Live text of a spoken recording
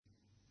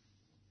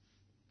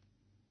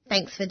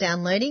Thanks for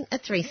downloading a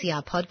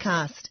 3CR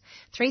podcast.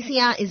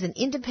 3CR is an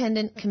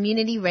independent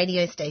community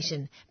radio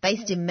station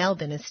based in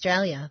Melbourne,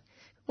 Australia.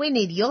 We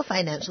need your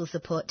financial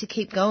support to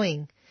keep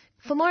going.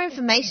 For more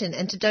information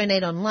and to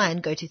donate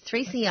online, go to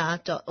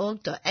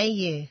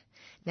 3cr.org.au.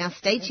 Now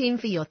stay tuned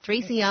for your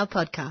 3CR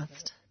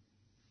podcast.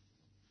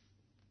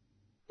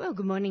 Well,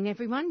 good morning,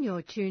 everyone.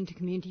 You're tuned to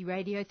Community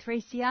Radio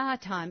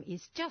 3CR. Time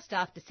is just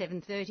after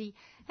 7:30.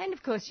 And,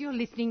 of course, you're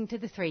listening to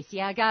the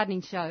 3CR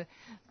Gardening Show.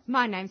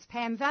 My name's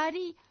Pam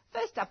Vardy.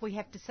 First up, we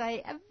have to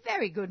say a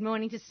very good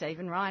morning to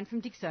Stephen Ryan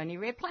from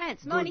Dicksonia Rare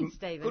Plants. Morning,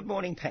 Stephen. Good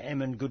morning,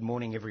 Pam, and good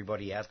morning,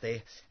 everybody out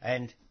there.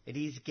 And it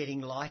is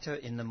getting lighter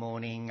in the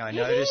morning. I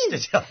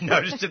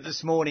noticed it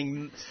this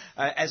morning.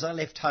 As I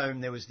left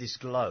home, there was this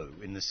glow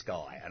in the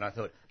sky. And I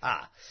thought,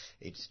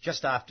 it's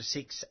just after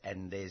 6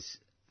 and there's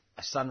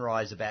a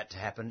sunrise about to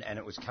happen, and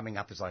it was coming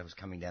up as I was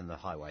coming down the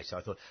highway. So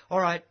I thought,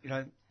 all right,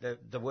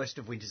 the worst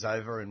of winter's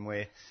over and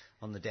we're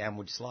on the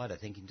downward slide, I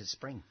think, into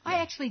spring. I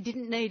actually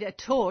didn't need a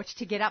torch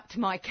to get up to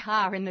my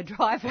car in the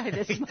driveway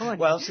this morning.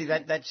 Well, see,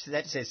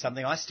 that says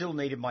something. I still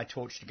needed my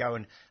torch to go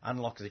and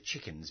unlock the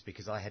chickens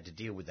because I had to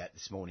deal with that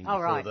this morning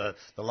before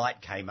the light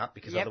came up,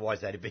 because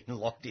otherwise they'd have been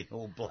locked in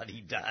all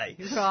bloody day.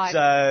 Right.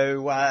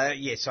 So,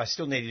 yes, I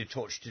still needed a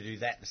torch to do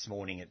that this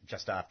morning at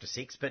just after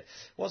 6, but it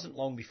wasn't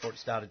long before it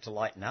started to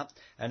lighten up,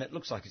 and it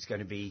looks like it's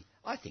going to be,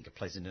 I think, a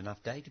pleasant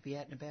enough day to be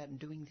out and about and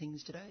doing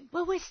things today.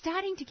 Well, we're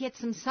starting to get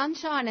some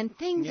sunshine and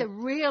things are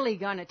really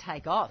going to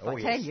take off,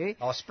 I tell you.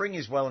 Oh, spring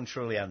is well and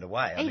truly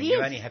underway. I mean,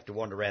 you only have to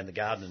wander around the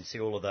garden and see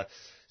all of the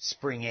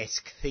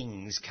spring-esque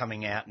things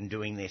coming out and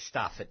doing their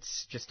stuff.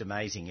 It's just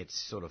amazing. It's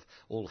sort of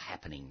all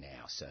happening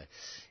now. So,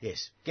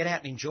 yes, get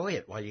out and enjoy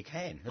it while you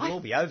can. It'll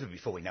all be over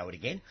before we know it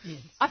again.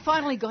 Yes. I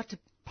finally got to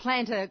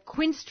plant a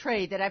quince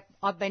tree that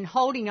I've been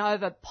holding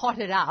over,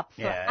 potted up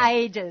for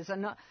ages,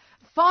 and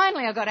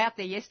finally, I got out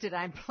there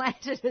yesterday and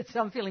planted it, so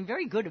I'm feeling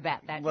very good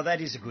about that. Well,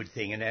 that is a good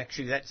thing, and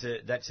actually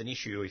that's an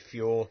issue. If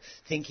you're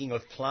thinking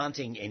of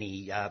planting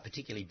any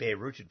particularly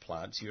bare-rooted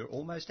plants, you're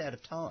almost out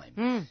of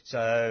time.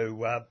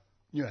 So,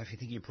 if you're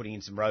thinking of putting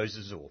in some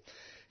roses or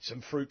some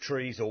fruit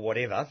trees or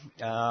whatever,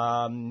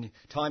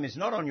 time is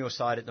not on your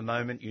side at the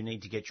moment. You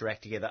need to get your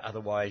act together,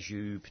 otherwise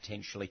you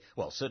potentially,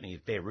 well, certainly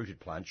if bare-rooted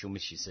plants, you'll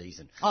miss your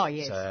season. Oh,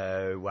 yes.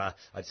 So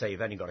I'd say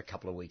you've only got a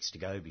couple of weeks to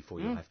go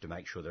before you'll have to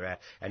make sure they're out.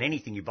 And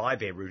anything you buy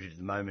bare-rooted at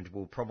the moment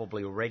will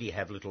probably already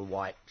have little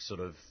white sort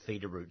of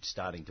feeder roots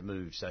starting to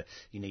move, so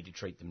you need to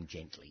treat them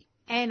gently.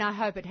 And I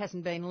hope it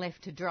hasn't been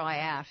left to dry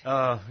out.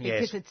 Oh,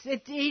 yes. Because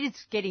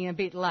it's getting a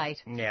bit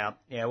late. Yeah.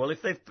 Well,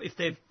 if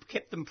they've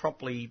kept them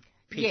properly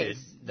pitted,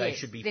 they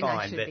should be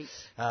fine.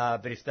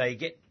 But if they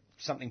get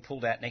something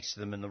pulled out next to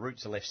them and the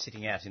roots are left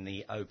sitting out in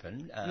the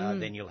open,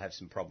 then you'll have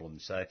some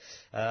problems. So,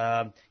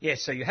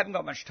 so you haven't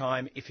got much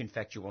time if, in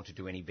fact, you want to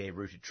do any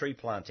bare-rooted tree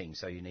planting,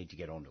 so you need to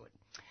get onto it.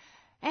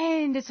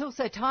 And it's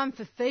also time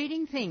for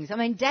feeding things. I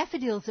mean,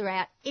 daffodils are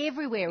out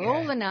everywhere,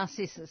 all the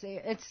narcissus.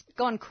 It's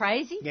gone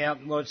crazy. Yeah,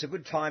 well, it's a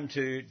good time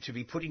to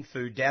be putting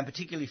food down,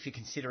 particularly if you're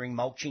considering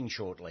mulching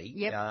shortly,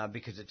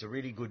 because it's a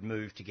really good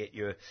move to get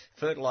your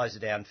fertiliser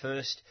down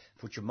first,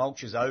 put your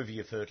mulches over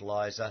your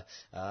fertiliser.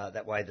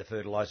 That way the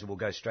fertiliser will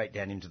go straight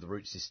down into the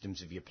root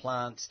systems of your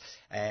plants,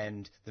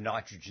 and the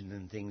nitrogen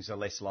and things are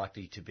less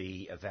likely to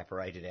be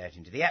evaporated out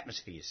into the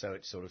atmosphere, so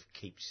it sort of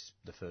keeps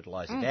the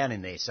fertiliser down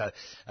in there. So,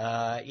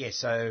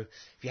 So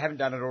if you haven't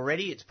done it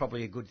already, it's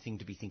probably a good thing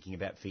to be thinking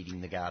about feeding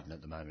the garden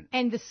at the moment.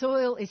 And the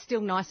soil is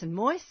still nice and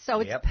moist, so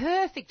it's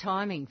perfect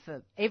timing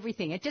for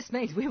everything. It just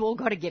means we've all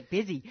got to get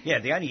busy. Yeah,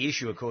 the only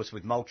issue, of course,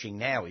 with mulching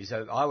now is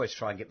I always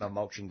try and get my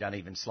mulching done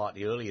even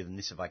slightly earlier than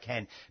this if I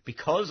can.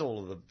 Because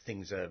all of the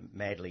things are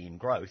madly in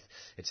growth,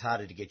 it's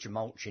harder to get your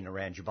mulch in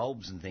around your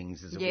bulbs and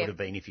things as it would have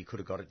been if you could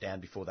have got it down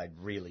before they'd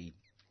really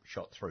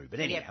shot through. But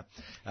anyhow,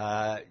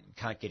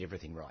 can't get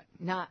everything right.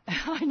 No,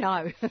 I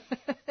know.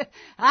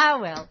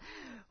 Well,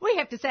 we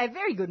have to say a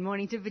very good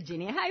morning to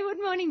Virginia. Hey, good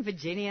morning,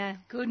 Virginia.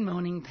 Good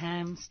morning,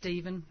 Pam,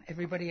 Stephen,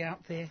 everybody out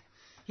there.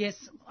 Yes,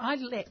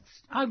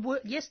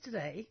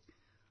 yesterday.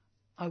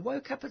 I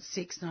woke up at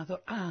 6 and I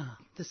thought,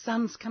 the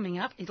sun's coming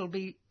up. It'll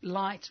be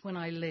light when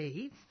I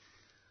leave.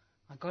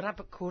 I got up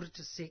at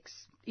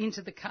 5:45,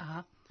 into the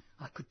car.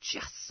 I could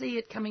just see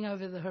it coming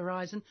over the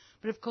horizon.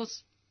 But, of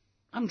course,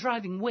 I'm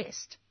driving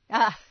west.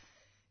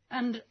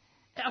 And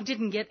I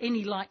didn't get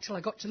any light till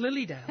I got to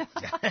Lilydale.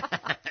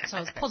 So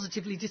I was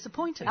positively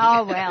disappointed.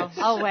 Oh, well.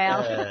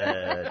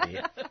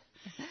 Dear.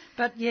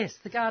 But, yes,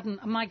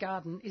 my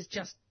garden is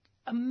just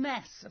a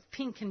mass of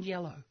pink and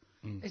yellow.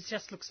 It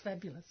just looks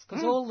fabulous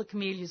because all the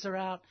camellias are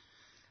out.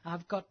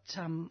 I've got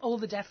all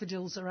the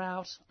daffodils are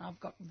out. I've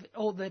got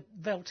all the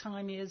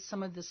Veltimias.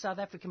 Some of the South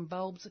African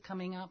bulbs are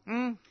coming up.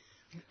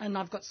 And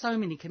I've got so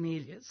many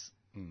camellias.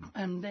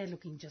 And they're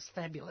looking just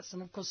fabulous.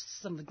 And, of course,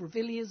 some of the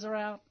grevilleas are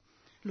out,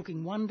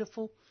 looking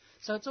wonderful.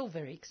 So it's all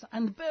very exciting.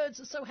 And the birds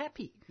are so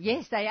happy.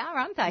 Yes, they are,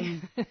 aren't they?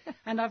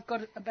 And I've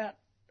got about,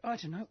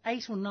 8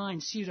 or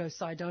 9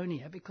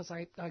 pseudo-Cydonia because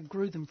I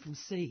grew them from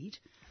seed.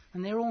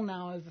 And they're all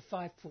now over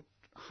 5 foot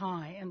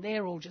high, and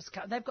they're all just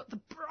they've got the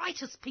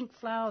brightest pink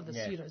flower, the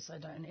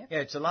Pseudo-Cydonia. Yeah,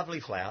 it's a lovely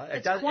flower.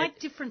 It's quite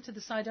different to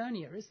the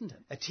Cydonia, isn't it?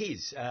 It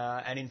is,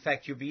 and in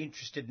fact you'll be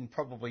interested and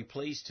probably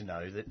pleased to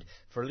know that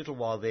for a little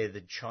while there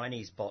the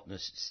Chinese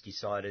botanists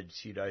decided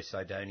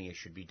Pseudo-Cydonia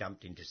should be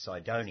dumped into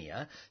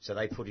Cydonia, so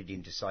they put it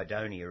into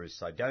Cydonia as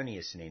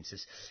Cydonia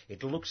sinensis.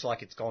 It looks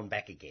like it's gone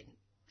back again.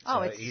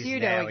 So it's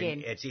pseudo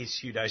again. It is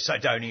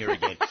Pseudo-Cydonia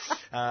again.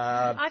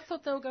 I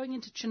thought they were going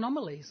into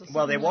Chinomales or something.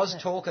 Well, there was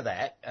talk of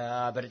that,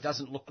 but it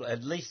doesn't look,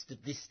 at least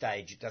at this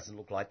stage, it doesn't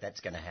look like that's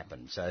going to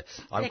happen. So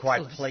I'm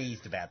quite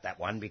pleased about that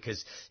one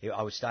because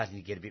I was starting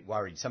to get a bit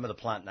worried. Some of the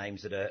plant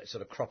names that are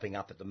sort of cropping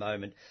up at the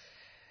moment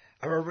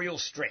are a real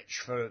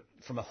stretch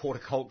from a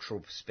horticultural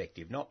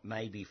perspective, not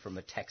maybe from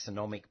a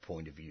taxonomic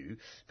point of view,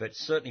 but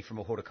certainly from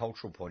a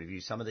horticultural point of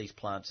view. Some of these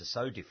plants are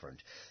so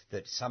different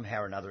that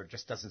somehow or another it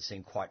just doesn't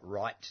seem quite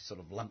right to sort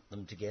of lump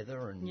them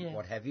together and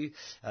what have you.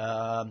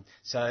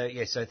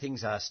 So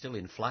things are still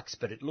in flux,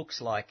 but it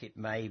looks like it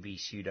may be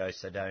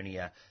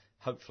Pseudo-Cydonia,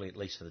 hopefully at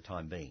least for the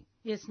time being.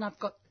 Yes, and I've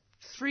got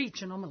 3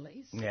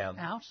 Chinomales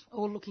out,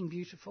 all looking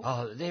beautiful.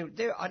 Oh,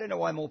 I don't know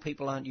why more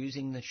people aren't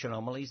using the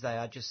Chinomales. They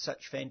are just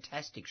such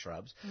fantastic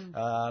shrubs.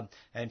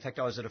 In fact,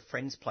 I was at a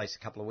friend's place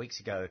a couple of weeks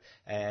ago,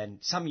 and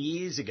some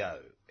years ago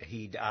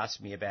he'd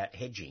asked me about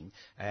hedging,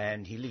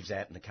 and he lives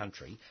out in the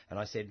country, and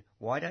I said,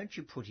 why don't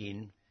you put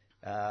in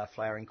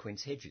flowering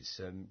quince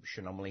hedges,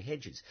 Chinomale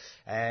hedges.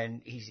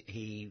 And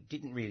he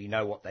didn't really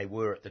know what they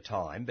were at the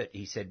time, but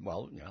he said,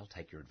 well, I'll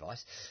take your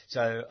advice.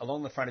 So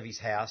along the front of his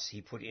house,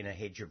 he put in a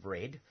hedge of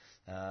red,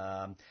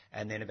 and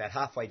then about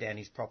halfway down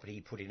his property,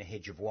 he put in a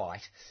hedge of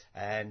white.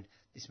 And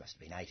this must have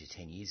been 8 or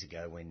 10 years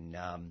ago when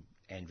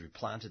Andrew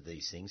planted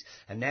these things.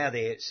 And now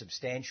they're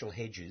substantial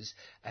hedges,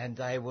 and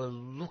they were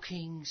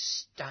looking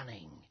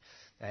stunning.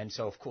 And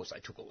so, of course, I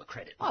took all the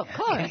credit. Oh, of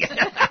course.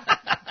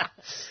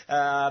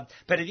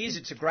 But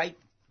it's a great,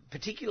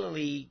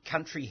 particularly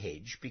country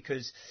hedge,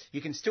 because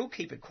you can still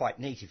keep it quite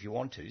neat if you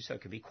want to, so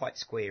it can be quite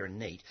square and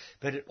neat,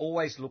 but it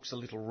always looks a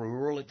little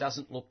rural. It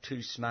doesn't look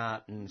too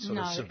smart and sort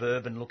of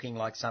suburban looking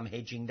like some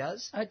hedging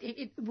does.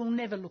 It will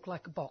never look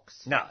like a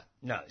box.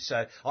 No.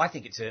 So I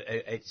think it's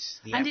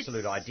the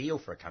absolute ideal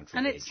for a country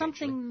hedge. And it's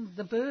something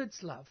the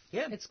birds love.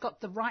 Yeah. It's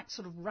got the right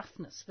sort of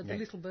roughness for the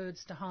little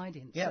birds to hide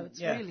in. Yeah, so it's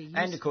really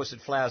useful. And of course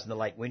it flowers in the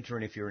late winter,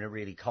 and if you're in a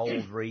really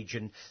cold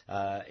region,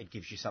 it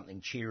gives you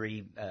something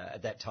cheery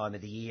at that time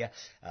of the year.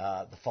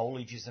 The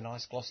foliage is a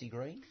nice glossy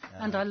green.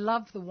 And I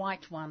love the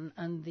white one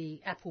and the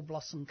apple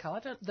blossom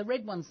colour. The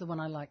red one's the one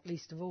I like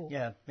least of all.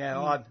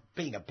 Yeah.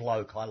 Being a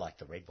bloke, I like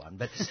the red one,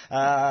 but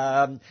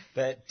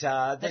there's That's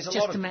a just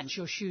lot of to match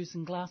your shoes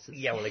and glasses.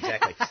 Yeah, well,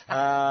 exactly.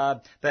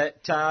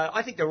 But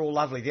I think they're all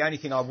lovely. The only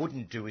thing I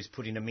wouldn't do is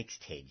put in a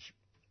mixed hedge.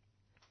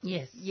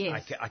 Yes.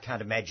 I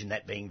can't imagine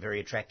that being very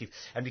attractive.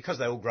 And because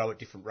they all grow at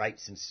different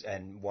rates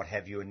and what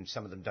have you, and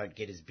some of them don't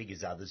get as big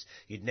as others,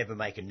 you'd never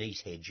make a neat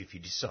hedge if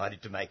you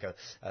decided to make a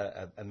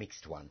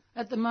mixed one.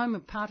 At the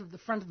moment, part of the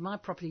front of my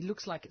property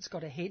looks like it's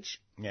got a hedge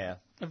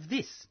of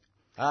this.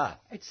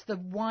 It's the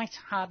white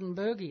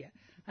Hardenbergia,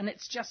 and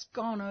it's just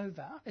gone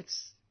over.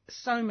 It's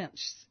so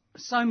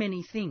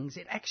many things.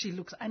 It actually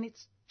looks, and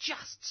it's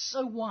just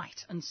so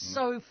white and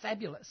so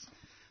fabulous,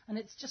 and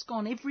it's just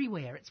gone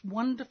everywhere. It's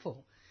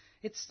wonderful.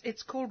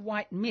 It's called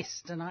White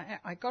Mist, and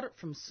I got it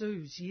from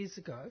Sue's years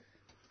ago,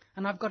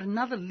 and I've got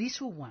another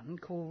little one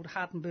called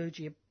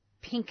Hardenbergia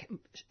Pink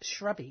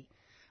Shrubby,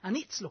 and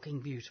it's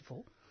looking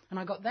beautiful. And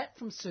I got that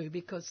from Sue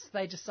because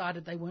they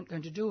decided they weren't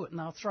going to do it, and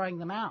they were throwing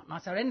them out. And I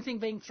said, anything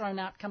being thrown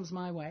out comes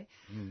my way.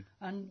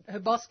 And her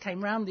boss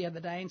came round the other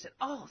day and said,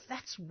 oh,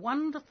 that's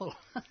wonderful.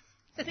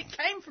 And it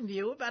came from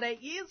you about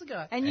 8 years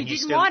ago. And you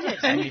didn't want it.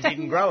 And you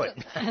didn't grow it.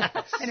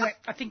 Anyway,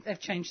 I think they've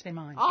changed their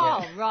mind.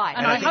 Oh, right.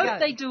 And I hope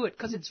they do it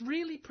because it's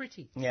really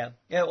pretty. Yeah,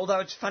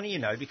 although it's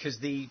funny, because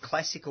the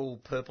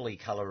classical purpley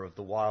colour of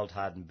the wild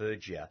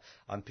Hardenbergia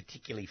I'm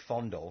particularly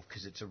fond of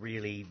because it's a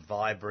really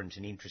vibrant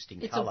and interesting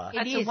colour.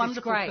 It's a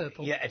wonderful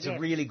purple. Yeah, it's a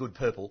really good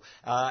purple.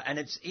 And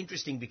it's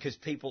interesting because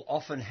people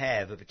often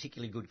have a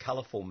particularly good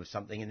colour form of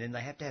something and then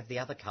they have to have the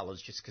other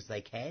colours just because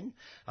they can.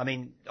 I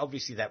mean,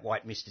 obviously that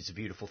white mist is a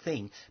beautiful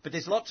thing, but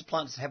there's lots of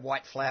plants that have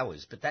white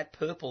flowers, but that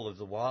purple of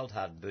the wild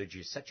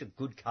Hardenbergia is such a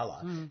good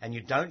colour and you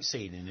don't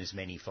see it in as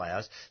many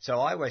flowers. So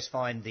I always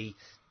find the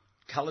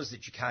colours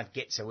that you can't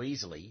get so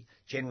easily,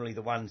 generally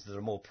the ones that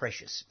are more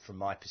precious from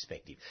my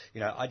perspective.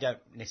 I don't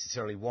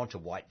necessarily want a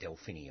white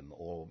delphinium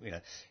or,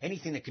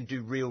 anything that can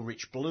do real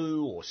rich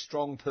blue or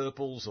strong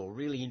purples or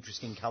really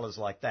interesting colours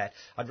like that.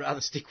 I'd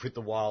rather stick with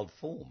the wild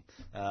form,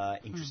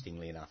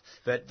 interestingly enough.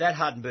 But that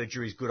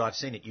Hardenbergia is good. I've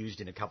seen it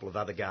used in a couple of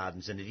other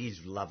gardens and it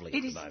is lovely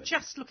at the moment. It is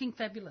just looking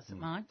fabulous at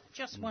mine,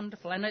 just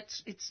wonderful. And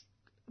it's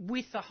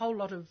with a whole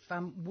lot of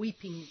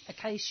weeping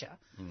acacia.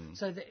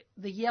 So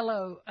the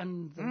yellow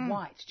and the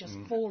white just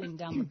falling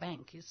down the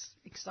bank is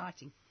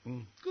exciting.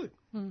 Good.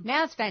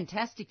 Now it's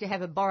fantastic to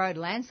have a borrowed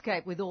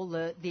landscape with all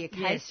the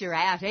acacia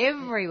out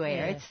everywhere.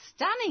 Yeah. It's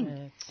stunning.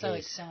 Yeah, it's so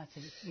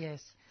exciting,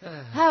 yes.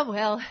 Oh,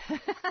 well,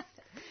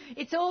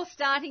 it's all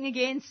starting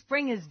again.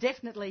 Spring is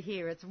definitely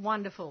here. It's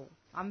wonderful.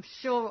 I'm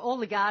sure all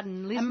the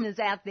garden listeners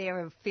out there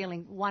are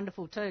feeling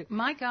wonderful too.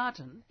 My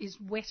garden is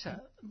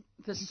wetter.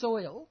 The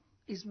soil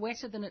is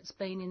wetter than it's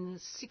been in the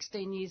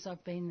 16 years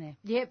I've been there.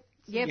 Yep.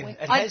 Yeah,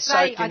 I'd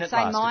say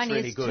mine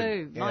really is good.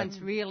 too. Yeah. Mine's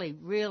really,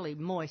 really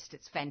moist.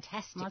 It's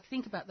fantastic. And I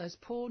think about those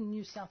poor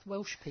New South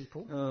Welsh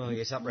people. Oh,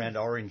 yes, up round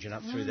Orange and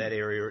up through that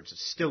area. It's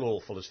still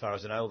awful as far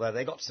as I know, although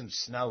they got some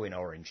snow in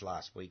Orange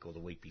last week or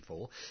the week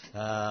before.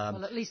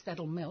 Well, at least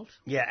that'll melt.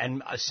 Yeah,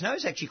 and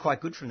snow's actually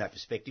quite good from that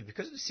perspective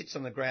because it sits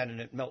on the ground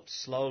and it melts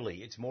slowly.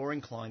 It's more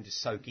inclined to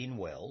soak in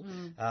well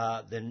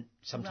than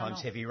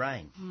sometimes heavy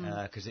rain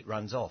because it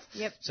runs off.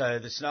 Yep. So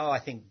the snow, I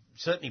think,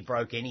 certainly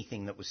broke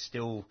anything that was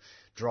still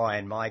dry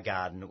in my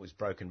garden. It was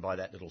broken by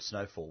that little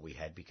snowfall we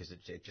had because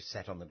it just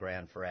sat on the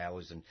ground for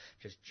hours and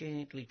just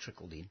gently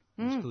trickled in.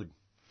 It was good.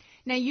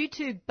 Now, you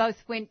two both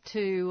went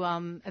to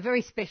a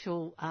very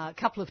special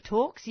couple of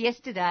talks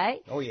yesterday.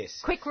 Oh,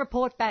 yes. Quick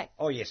report back.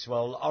 Oh, yes.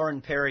 Well,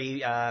 Oren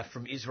Perry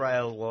from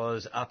Israel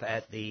was up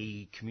at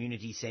the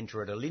community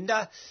centre at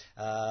Alinda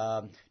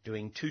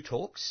doing 2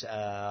 talks.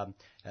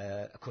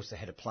 Of course, they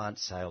had a plant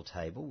sale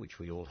table, which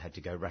we all had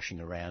to go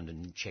rushing around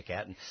and check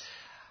out. And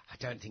I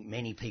don't think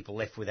many people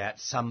left without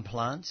some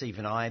plants.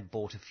 Even I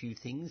bought a few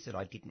things that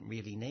I didn't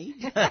really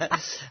need.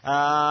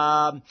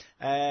 And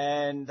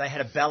they had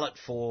a ballot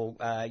for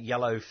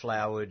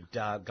yellow-flowered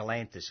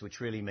galanthus, which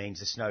really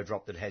means a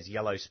snowdrop that has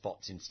yellow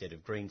spots instead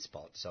of green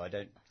spots. So I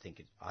don't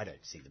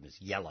see them as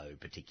yellow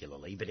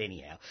particularly, but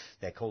anyhow,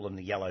 they call them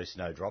the yellow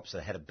snowdrops. So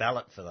they had a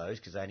ballot for those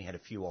because they only had a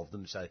few of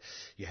them, so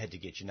you had to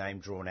get your name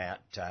drawn out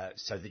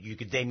so that you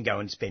could then go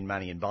and spend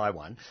money and buy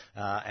one.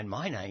 And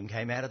my name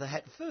came out of the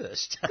hat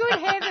first. Good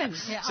heavens.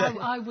 Yeah,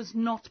 I was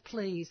not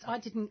pleased.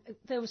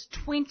 There was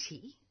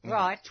 20,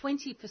 right,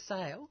 20 for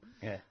sale,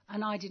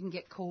 and I didn't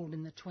get called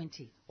in the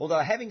 20.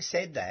 Although, having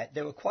said that,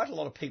 there were quite a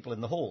lot of people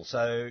in the hall,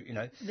 so,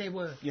 There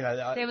were.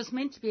 There was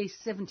meant to be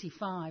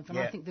 75, and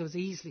I think there was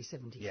easily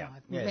 75,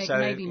 so,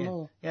 maybe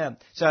more. Yeah.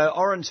 So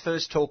Oren's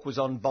first talk was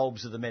on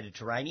bulbs of the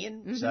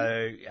Mediterranean,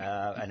 so,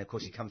 and of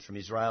course he comes from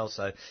Israel,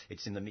 so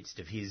it's in the midst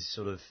of his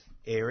sort of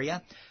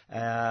area,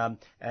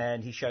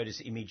 and he showed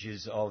us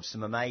images of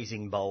some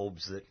amazing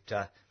bulbs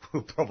that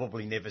we'll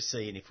probably never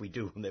see, and if we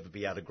do, we'll never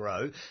be able to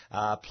grow,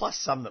 plus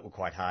some that were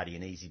quite hardy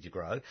and easy to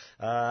grow.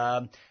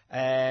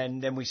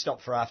 And then we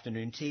stopped for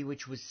afternoon tea,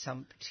 which was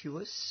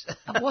sumptuous.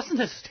 Wasn't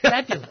it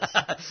fabulous?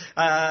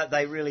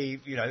 They really,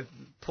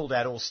 pulled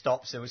out all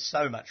stops. There was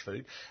so much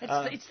food.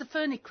 It's the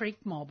Ferny Creek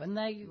mob, and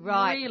they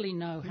really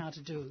know how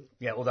to do.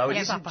 Yeah, although it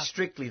isn't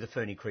strictly the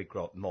Ferny Creek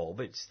mob,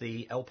 it's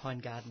the Alpine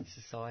Garden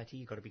Society.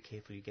 You've got to be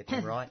careful you get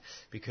them right,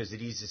 because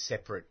it is a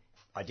separate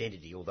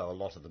identity, although a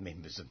lot of the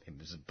members are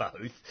members of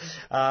both.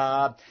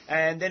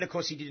 And then, of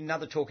course, he did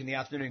another talk in the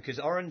afternoon, because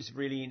Oren's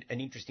really an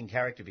interesting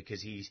character,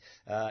 because he's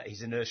a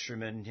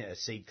nurseryman, a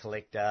seed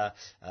collector,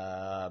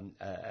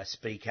 a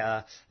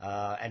speaker,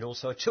 and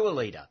also a tour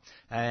leader.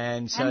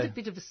 And a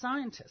bit of a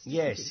scientist.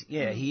 Yes,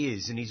 he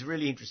is, and he's a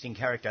really interesting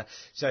character.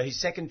 So his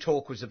second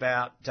talk was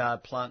about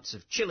plants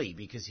of Chile,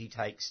 because he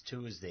takes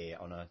tours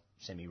there on a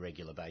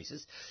semi-regular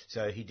basis.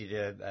 So he did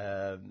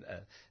a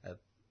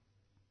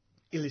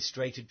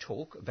illustrated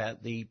talk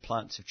about the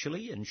plants of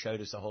Chile and showed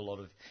us a whole lot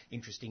of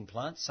interesting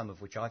plants, some of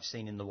which I've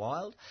seen in the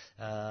wild.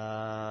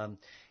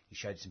 He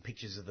showed some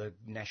pictures of the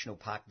national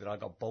park that I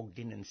got bogged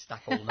in and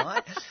stuck all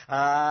night.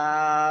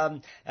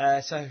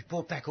 So it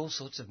brought back all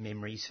sorts of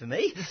memories for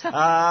me. So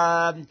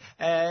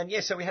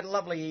we had a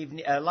lovely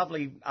evening, a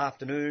lovely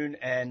afternoon,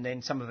 and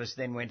then some of us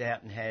then went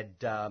out and had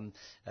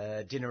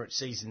dinner at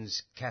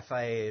Seasons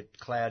Cafe at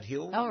Cloud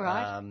Hill. All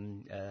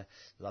right.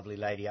 Lovely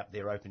lady up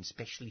there opened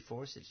specially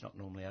for us. It's not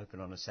normally open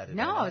on a Saturday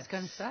night. I was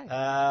going to say.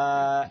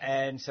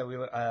 And so we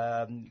were,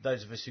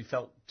 those of us who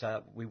felt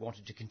we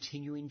wanted to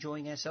continue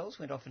enjoying ourselves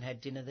went off and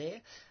had dinner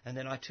there, and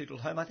then I tootled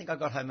home. I think I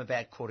got home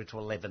about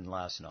 11:15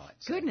 last night.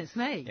 So, goodness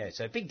me. Yeah,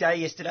 so big day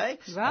yesterday.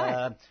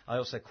 Right. I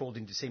also called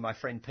in to see my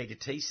friend Peter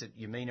Teese at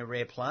Yamina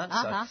Rare Plants.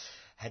 So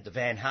had the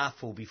van half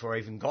full before I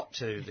even got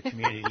to the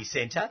community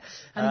centre.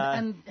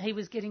 And he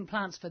was getting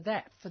plants for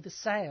the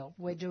sale.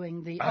 We're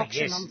doing the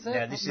auction on Thursday.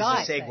 Now, this is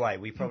a segue.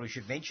 We probably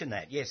should mention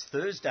that. Yes,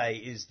 Thursday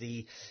is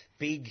the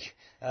big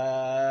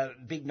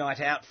night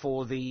out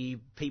for the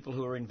people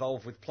who are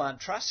involved with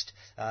Plant Trust.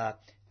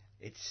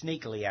 It's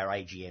sneakily our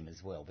AGM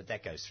as well, but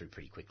that goes through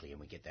pretty quickly and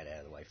we get that out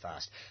of the way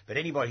fast. But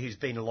anybody who's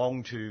been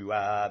along to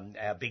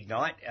our big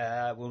night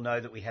will know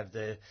that we have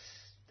the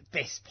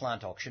best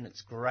plant auction.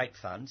 It's great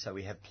fun. So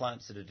we have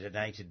plants that are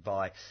donated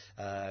by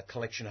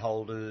collection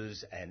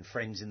holders and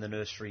friends in the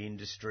nursery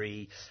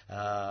industry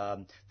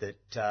that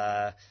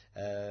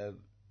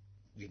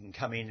you can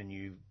come in and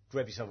you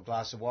grab yourself a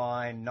glass of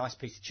wine, nice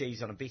piece of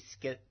cheese on a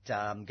biscuit,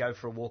 go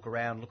for a walk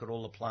around, look at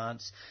all the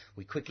plants.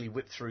 We quickly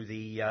whip through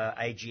the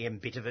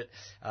AGM bit of it,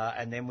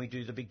 and then we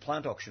do the big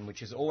plant auction,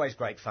 which is always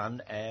great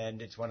fun,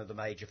 and it's one of the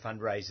major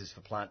fundraisers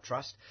for Plant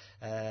Trust.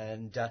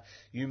 And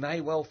you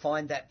may well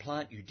find that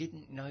plant you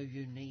didn't know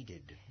you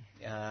needed,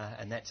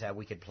 and that's our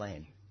wicked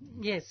plan.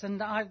 Yes,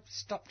 and I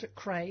stopped at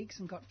Craig's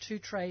and got 2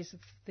 trays of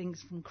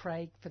things from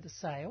Craig for the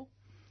sale.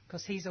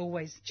 because he's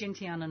always,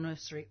 Gentiana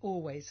Nursery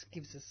always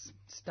gives us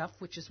stuff,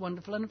 which is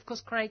wonderful. And, of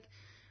course, Craig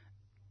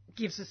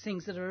gives us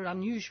things that are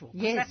unusual.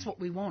 Yes. That's what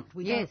we want.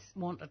 We don't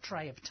want a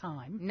tray of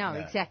thyme. No,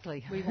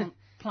 exactly. We want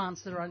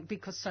plants that are,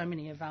 because so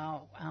many of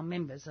our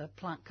members are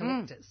plant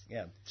collectors.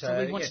 Yeah.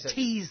 So we want to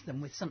tease them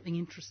with something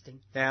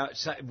interesting. Now,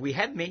 so we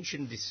have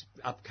mentioned this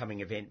upcoming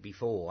event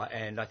before,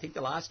 and I think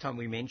the last time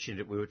we mentioned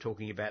it, we were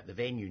talking about the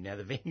venue. Now,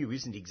 the venue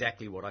isn't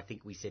exactly what I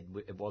think we said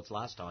it was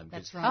last time.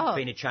 That's right. There's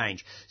been a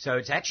change. So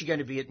it's actually going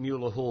to be at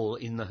Mueller Hall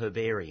in the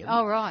Herbarium.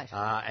 Oh, right.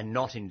 And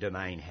not in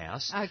Domain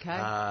House.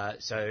 Okay.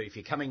 So if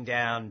you're coming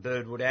down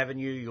Birdwood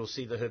Avenue, you'll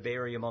see the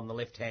Herbarium on the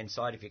left-hand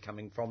side if you're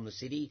coming from the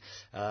city,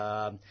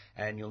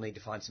 and you'll need to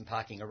find some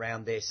parking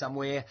around there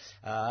somewhere,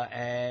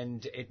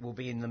 and it will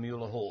be in the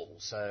Mueller Hall.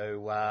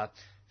 So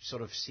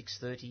sort of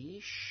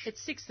 6:30ish.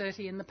 It's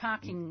 6:30, and the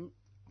parking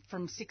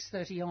from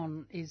 6:30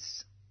 on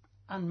is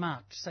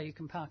unmarked, so you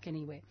can park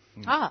anywhere.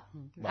 Ah,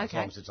 well, okay. As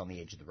long as it's on the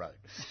edge of the road.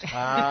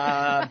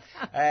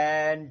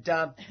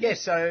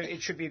 So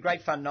it should be a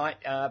great fun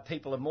night.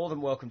 People are more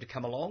than welcome to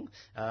come along.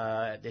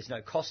 There's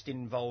no cost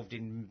involved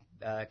in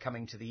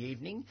coming to the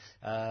evening,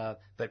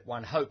 but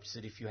one hopes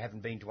that if you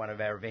haven't been to one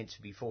of our events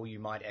before, you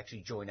might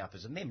actually join up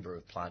as a member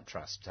of Plant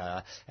Trust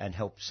and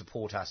help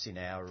support us in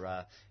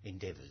our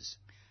endeavours.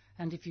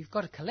 And if you've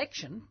got a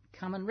collection,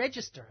 come and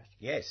register it.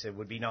 Yes, it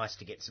would be nice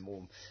to get some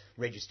more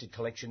registered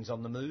collections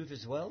on the move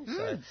as well.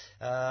 So,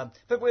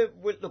 but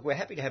we're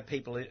happy to have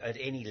people at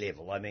any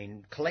level. I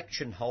mean,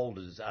 collection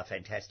holders are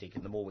fantastic,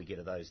 and the more we get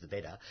of those, the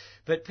better.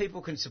 But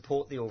people can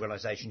support the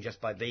organisation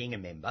just by being a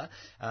member,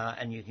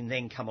 and you can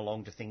then come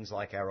along to things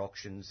like our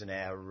auctions and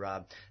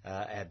our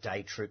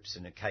day trips,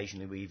 and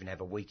occasionally we even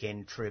have a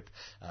weekend trip.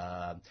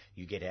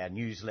 You get our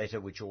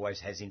newsletter, which always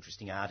has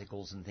interesting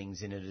articles and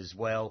things in it as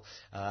well.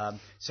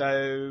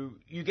 So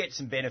you get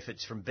some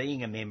benefits from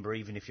being a member,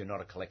 even if you're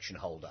not a collection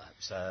holder.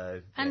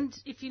 So, and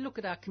if you look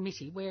at our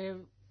committee,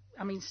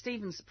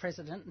 Stephen's the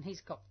president, and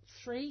he's got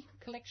 3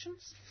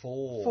 collections.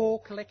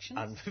 4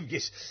 collections.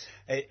 Yes,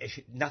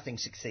 nothing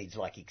succeeds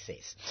like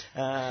excess.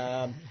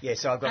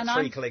 So I've got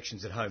 3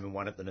 collections at home and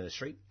 1 at the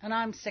nursery. And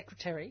I'm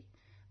secretary,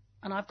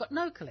 and I've got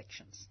no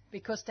collections,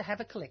 because to have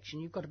a collection,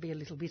 you've got to be a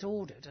little bit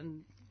ordered,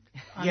 and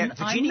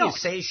Virginia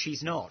says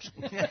she's not.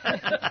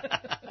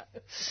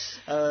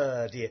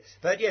 Oh dear.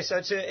 But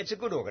so it's a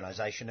good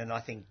organisation, and I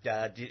think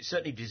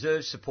certainly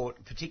deserves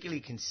support,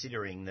 particularly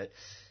considering that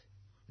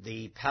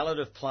the palette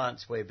of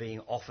plants we're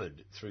being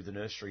offered through the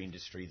nursery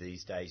industry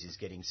these days is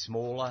getting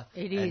smaller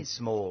and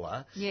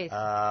smaller. Yes.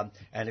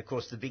 And of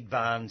course the big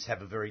barns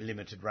have a very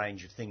limited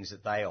range of things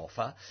that they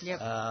offer. Yep.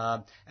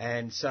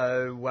 And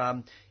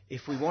so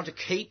if we want to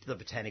keep the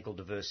botanical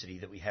diversity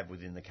that we have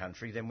within the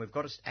country, then we've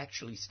got to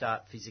actually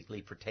start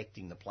physically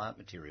protecting the plant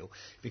material,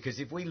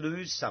 because if we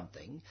lose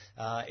something,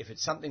 if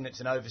it's something that's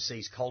an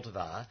overseas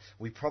cultivar,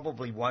 we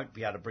probably won't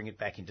be able to bring it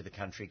back into the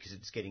country, because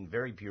it's getting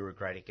very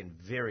bureaucratic and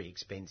very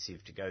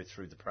expensive to go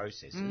through the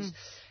processes.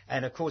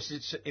 And of course,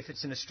 if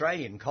it's an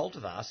Australian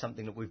cultivar,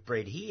 something that we've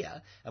bred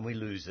here, and we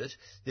lose it,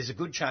 there's a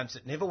good chance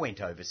it never went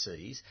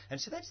overseas,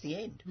 and so that's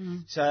the end.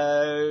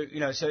 So,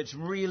 so it's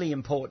really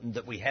important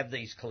that we have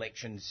these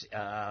collections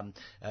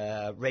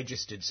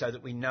registered, so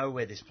that we know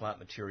where this plant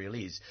material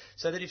is,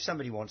 so that if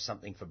somebody wants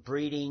something for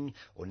breeding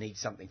or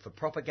needs something for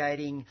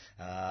propagating,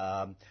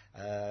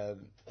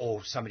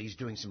 or somebody's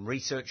doing some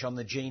research on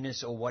the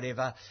genus or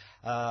whatever,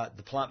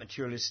 the plant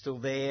material is still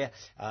there.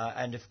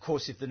 And of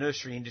course, if the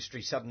nursery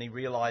industry suddenly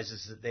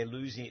realises that they're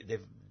losing,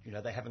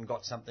 they haven't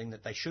got something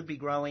that they should be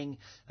growing,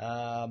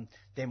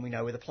 then we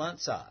know where the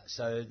plants are,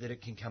 so that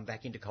it can come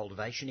back into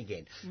cultivation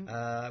again,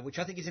 which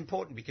I think is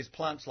important, because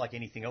plants, like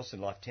anything else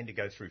in life, tend to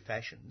go through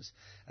fashions.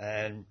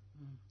 And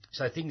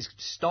so things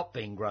stop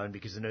being grown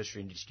because the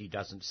nursery industry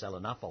doesn't sell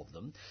enough of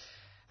them.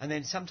 And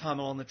then sometime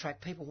along the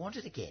track, people want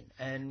it again.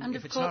 And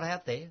if it's not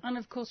out there... And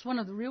of course, one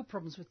of the real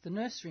problems with the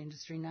nursery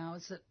industry now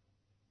is that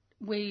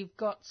we've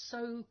got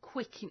so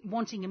quick in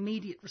wanting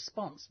immediate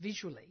response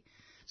visually.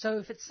 So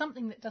if it's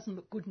something that doesn't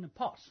look good in a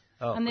pot,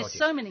 and there's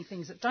so many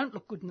things that don't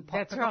look good in the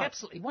pot, but are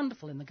absolutely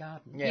wonderful in the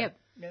garden. Yep.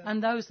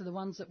 And those are the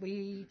ones that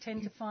we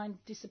tend to find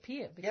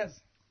disappear, because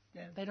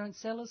they don't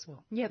sell as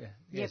well. Yes,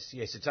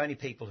 it's only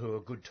people who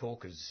are good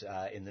talkers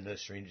in the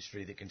nursery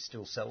industry that can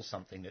still sell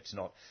something that's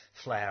not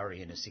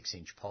flowery in a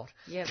 6-inch pot.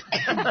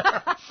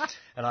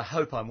 And I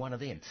hope I'm one of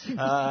them.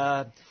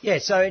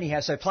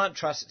 So Plant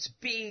Trust's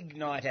big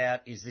night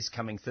out is this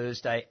coming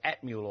Thursday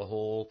at Mueller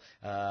Hall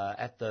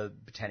at the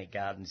Botanic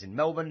Gardens in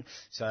Melbourne.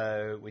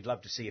 So we'd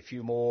love to see a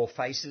few more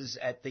faces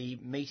at the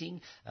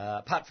meeting.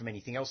 Apart from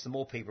anything else, the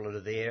more people that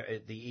are there,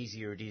 the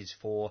easier it is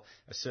for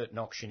a certain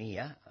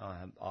auctioneer,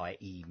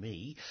 i.e.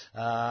 me,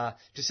 to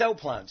sell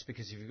plants,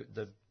 because if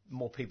the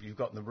more people you've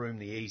got in the room,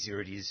 the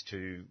easier it is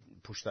to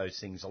push those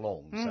things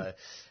along.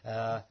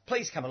 So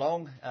please come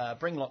along,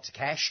 bring lots of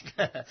cash.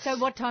 So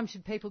what time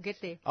should people get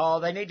there? Oh,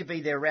 they need to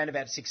be there around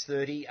about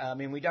 6:30. I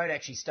mean, we don't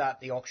actually start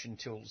the auction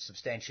till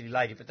substantially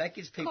later, but that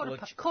gives people...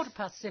 Quarter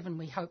past 7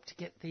 we hope to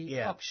get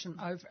the auction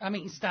over. I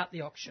mean, start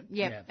the auction.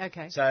 Yep. Yeah,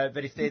 okay. So,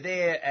 but if they're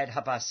there at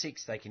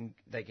 6:30,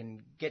 they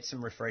can get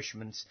some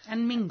refreshments.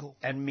 And mingle.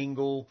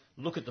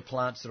 Look at the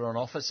plants that are on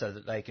offer so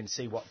that they can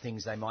see what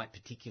things they might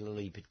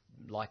particularly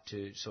like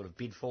to sort of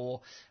bid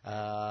for.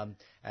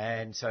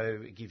 And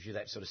so it gives you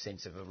that sort of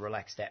sense of a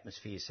relaxed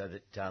atmosphere so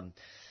that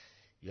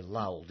you're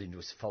lulled into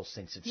a false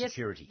sense of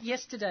security.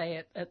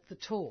 Yesterday at the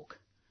talk,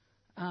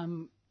 I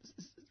don't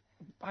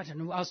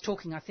know, I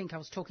think I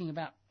was talking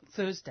about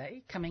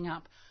Thursday coming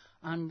up,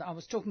 and I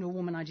was talking to a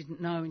woman I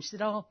didn't know, and she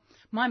said, "Oh,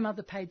 my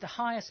mother paid the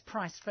highest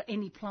price for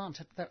any plant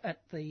at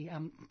the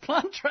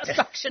plant trust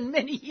auction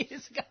many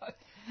years ago."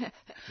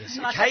 Yes,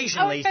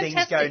 occasionally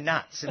things go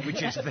nuts,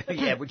 which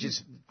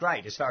is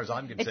great as far as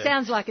I'm concerned. It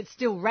sounds like it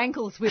still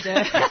rankles with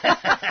her.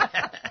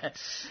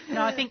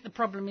 No, I think the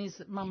problem is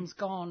that Mum's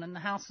gone and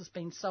the house has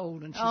been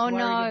sold, and she's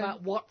worried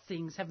about what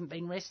things haven't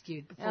been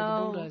rescued before the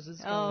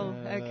bulldozers go. Oh,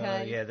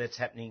 okay. Yeah, that's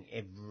happening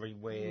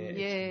everywhere.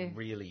 Yeah. It's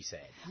really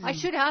sad. I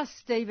should ask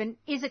Stephen,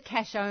 is it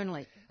cash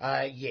only?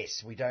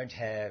 Yes, we don't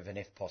have an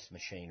FPOS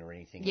machine or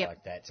anything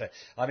like that. So,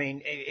 I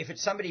mean, if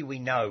it's somebody we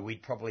know,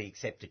 we'd probably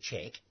accept a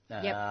cheque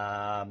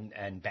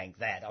and bank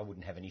that. I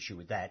wouldn't have an issue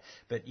with that.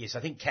 But, yes,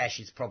 I think cash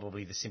is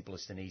probably the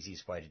simplest and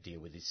easiest way to deal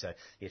with this. So,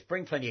 yes,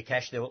 bring plenty of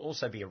cash. There will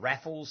also be a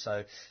raffle,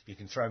 so you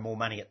can throw more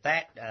money at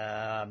that.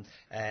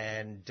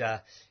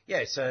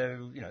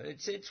 So, you know,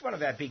 it's one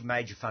of our big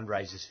major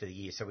fundraisers for the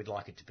year, so we'd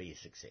like it to be a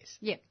success.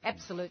 Yeah,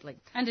 absolutely.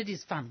 And it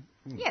is fun.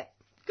 Yeah.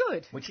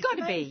 Good. Which it's got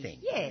to be. Thing.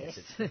 Yes.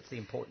 It's the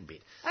important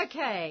bit.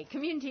 Okay,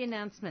 community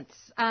announcements.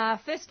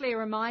 Firstly, a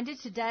reminder,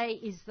 today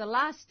is the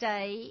last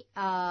day.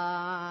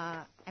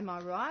 Am I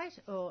right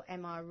or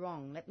am I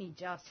wrong? Let me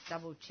just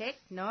double check.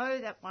 No,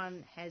 that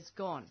one has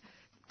gone.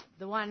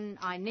 The one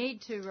I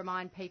need to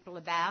remind people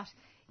about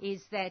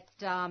is that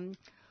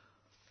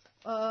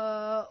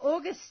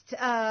August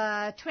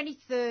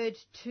 23rd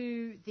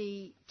to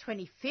the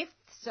 25th,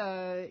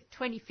 so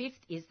 25th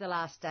is the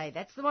last day.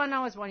 That's the one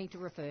I was wanting to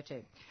refer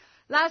to.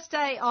 Last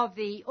day of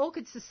the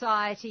Orchid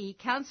Society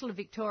Council of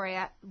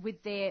Victoria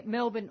with their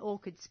Melbourne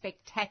Orchid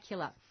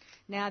Spectacular.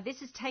 Now,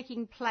 this is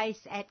taking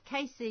place at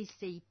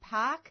KCC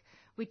Park,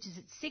 which is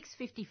at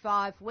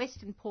 655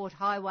 Western Port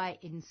Highway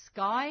in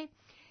Skye.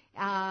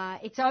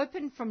 It's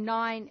open from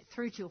 9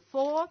 through till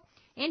 4.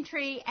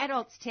 Entry,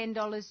 adults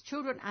 $10,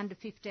 children under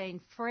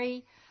 15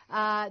 free.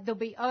 There'll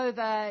be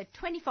over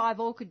 25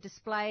 orchid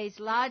displays,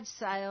 large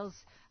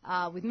sales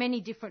with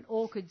many different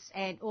orchids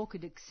and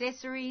orchid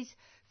accessories,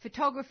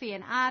 photography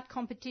and art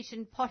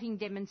competition, potting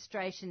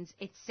demonstrations,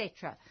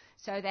 etc.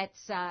 So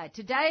that's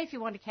today if you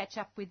want to catch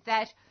up with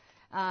that.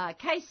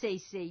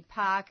 KCC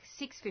Park,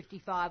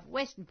 655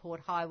 Western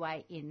Port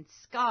Highway in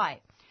Skye.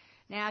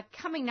 Now,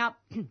 coming up,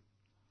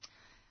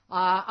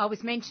 I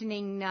was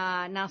mentioning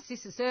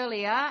Narcissus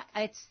earlier.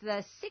 It's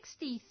the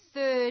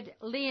 63rd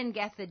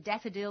Leongatha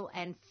Daffodil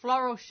and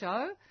Floral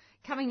Show,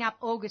 coming up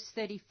August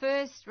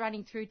 31st,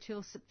 running through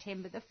till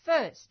September the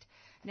 1st.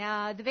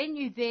 Now, the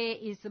venue there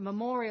is the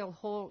Memorial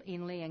Hall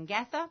in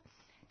Leongatha.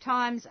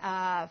 Times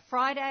are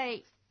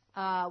Friday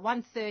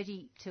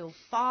 1:30 till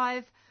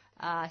 5,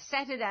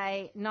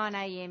 Saturday 9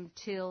 a.m.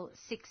 till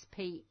 6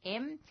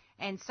 p.m,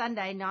 and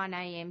Sunday 9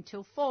 a.m.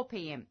 till 4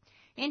 p.m.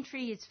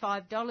 Entry is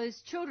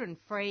 $5, children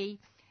free,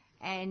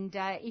 and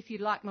if you'd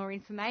like more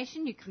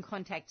information, you can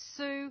contact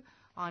Sue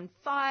on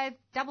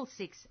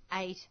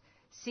 5668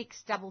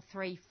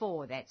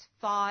 6334. That's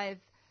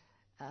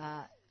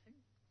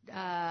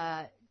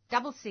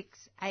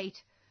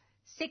 5668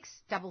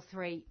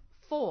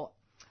 6334.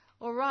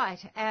 All right,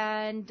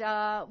 and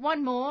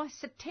one more,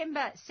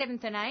 September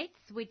 7th and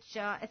 8th, which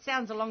it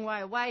sounds a long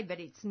way away, but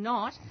it's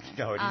not.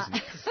 No, it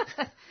isn't.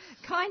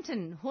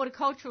 Kyneton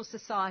Horticultural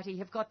Society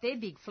have got their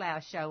big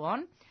flower show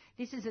on.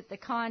 This is at the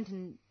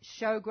Kyneton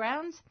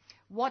Showgrounds,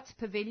 Watts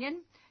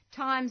Pavilion.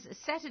 Times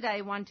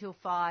Saturday 1 till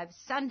 5,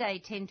 Sunday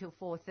 10 till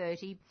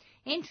 4:30.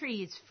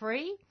 Entry is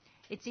free.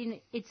 It's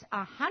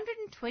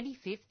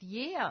 125th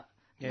year.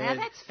 Yeah, now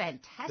that's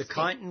fantastic. The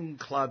Kyneton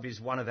Club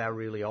is one of our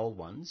really old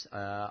ones.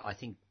 I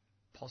think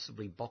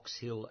possibly Box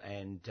Hill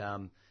and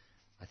I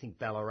think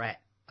Ballarat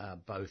are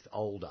both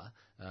older,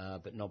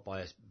 but not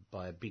by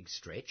a big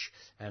stretch.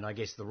 And I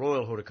guess the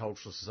Royal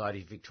Horticultural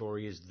Society of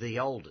Victoria is the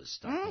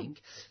oldest, I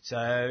think.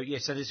 So, yeah,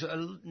 so there's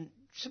a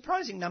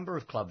surprising number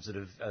of clubs that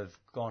have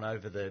gone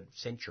over the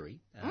century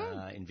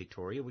in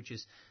Victoria, which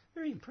is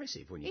very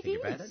impressive when you think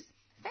about it.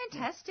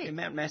 Fantastic. Yeah,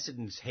 Mount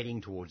Macedon's heading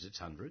towards its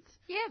 100th.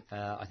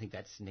 Yeah. I think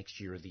that's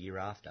next year or the year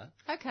after.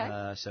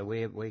 Okay. So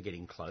we're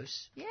getting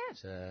close. Yeah.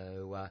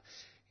 So,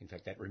 In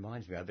fact, that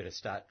reminds me, I better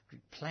start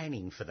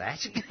planning for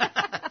that.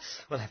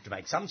 We'll have to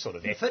make some sort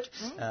of effort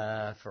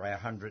for our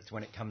 100th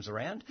when it comes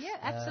around. Yeah,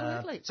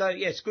 absolutely. So,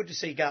 yeah, it's good to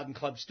see garden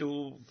clubs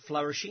still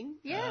flourishing.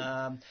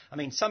 Yeah. I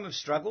mean, some have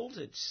struggled.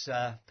 It's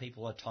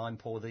people are time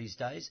poor these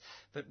days.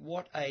 But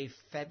what a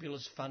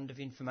fabulous fund of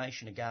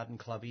information a garden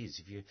club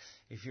is.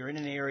 If you're in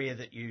an area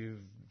that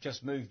you've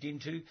just moved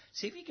into,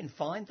 see if you can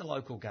find the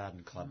local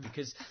garden club,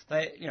 because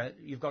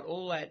you've got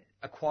all that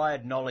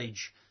acquired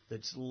knowledge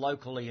that's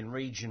locally and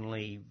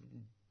regionally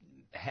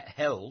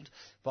held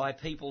by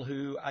people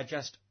who are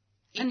just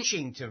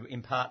itching to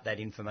impart that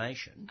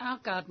information. Our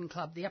garden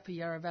club, the Upper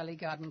Yarra Valley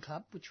Garden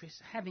Club, which was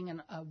having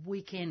a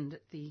weekend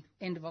at the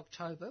end of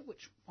October,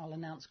 which I'll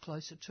announce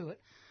closer to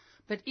it,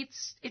 but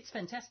it's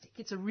fantastic.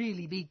 It's a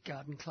really big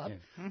garden club.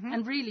 Yeah. Mm-hmm.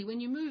 And really, when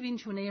you move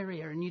into an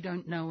area and you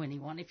don't know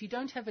anyone, if you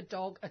don't have a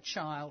dog, a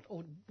child,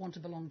 or want to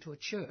belong to a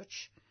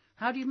church,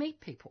 how do you meet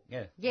people?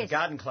 Yeah, yes. The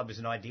garden club is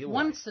an ideal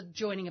Once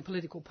joining a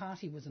political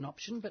party was an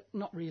option, but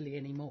not really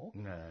anymore.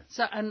 No.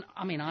 So, and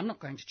I mean, I'm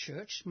not going to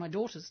church. My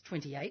daughter's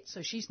 28,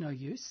 so she's no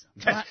use.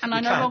 And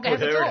I no longer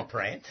have a dog.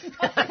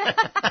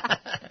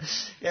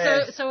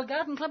 Yeah. So a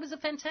garden club is a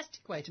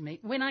fantastic way to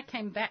meet. When I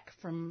came back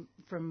from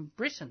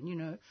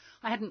Britain,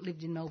 I hadn't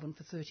lived in Melbourne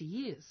for 30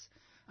 years,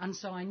 and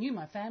so I knew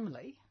my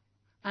family.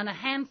 And a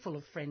handful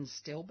of friends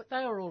still, but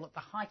they were all at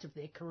the height of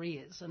their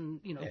careers and,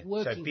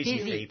 working. So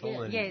busy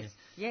people. Yeah.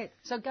 Yes.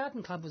 So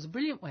garden club was a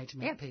brilliant way to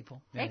meet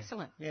people. Yeah.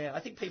 Excellent. Yeah, I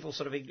think people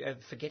sort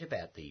of forget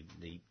about the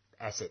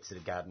assets that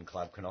a garden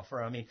club can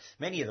offer. I mean,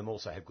 many of them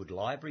also have good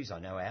libraries. I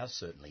know ours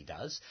certainly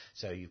does.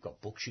 So you've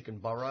got books you can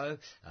borrow.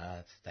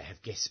 They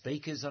have guest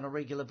speakers on a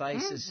regular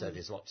basis, so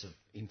there's lots of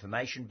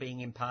information being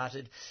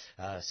imparted.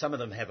 Some of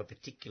them have a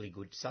particularly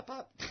good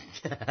supper.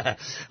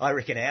 I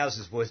reckon ours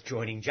is worth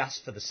joining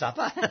just for the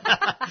supper.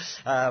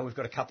 We've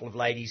got a couple of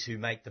ladies who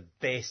make the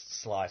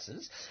best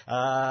slices.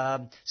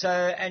 And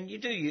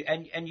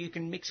you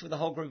can mix with a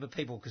whole group of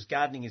people, because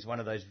gardening is one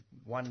of those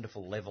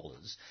wonderful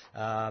levelers.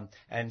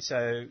 And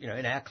so,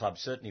 in our club,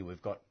 certainly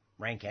we've got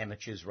rank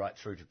amateurs right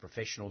through to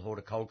professional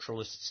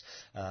horticulturalists.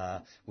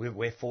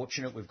 We're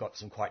fortunate. We've got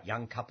some quite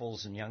young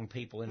couples and young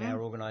people in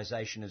our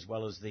organisation, as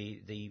well as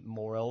the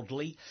more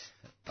elderly.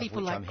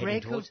 People like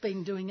Greg, who's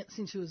been doing it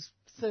since he was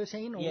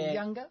 13 or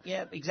younger.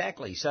 Yeah,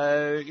 exactly.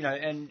 So,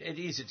 and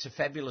it's a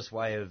fabulous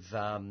way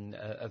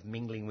of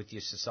mingling with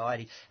your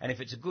society. And if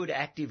it's a good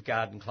active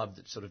garden club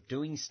that's sort of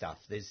doing stuff,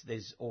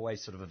 there's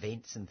always sort of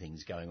events and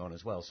things going on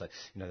as well. So,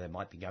 they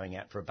might be going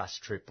out for a bus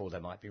trip, or they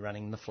might be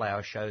running the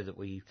flower show that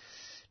we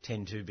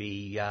tend to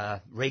be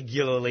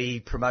regularly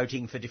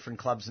promoting for different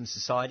clubs and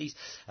societies.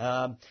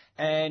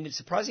 And it's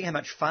surprising how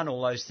much fun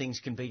all those things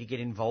can be to get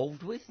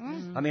involved with.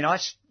 Mm-hmm. I mean, I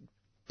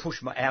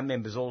push our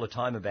members all the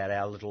time about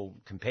our little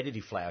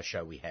competitive flower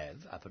show we have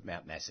up at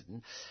Mount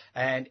Macedon.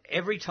 And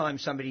every time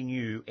somebody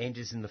new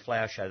enters in the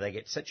flower show, they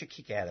get such a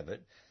kick out of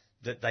it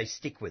that they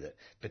stick with it.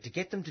 But to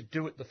get them to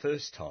do it the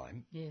first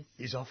time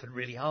is often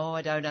really,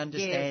 I don't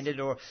understand it,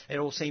 or it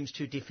all seems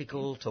too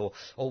difficult, or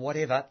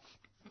whatever.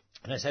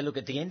 And I say, look,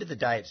 at the end of the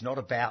day, it's not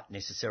about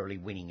necessarily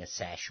winning a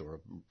sash or a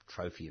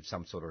trophy of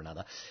some sort or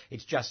another.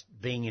 It's just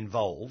being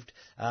involved.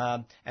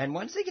 And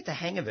once they get the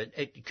hang of it,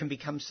 it can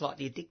become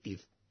slightly addictive.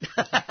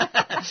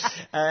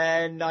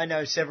 And I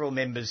know several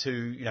members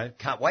who,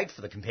 can't wait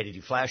for the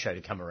competitive flower show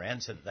to come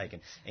around so that they can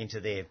enter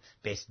their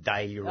best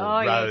dahlia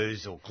or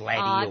rose or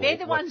gladiolus. They're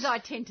the ones I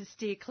tend to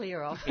steer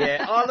clear of.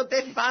 Yeah. Oh, look,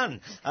 they're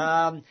fun.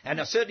 And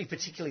I certainly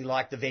particularly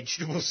like the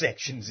vegetable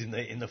sections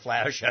in the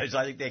flower shows.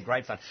 I think they're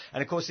great fun.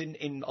 And of course,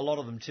 in a lot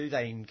of them too,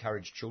 they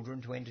encourage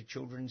children to enter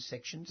children's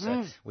sections.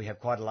 So we have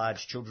quite a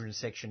large children's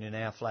section in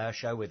our flower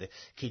show where the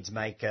kids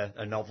make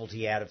a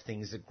novelty out of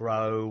things that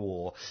grow,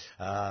 or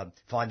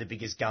find the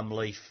biggest gum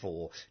leaf,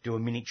 or do a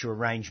miniature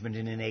arrangement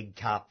in an egg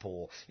cup,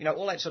 or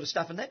all that sort of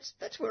stuff. And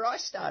that's where I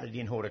started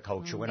in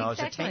horticulture when I was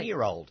a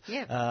 10-year-old.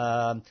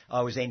 Yeah.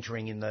 I was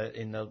entering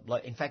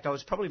in fact, I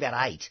was probably about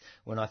 8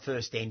 when I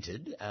first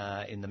entered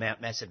in the Mount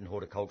Macedon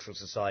Horticultural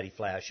Society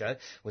flower show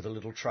with a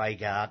little tray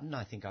garden,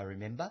 I think I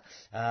remember,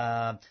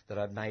 that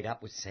I'd made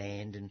up with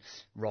sand and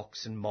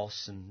rocks and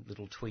moss and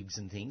little twigs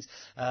and things.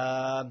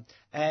 And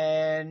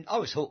I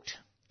was hooked.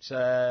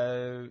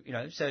 So,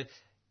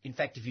 in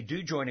fact, if you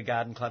do join a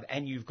garden club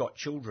and you've got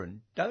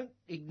children, don't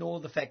ignore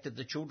the fact that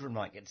the children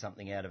might get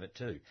something out of it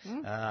too.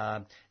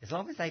 As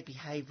long as they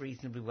behave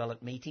reasonably well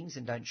at meetings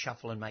and don't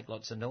shuffle and make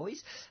lots of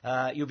noise,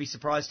 you'll be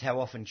surprised how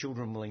often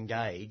children will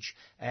engage,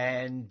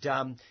 and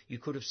you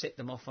could have set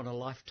them off on a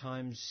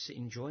lifetime's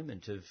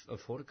enjoyment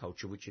of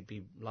horticulture, which would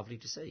be lovely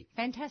to see.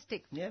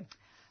 Fantastic. Yeah.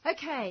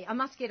 Okay, I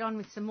must get on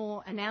with some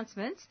more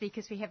announcements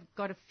because we have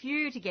got a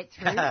few to get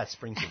through.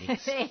 Spring fitting.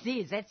 It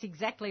is, that's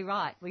exactly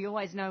right. We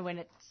always know when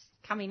it's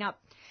coming up.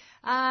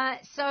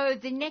 So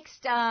the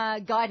next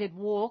guided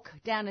walk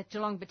down at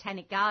Geelong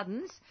Botanic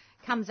Gardens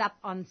comes up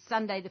on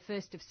Sunday the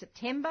 1st of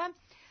September.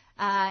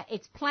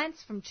 It's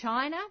plants from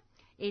China.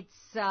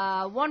 It's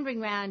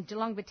wandering around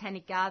Geelong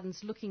Botanic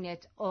Gardens looking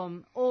at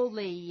all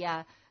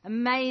the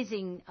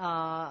amazing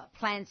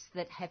plants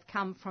that have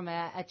come from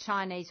a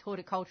Chinese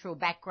horticultural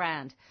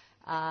background.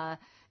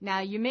 Now,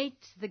 you meet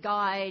the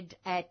guide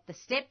at the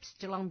steps,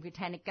 Geelong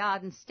Botanic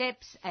Garden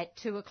steps, at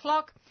 2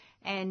 o'clock,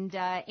 and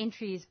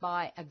entry is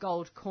by a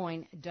gold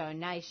coin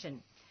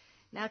donation.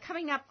 Now,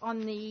 coming up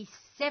on the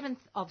 7th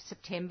of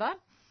September,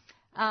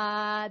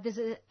 there's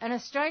an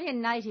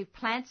Australian native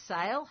plant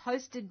sale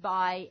hosted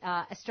by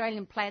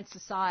Australian Plant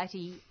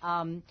Society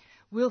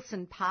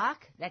Wilson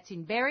Park, that's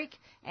in Berwick,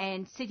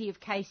 and City of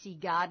Casey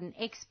Garden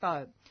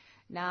Expo.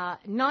 Now,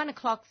 9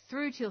 o'clock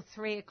through till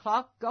 3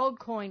 o'clock, gold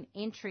coin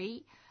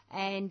entry,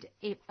 and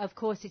of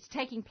course it's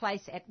taking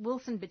place at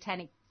Wilson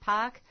Botanic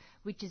Park,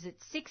 which is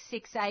at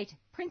 668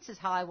 Princes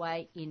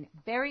Highway in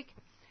Berwick.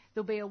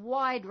 There'll be a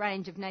wide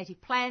range of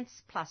native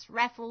plants, plus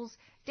raffles,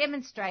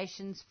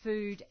 demonstrations,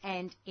 food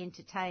and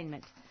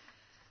entertainment.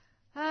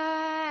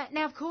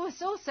 Now, of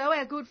course, also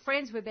our good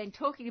friends, we've been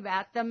talking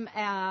about them,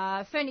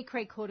 Ferny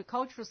Creek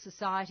Horticultural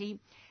Society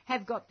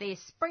have got their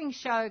spring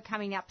show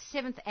coming up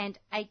 7th and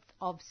 8th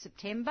of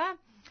September.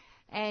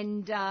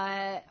 And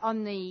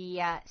on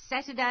the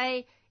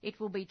Saturday, it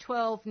will be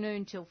 12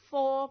 noon till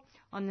 4.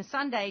 On the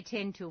Sunday,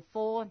 10 till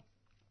 4.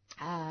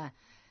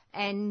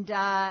 And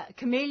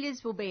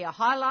camellias will be a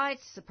highlight,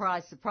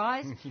 surprise,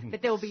 surprise.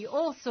 But there will be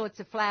all sorts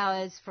of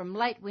flowers from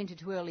late winter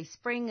to early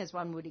spring, as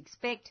one would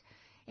expect.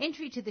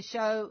 Entry to the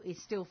show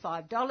is still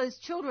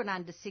 $5. Children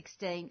under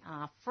 16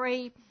 are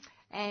free.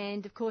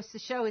 And, of course, the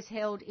show is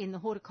held in the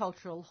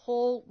Horticultural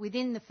Hall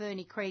within the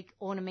Ferny Creek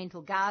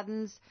Ornamental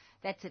Gardens.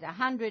 That's at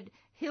 100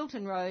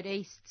 Hilton Road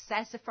East,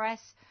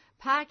 Sassafras.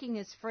 Parking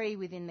is free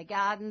within the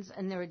gardens,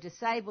 and there are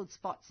disabled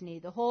spots near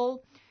the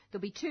hall.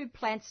 There'll be 2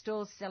 plant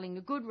stalls selling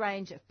a good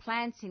range of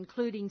plants,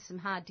 including some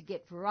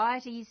hard-to-get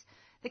varieties.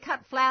 The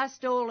cut flower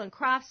stall and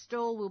craft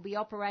stall will be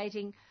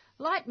operating.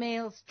 Light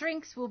meals,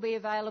 drinks will be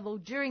available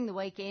during the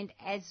weekend,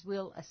 as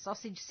will a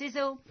sausage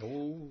sizzle.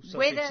 Oh,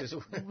 sausage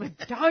sizzle.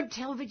 Don't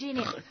tell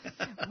Virginia.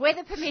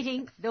 Weather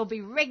permitting, there'll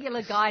be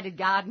regular guided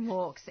garden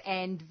walks,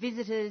 and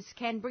visitors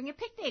can bring a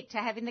picnic to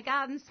have in the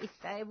gardens if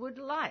they would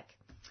like.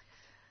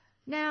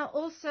 Now,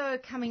 also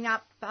coming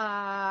up,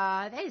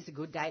 there's a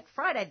good date,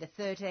 Friday the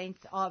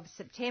 13th of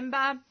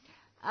September,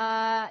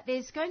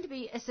 there's going to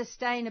be a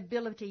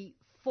sustainability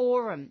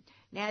forum.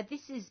 Now,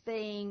 this is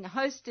being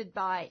hosted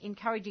by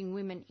Encouraging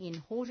Women in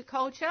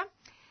Horticulture,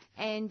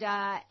 and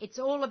it's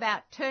all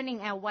about turning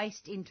our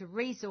waste into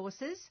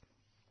resources.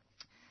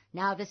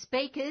 Now, the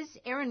speakers,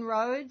 Erin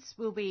Rhodes,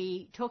 will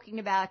be talking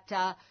about,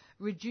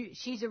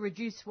 she's a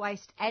reduce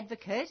waste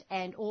advocate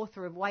and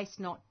author of Waste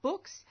Not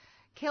books.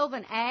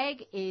 Kelvin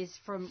Agg is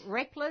from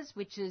Replas,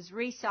 which is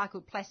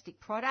recycled plastic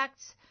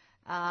products,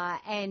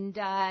 and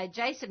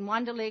Jason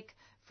Wunderlich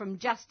from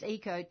Just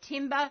Eco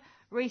Timber,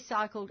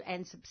 recycled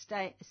and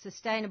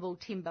sustainable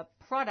timber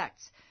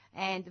products.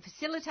 And the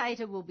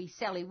facilitator will be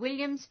Sally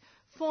Williams,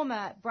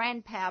 former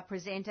Brand Power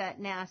presenter,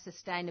 now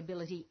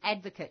sustainability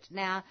advocate.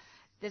 Now,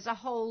 there's a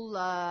whole,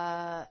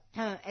 as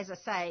I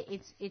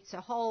say, it's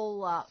a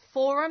whole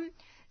forum.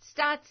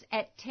 Starts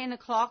at 10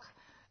 o'clock.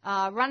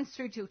 Runs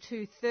through till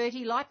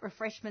 2:30. Light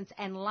refreshments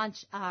and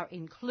lunch are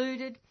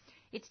included.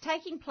 It's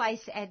taking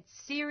place at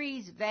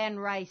Ceres Van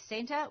Ray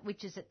Centre,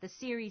 which is at the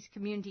Ceres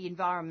Community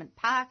Environment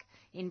Park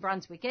in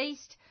Brunswick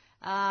East.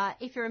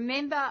 If you're a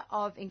member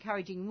of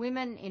Encouraging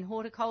Women in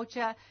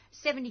Horticulture,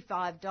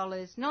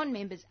 $75,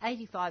 non-members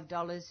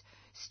 $85,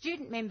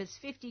 student members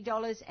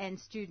 $50 and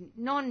student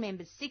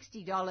non-members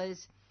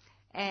 $60,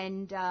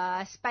 and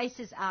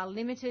spaces are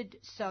limited,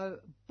 so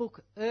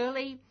book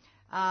early.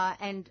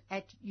 And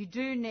you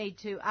do need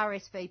to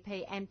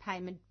RSVP and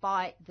payment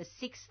by the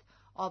 6th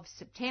of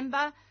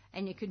September,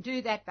 and you can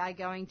do that by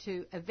going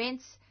to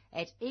events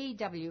at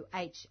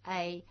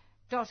ewha.com.au.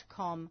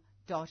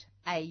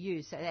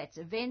 So that's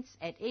events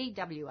at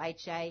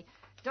ewha.com.au.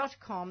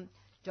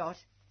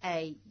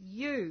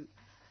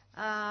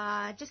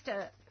 Just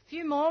a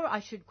few more I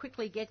should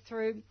quickly get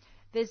through.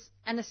 There's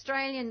an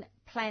Australian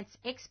Plants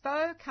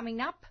Expo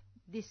coming up.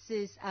 This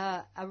is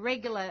a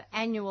regular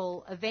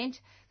annual event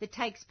that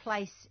takes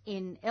place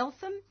in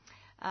Eltham,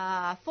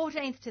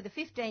 14th to the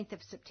 15th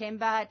of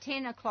September,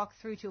 10 o'clock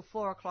through till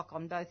 4 o'clock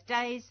on both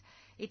days.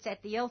 It's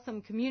at the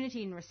Eltham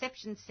Community and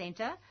Reception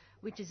Centre,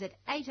 which is at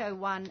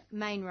 801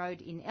 Main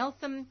Road in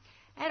Eltham.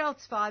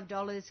 Adults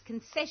 $5,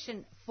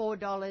 concession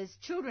 $4,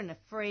 children are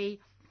free,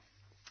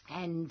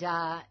 and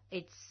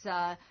it's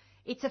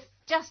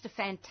just a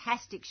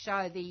fantastic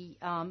show.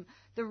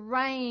 The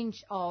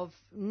range of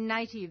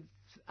native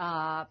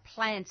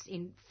plants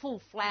in full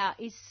flower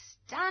is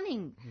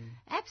stunning,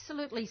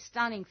 absolutely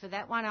stunning for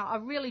that one. I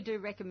really do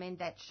recommend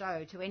that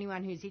show to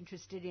anyone who's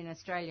interested in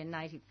Australian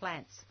native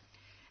plants.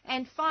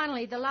 And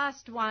finally, the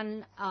last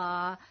one,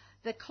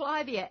 the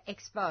Clivia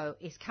Expo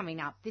is coming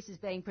up. This is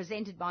being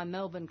presented by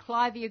Melbourne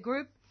Clivia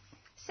Group.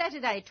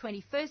 Saturday,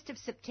 21st of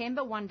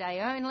September, one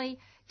day only,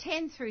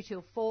 10 through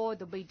till 4.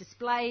 There'll be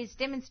displays,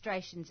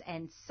 demonstrations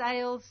and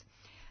sales.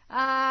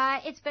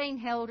 It's being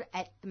held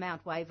at the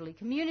Mount Waverley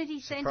Community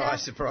Centre.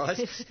 Surprise,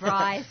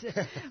 surprise.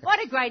 Surprise.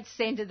 What a great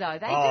centre, though.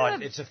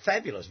 It's a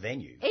fabulous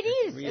venue.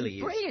 It is. Really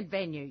a brilliant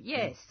venue,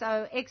 yes.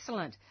 So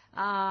excellent.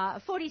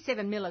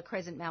 47 Miller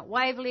Crescent, Mount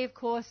Waverley, of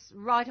course,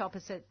 right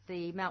opposite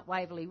the Mount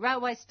Waverley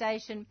Railway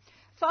Station.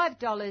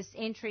 $5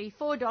 entry,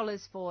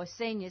 $4 for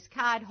seniors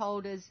card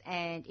holders,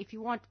 and if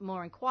you want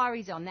more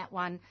inquiries on that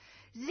one,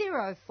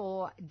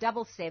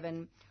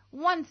 0477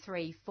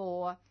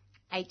 134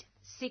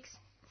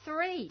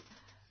 863.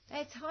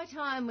 It's high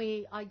time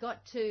I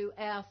got to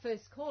our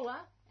first caller,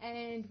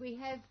 and we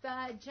have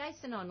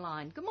Jason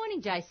online. Good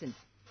morning, Jason.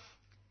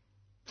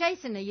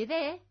 Jason, are you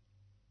there?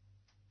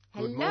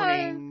 Good Hello.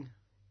 morning.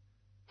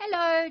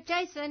 Hello,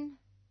 Jason.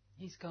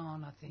 He's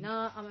gone, I think.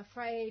 No, I'm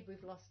afraid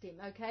we've lost him.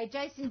 Okay,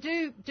 Jason,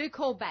 do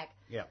call back.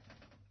 Yeah.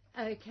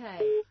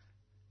 Okay.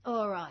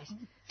 All right.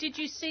 Did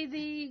you see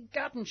the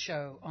garden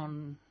show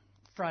on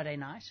Friday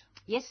night?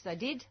 Yes, I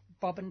did.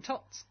 Bob and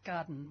Tot's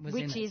garden was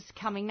in it. Which is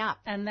coming up.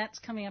 And that's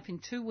coming up in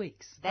 2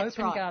 weeks. That's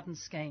Open right. garden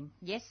scheme.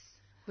 Yes.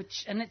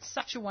 And it's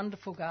such a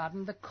wonderful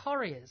garden. The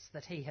correas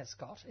that he has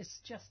got, it's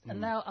just, and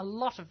now a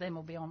lot of them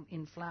will be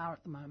in flower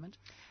at the moment.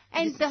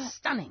 And it's a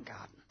stunning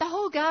garden. The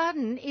whole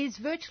garden is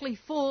virtually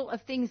full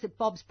of things that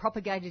Bob's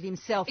propagated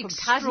himself from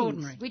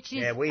Extraordinary. cuttings, which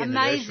is Yeah, we in the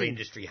amazing. nursery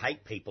industry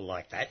hate people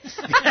like that.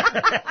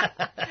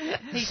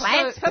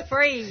 Plants for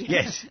free.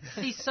 Yes.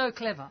 He's so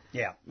clever.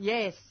 Yeah.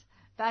 Yes.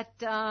 But,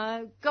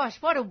 gosh,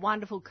 what a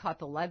wonderful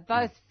couple. They're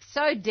both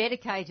so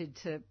dedicated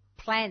to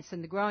plants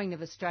and the growing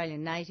of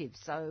Australian natives.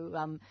 So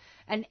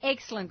an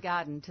excellent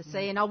garden to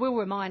see. And I will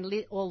remind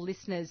all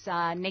listeners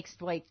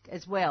next week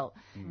as well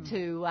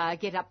to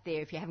get up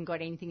there if you haven't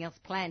got anything else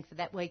planned for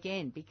that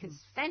weekend, because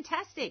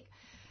fantastic.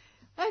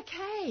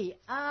 Okay.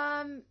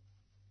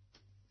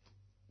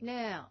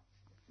 Now,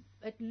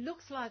 it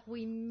looks like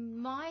we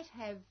might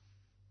have...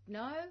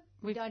 No,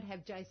 we don't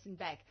have Jason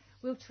back.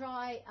 We'll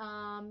try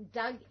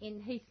Doug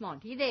in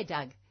Heathmont. Are you there,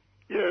 Doug?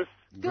 Yes.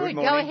 Good,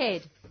 go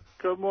ahead.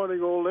 Good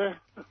morning, all there.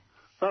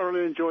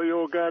 Thoroughly enjoy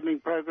your gardening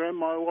program.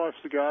 My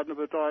wife's a gardener,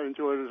 but I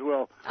enjoy it as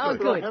well. Oh,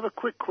 but good. I have a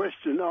quick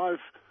question.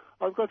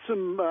 I've got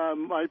some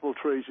maple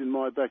trees in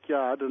my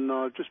backyard, and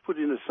I've just put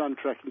in a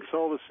sun-tracking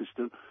solar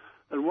system.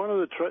 And one of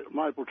the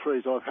maple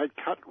trees I've had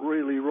cut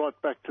really right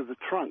back to the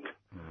trunk.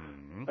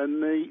 Mm-hmm.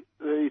 And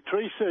the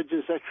tree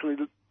surgeons actually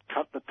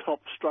cut the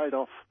top straight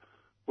off,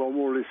 well,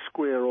 more or less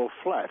square or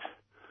flat.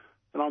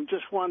 And I'm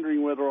just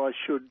wondering whether I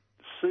should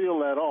seal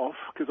that off,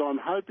 because I'm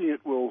hoping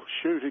it will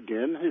shoot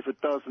again. If it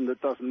doesn't,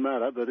 it doesn't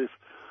matter. But if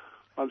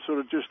I'm sort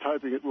of just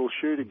hoping it will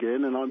shoot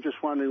again, and I'm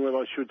just wondering whether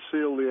I should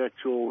seal the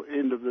actual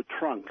end of the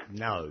trunk.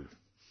 No.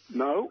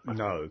 No?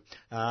 No.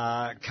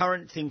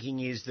 Current thinking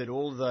is that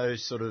all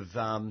those sort of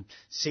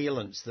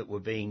sealants that were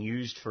being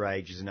used for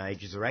ages and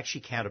ages are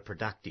actually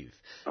counterproductive.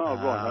 Oh,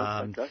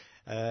 right. Okay.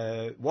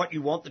 What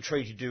you want the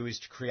tree to do is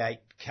to create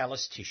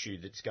callus tissue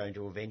that's going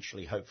to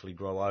eventually, hopefully,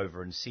 grow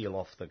over and seal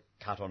off the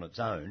cut on its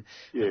own.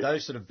 Yeah. But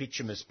those sort of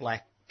bituminous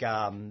black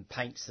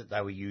paints that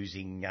they were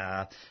using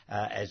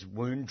as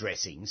wound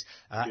dressings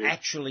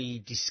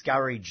actually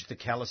discourage the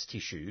callus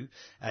tissue,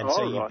 and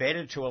so you're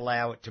better to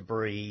allow it to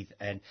breathe.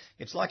 And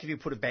it's like if you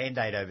put a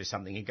Band-Aid over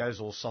something, it goes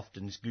all soft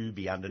and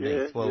scooby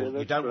underneath.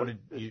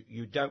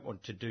 You don't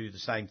want to do the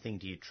same thing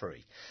to your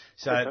tree.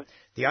 So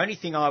the only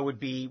thing I would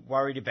be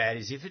worried about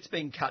is if it's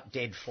been cut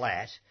dead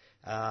flat.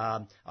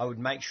 I would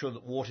make sure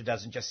that water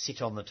doesn't just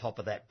sit on the top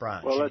of that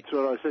branch. Well, that's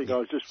what I think. I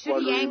was just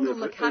wondering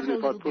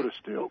if I put a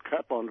steel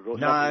cap on it or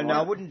something. No,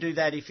 I wouldn't do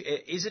that.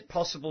 Is it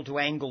possible to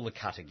angle the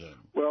cut again?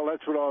 Well,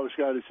 that's what I was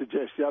going to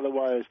suggest. The other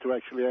way is to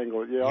actually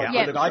angle it.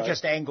 Look, I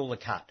just angle the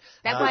cut.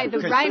 That way the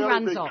rain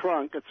runs off.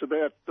 Trunk, it's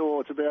about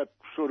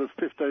sort of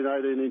 15,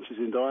 18 inches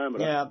in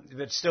diameter. Yeah,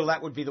 but still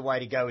that would be the way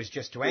to go, is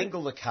just to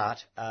angle the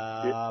cut,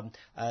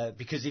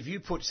 because if you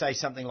put, say,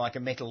 something like a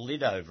metal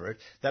lid over it,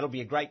 that'll be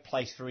a great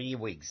place for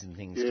earwigs and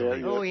things to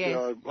live. Oh, yes.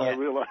 I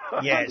realise.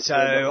 Yeah, so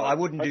I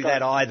wouldn't do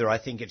that either. I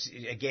think it's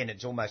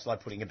almost like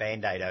putting a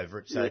Band-Aid over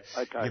it. So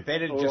you're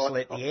better to just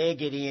let the air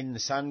get in, the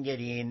sun get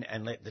in,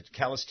 and let the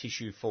callus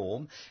tissue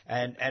form.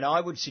 And I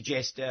would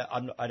suggest,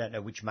 I don't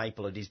know which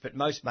maple it is, but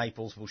most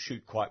maples will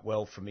shoot quite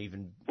well from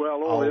even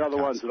all the other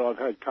cuts. ones that I've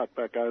had cut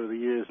back over the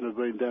years and have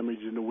been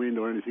damaged in the wind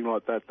or anything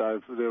like that, they're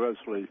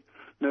absolutely...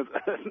 Never,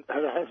 it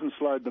hasn't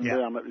slowed them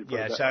down. Let me put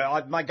it that.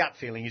 So my gut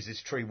feeling is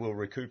this tree will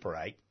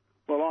recuperate.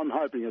 Well, I'm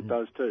hoping it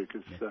does too,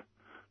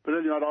 but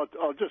anyway,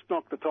 I'll just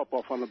knock the top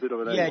off on a bit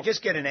of an angle. Yeah,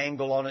 just get an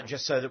angle on it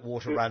just so that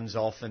water runs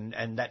off,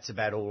 and that's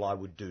about all I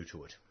would do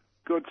to it.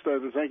 Good,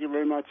 Stephen. Thank you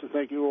very much, and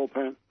thank you all,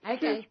 Pam. Okay,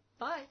 cheers.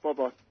 bye.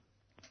 Bye-bye.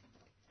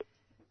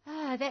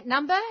 That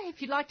number,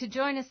 if you'd like to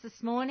join us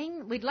this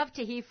morning, we'd love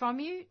to hear from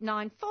you,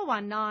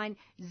 9419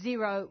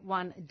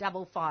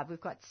 0155. We've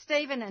got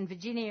Stephen and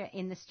Virginia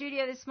in the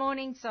studio this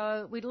morning,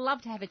 so we'd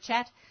love to have a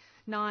chat,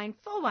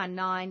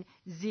 9419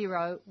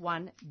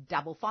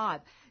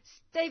 0155.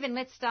 Stephen,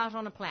 let's start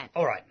on a plant.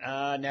 All right.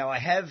 Now, I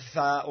have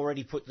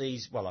already put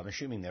these... Well, I'm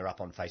assuming they're up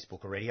on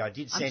Facebook already. I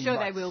did send... I'm sure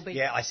they will be.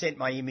 Yeah, I sent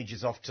my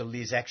images off to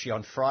Liz actually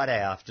on Friday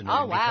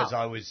afternoon because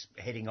I was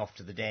heading off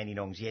to the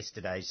Dandenongs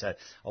yesterday, so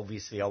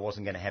obviously I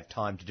wasn't going to have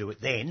time to do it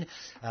then.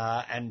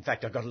 And in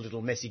fact, I got a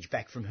little message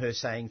back from her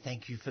saying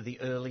thank you for the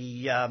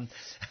early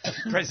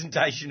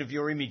presentation of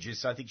your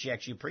images. So I think she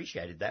actually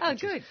appreciated that.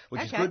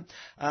 Which is good.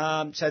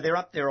 So they're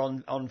up there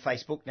on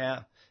Facebook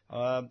now.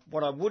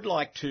 What I would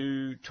like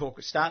to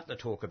start to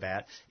talk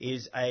about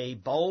is a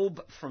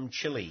bulb from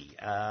Chile,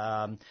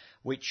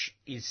 which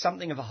is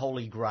something of a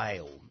holy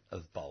grail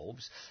of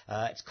bulbs.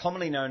 It's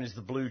commonly known as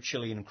the blue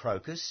Chilean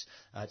crocus.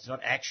 It's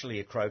not actually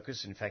a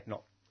crocus, in fact,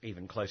 not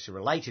even closely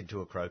related to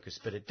a crocus,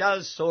 but it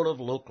does sort of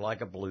look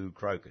like a blue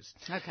crocus.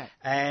 Okay.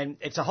 And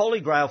it's a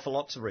holy grail for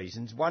lots of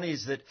reasons. One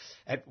is that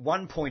at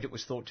one point it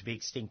was thought to be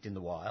extinct in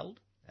the wild.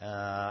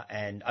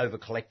 And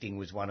over-collecting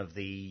was one of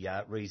the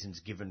reasons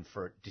given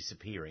for it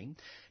disappearing.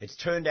 It's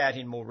turned out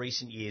in more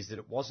recent years that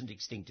it wasn't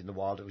extinct in the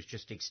wild, it was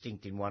just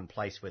extinct in one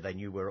place where they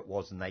knew where it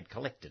was and they'd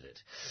collected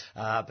it.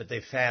 But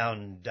they've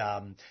found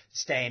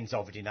stands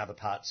of it in other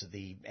parts of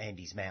the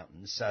Andes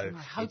Mountains. So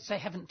I hope they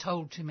haven't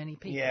told too many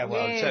people. Yeah,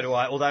 well, so do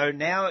I. Although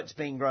now it's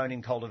being grown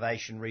in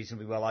cultivation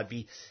reasonably well, I'd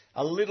be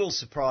a little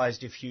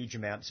surprised if huge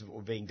amounts of it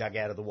were being dug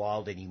out of the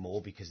wild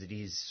anymore because it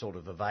is sort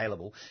of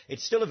available.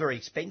 It's still a very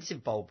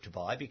expensive bulb to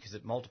buy because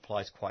it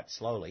multiplies quite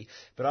slowly.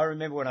 But I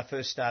remember when I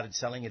first started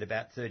selling it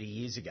about 30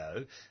 years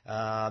ago,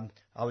 I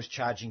was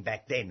charging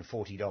back then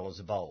 $40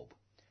 a bulb.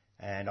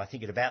 And I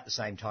think at about the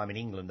same time in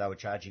England, they were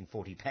charging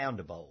 £40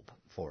 a bulb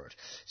for it.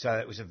 So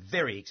it was a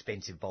very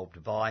expensive bulb to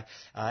buy.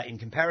 In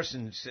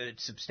comparison,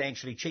 it's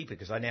substantially cheaper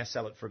because I now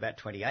sell it for about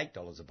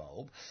 $28 a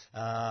bulb.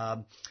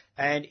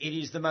 And it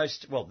is the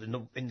most, well,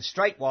 in the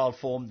straight wild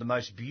form, the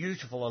most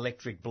beautiful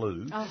electric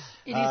blue. Oh,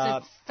 it is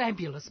a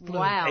fabulous blue.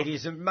 Wow. It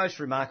is a most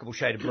remarkable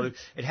shade of blue.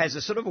 It has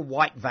a sort of a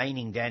white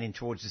veining down in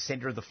towards the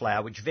centre of the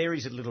flower, which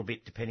varies a little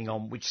bit depending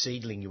on which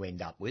seedling you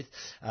end up with.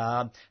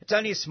 It's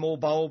only a small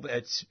bulb.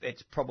 It's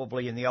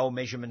probably, in the old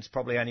measurements,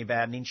 probably only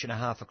about 1.5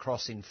 inches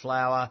across in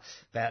flower,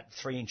 about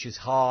 3 inches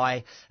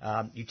high.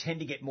 You tend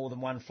to get more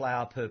than one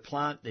flower per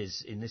plant.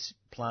 In this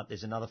plant,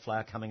 there's another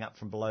flower coming up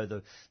from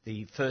below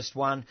the first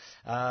one.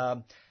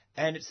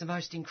 And it's the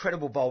most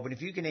incredible bulb. And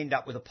if you can end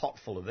up with a pot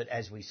full of it,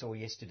 as we saw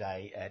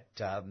yesterday at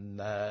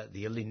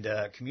the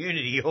Olinda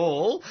Community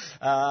Hall,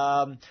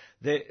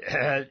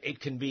 it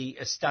can be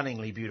a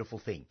stunningly beautiful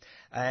thing.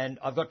 And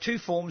I've got two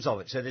forms of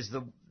it. So there's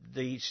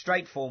the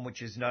straight form,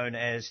 which is known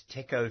as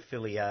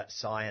Tecophilia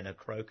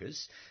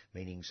cyanocrocus,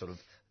 meaning sort of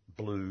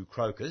blue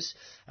crocus.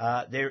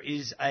 There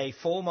is a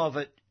form of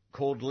it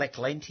called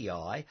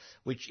Leclentii,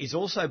 which is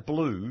also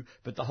blue,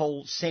 but the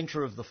whole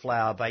centre of the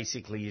flower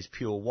basically is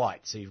pure white.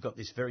 So you've got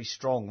this very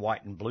strong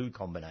white and blue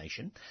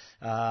combination.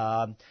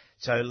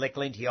 So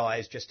Leclentii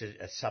is just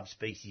a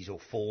subspecies or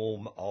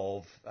form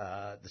of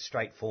the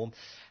straight form.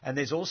 And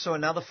there's also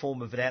another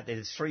form of it out there.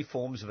 There's 3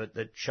 forms of it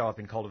that show up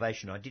in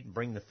cultivation. I didn't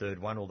bring the third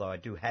one, although I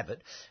do have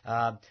it,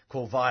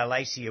 called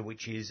Violacea,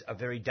 which is a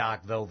very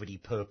dark velvety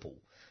purple.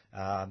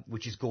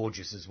 Which is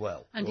gorgeous as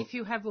well. And if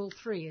you have all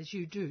 3, as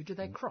you do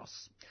they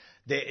cross?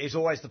 There is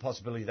always the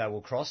possibility they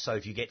will cross. So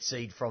if you get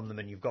seed from them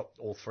and you've got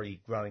all 3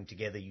 growing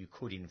together, you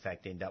could in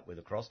fact end up with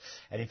a cross.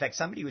 And in fact,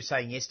 somebody was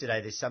saying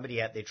yesterday there's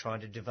somebody out there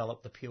trying to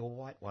develop the pure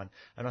white one.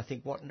 And I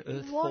think, what on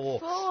earth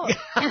for?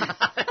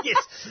 Yes.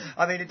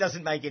 I mean, it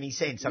doesn't make any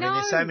sense. I mean,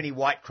 there's so many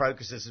white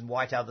crocuses and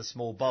white other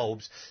small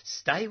bulbs.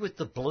 Stay with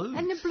the blue.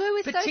 And the blue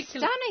is so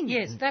stunning.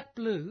 Yes, that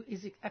blue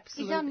is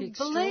absolutely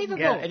unbelievable.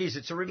 Yeah, it is.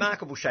 It's a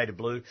remarkable shade of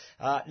blue.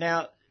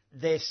 Now,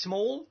 they're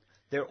small.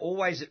 They're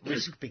always at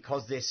risk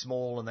because they're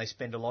small and they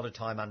spend a lot of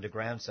time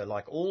underground. So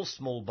like all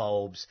small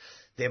bulbs,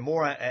 they're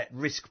more at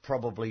risk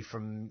probably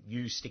from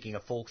you sticking a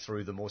fork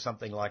through them or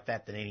something like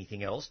that than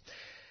anything else.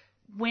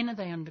 When are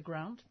they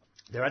underground?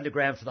 They're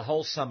underground for the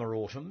whole summer,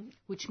 autumn.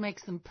 Which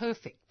makes them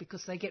perfect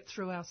because they get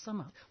through our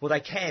summer. Well,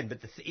 they can,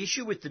 but the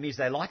issue with them is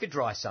they like a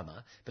dry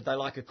summer, but they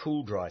like a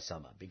cool, dry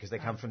summer because they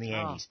come from the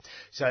Andes.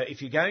 So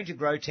if you're going to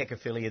grow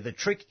Tecophilia, the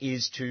trick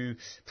is to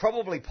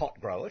probably pot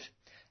grow it.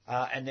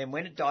 And then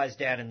when it dies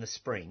down in the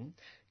spring,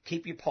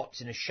 keep your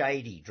pots in a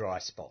shady, dry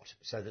spot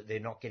so that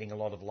they're not getting a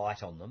lot of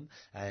light on them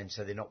and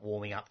so they're not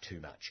warming up too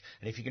much.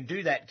 And if you can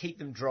do that, keep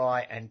them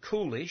dry and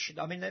coolish.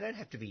 I mean, they don't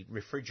have to be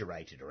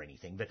refrigerated or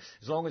anything, but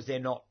as long as they're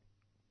not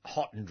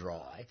hot and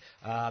dry,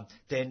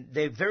 then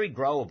they're very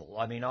growable.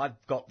 I mean, I've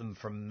got them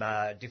from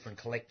different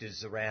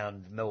collectors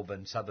around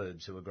Melbourne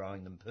suburbs who are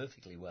growing them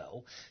perfectly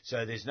well.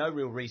 So there's no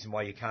real reason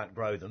why you can't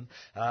grow them.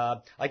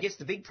 I guess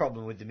the big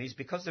problem with them is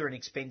because they're an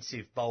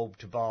expensive bulb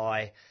to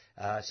buy,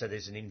 so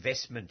there's an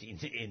investment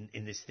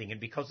in this thing, and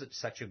because it's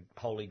such a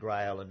holy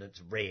grail and it's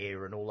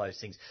rare and all those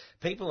things,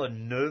 people are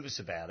nervous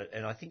about it,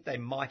 and I think they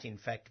might in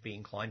fact be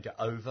inclined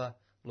to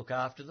look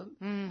after them.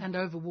 And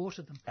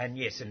overwater them. And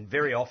yes, and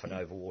very often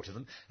overwater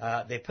them.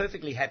 They're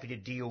perfectly happy to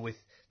deal with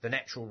the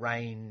natural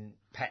rain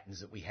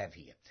patterns that we have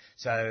here.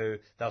 So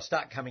they'll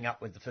start coming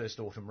up with the first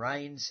autumn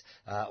rains,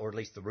 or at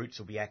least the roots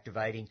will be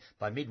activating.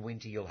 By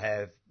midwinter, you'll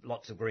have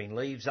lots of green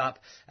leaves up,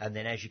 and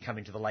then as you come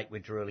into the late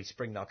winter, early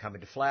spring, they'll come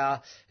into flower.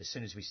 As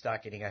soon as we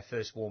start getting our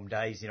first warm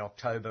days in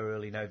October,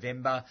 early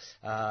November,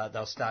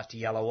 they'll start to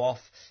yellow off.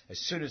 As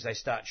soon as they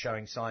start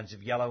showing signs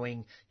of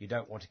yellowing, you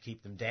don't want to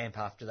keep them damp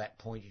after that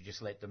point. You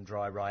just let them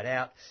dry right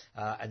out,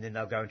 and then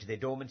they'll go into their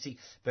dormancy.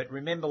 But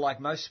remember,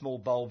 like most small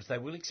bulbs, they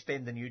will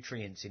expend the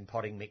nutrients in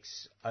potting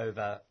mix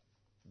over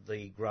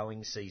the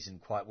growing season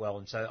quite well,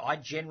 and so I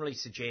generally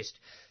suggest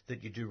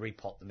that you do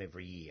repot them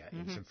every year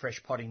in some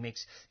fresh potting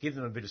mix. Give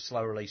them a bit of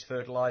slow release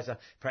fertiliser,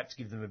 perhaps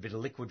give them a bit of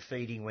liquid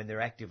feeding when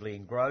they're actively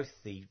in growth.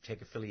 The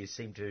Tecophylias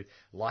seem to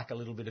like a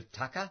little bit of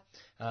tucker,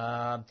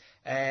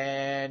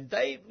 and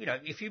they,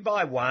 if you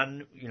buy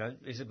one,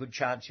 there's a good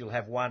chance you'll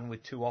have one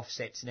with 2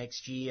 offsets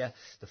next year.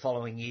 The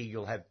following year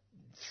you'll have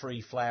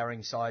 3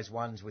 flowering size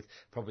ones with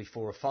probably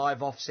 4 or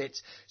 5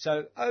 offsets.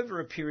 So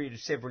over a period of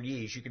several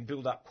years, you can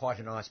build up quite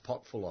a nice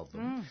pot full of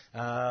them.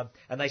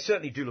 And they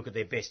certainly do look at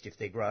their best if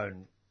they're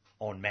grown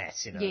en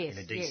masse in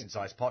a decent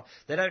sized pot.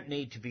 They don't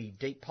need to be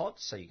deep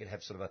pots, so you can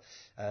have sort of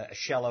a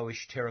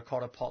shallowish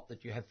terracotta pot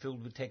that you have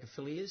filled with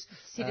Tecophilias.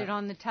 Sit it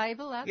on the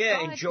table outside.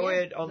 Yeah, enjoy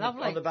it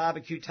on the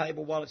barbecue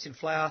table while it's in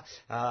flower.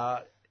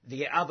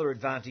 The other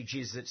advantage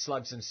is that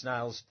slugs and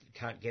snails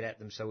can't get at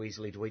them so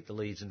easily to eat the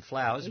leaves and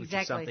flowers, which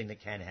is something that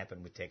can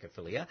happen with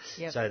Tecophilia.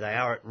 Yep. So they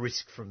are at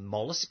risk from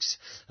molluscs.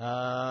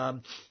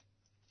 So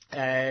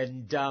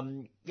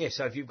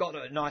if you've got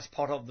a nice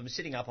pot of them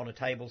sitting up on a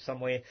table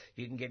somewhere,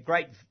 you can get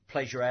great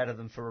pleasure out of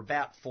them for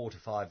about 4 to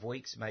 5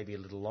 weeks, maybe a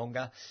little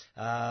longer.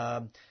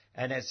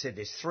 And as I said,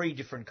 there's 3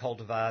 different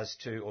cultivars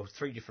or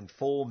 3 different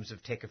forms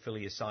of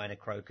Tecophilia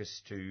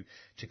cyanocrocus to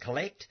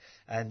collect.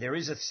 And there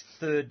is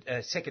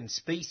a second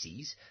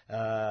species,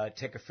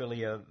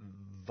 Tecophilia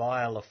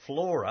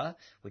violiflora,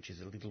 which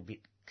is a little bit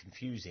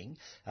confusing,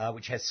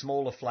 which has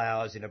smaller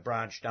flowers in a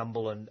branched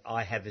umbel, and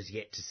I have as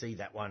yet to see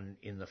that one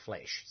in the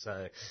flesh.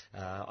 So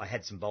I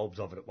had some bulbs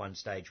of it at one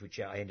stage, which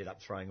I ended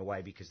up throwing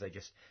away because they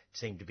just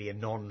seemed to be a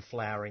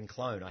non-flowering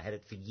clone. I had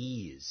it for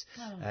years,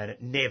 and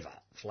it never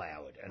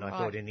flowered. And I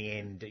thought in the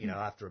end,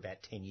 after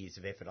about 10 years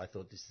of effort, I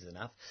thought this is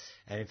enough.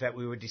 And in fact,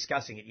 we were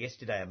discussing it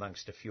yesterday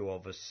amongst a few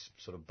of us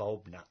sort of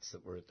bulb nuts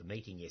that were at the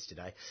meeting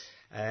yesterday.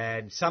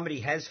 And somebody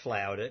has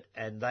flowered it,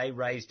 and they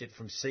raised it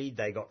from seed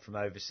they got from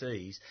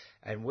overseas.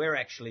 And we're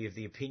actually of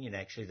the opinion,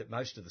 that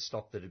most of the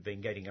stock that had been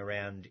getting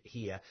around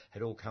here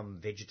had all come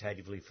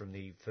vegetatively from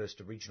the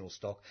first original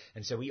stock.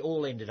 And so we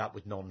all ended up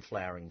with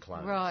non-flowering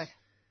clones. Right.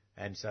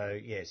 And so,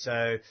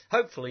 so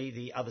hopefully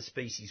the other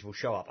species will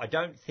show up. I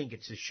don't think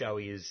it's as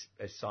showy as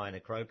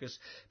Cyanocrocus,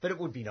 but it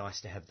would be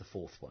nice to have the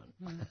 4th one.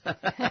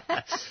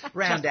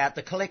 Round out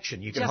the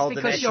collection. You can hold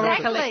the national... You're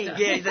a collector.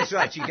 Yeah, that's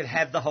right. You could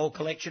have the whole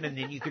collection and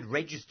then you could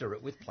register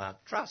it with Plant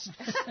Trust.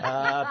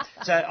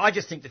 So I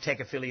just think the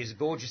Tecophilias are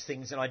gorgeous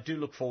things, and I do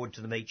look forward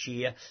to them each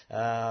year.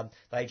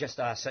 They just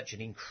are such an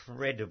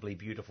incredibly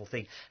beautiful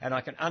thing. And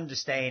I can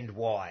understand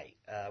why,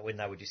 when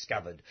they were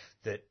discovered,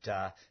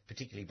 that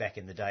particularly back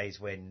in the days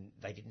when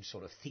they didn't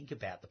sort of think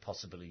about the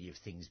possibility of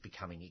things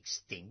becoming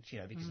extinct,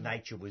 because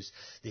nature was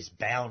this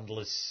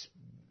boundless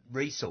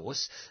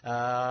resource,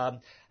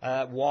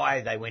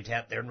 why they went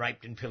out there and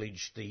raped and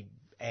pillaged the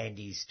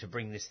Andes to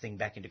bring this thing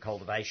back into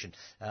cultivation.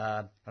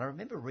 And I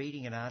remember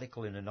reading an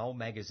article in an old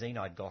magazine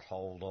I'd got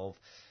hold of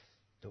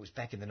that was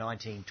back in the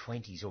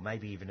 1920s or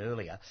maybe even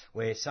earlier,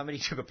 where somebody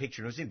took a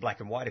picture, and it was in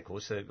black and white, of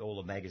course, so all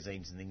the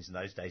magazines and things in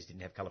those days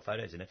didn't have colour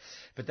photos in it,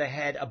 but they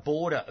had a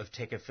border of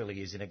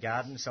Tecophilias in a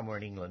garden somewhere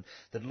in England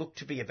that looked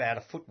to be about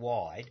a foot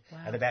wide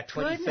and about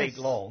 20 feet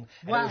long,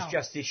 and it was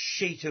just this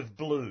sheet of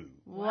blue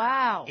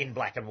in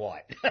black and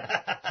white.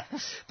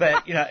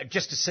 But,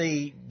 just to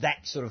see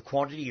that sort of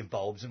quantity of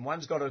bulbs, and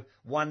one's got to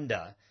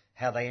wonder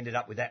how they ended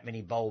up with that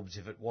many bulbs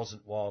if it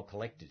wasn't wild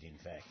collected, in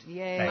fact.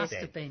 Yeah, it must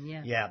have been,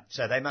 yeah. Yeah,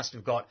 so they must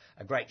have got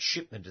a great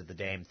shipment of the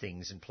damn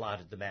things and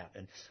planted them out.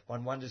 And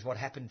one wonders what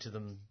happened to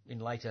them in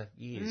later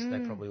years.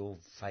 They probably all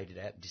faded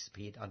out and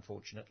disappeared,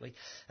 unfortunately.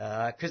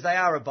 Because they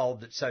are a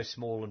bulb that's so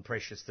small and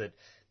precious that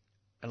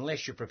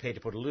unless you're prepared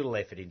to put a little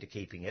effort into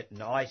keeping it,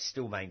 and I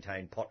still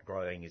maintain pot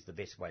growing is the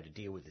best way to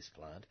deal with this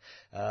plant,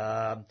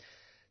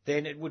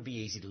 then it would be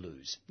easy to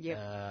lose. Yep.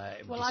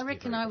 Well, I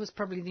reckon I was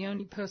probably the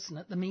only person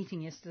at the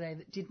meeting yesterday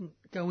that didn't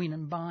go in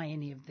and buy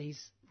any of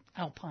these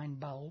alpine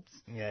bulbs.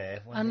 Yeah.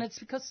 And it's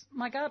because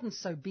my garden's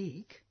so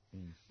big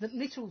that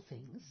little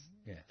things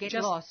get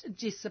lost,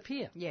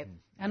 disappear. Yeah.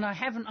 And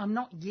I'm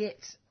not yet,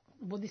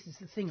 well, this is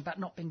the thing about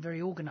not being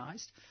very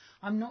organised,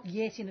 I'm not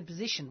yet in a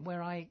position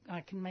where I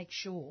can make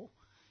sure,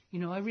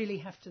 I really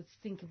have to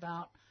think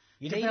about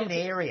You need an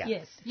area.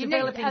 Yes. You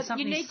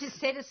Developing need to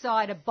set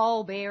aside a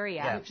bulb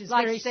area, which is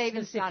like very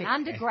Stephen's done, specific.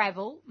 under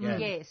gravel. Yeah.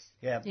 Yes.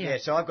 Yeah.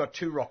 So I've got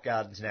 2 rock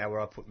gardens now where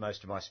I put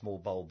most of my small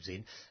bulbs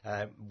in.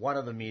 One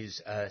of them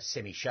is a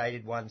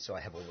semi-shaded one, so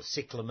I have all the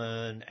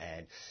cyclamen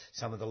and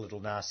some of the little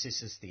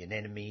narcissus, the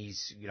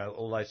anemones,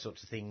 all those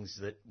sorts of things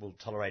that will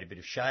tolerate a bit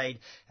of shade.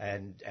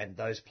 And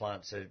those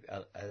plants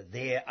are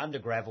there under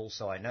gravel,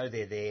 so I know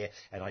they're there,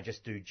 and I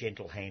just do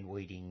gentle hand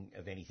weeding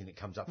of anything that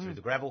comes up through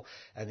the gravel.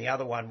 And the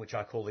other one, which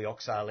I call the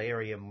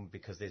oxalarium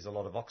because there's a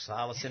lot of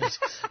oxalis in it,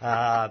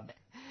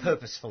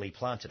 purposefully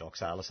planted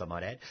oxalis, I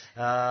might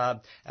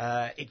add,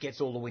 it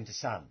gets all the winter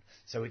sun.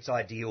 So it's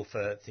ideal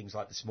for things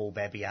like the small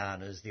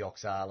babianas, the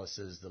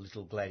oxalises, the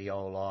little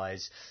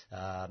gladiolis,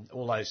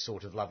 all those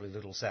sort of lovely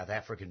little South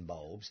African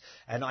bulbs.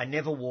 And I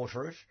never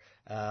water it.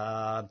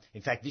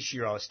 In fact, this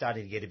year I was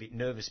starting to get a bit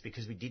nervous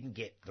because we didn't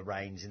get the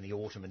rains in the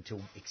autumn until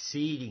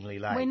exceedingly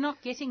late. We're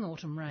not getting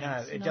autumn rains.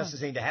 No, it doesn't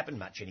seem to happen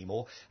much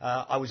anymore.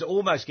 I was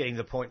almost getting to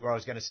the point where I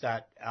was going to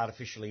start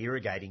artificially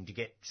irrigating to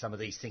get some of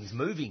these things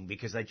moving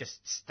because they just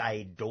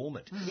stayed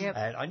dormant. Yep.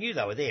 And I knew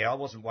they were there. I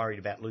wasn't worried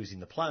about losing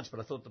the plants, but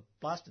I thought the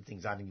blasted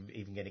things aren't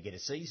even going to get a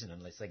season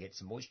unless they get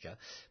some moisture.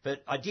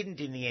 But I didn't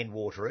in the end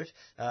water it,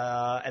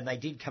 and they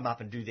did come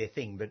up and do their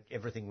thing, but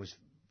everything was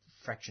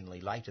fractionally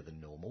later than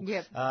normal.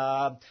 Yep.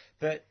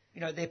 But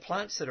they're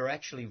plants that are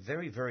actually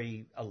very,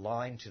 very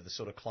aligned to the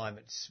sort of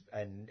climates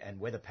and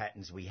weather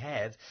patterns we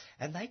have,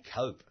 and they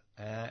cope.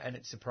 And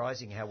it's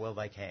surprising how well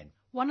they can.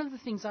 One of the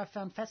things I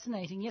found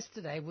fascinating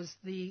yesterday was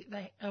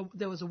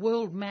there was a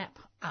world map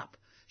up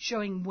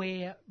showing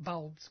where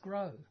bulbs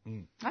grow.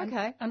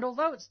 Okay. And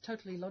although it's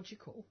totally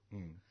logical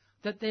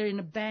that they're in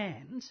a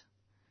band,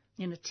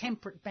 in a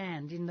temperate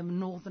band in the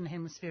northern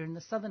hemisphere and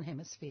the southern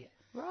hemisphere.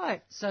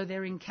 Right. So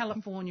they're in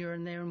California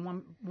and they're in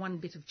one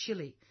bit of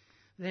Chile.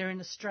 They're in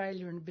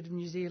Australia and a bit of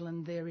New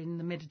Zealand. They're in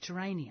the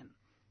Mediterranean.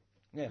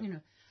 Yeah.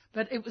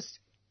 But it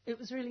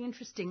was really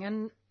interesting.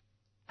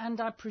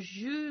 And I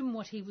presume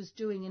what he was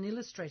doing in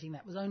illustrating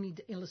that was only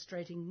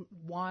illustrating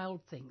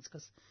wild things,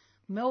 because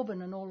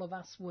Melbourne and all of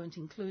us weren't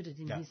included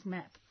in his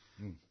map,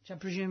 which I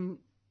presume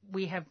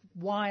we have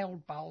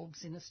wild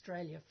bulbs in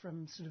Australia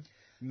from sort of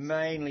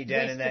mainly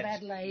down west in that of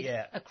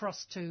Adelaide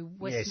across to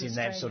Western Yes, in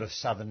Australia. that sort of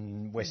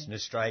southern Western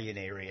Australian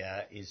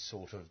area is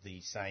sort of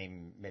the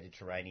same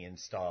Mediterranean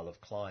style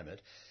of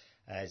climate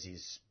as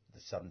is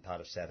the southern part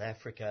of South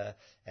Africa,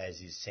 as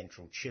is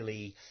central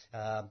Chile.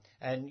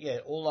 And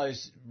all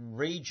those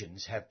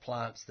regions have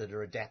plants that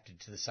are adapted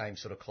to the same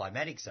sort of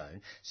climatic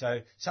zone. So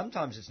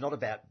sometimes it's not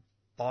about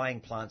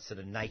buying plants that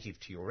are native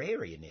to your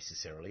area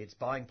necessarily. It's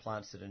buying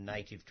plants that are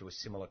native to a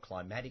similar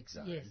climatic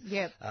zone,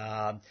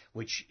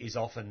 which is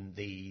often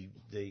the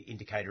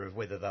indicator of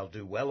whether they'll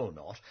do well or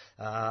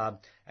not.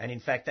 And in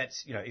fact,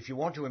 that's, if you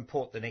want to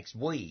import the next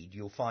weed,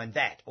 you'll find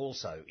that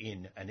also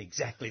in an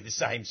exactly the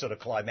same sort of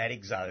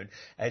climatic zone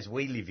as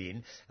we live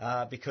in,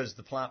 because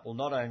the plant will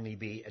not only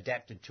be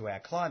adapted to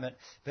our climate,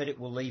 but it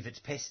will leave its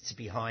pests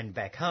behind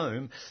back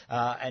home.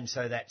 And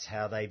so that's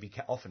how they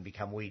often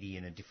become weedy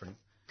in a different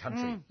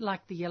country.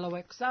 Like the yellow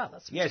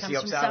oxalis, which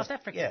comes from South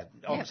Africa.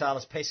 Yeah,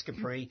 Oxalis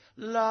pescapri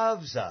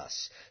loves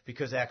us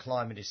because our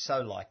climate is so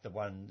like the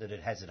one that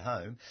it has at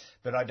home.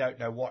 But I don't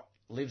know what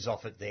lives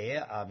off it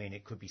there. I mean,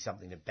 it could be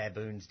something that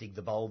baboons dig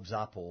the bulbs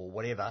up or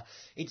whatever.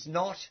 It's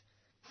not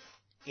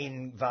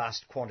in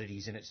vast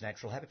quantities in its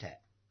natural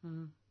habitat.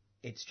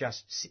 It's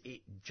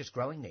just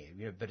growing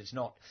there, but it's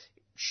not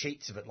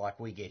sheets of it like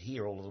we get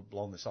here all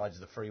along the sides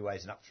of the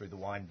freeways and up through the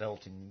wine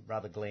belt in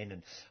Rutherglen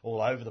and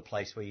all over the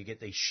place where you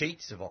get these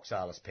sheets of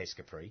Oxalis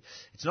pescapri.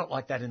 It's not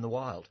like that in the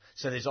wild.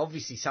 So there's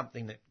obviously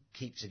something that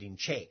keeps it in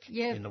check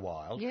in the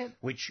wild,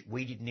 which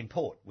we didn't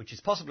import, which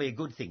is possibly a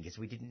good thing because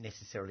we didn't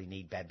necessarily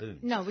need baboons.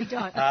 No, we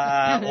don't.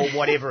 Or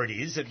whatever it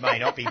is. It may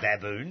not be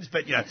baboons,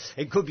 but,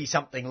 it could be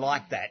something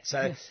like that.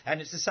 So, and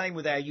it's the same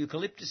with our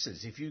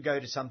eucalyptuses. If you go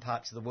to some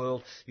parts of the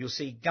world, you'll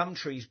see gum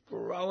trees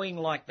growing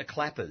like the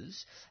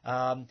clappers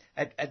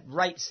at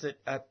rates that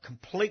are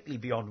completely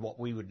beyond what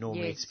we would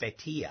normally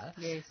expect here.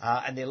 Yes.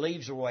 And their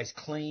leaves are always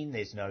clean.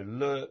 There's no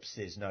lerps.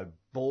 There's no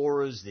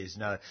borers. There's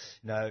no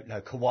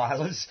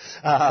koalas.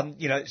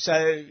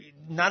 So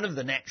none of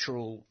the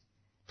natural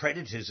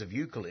predators of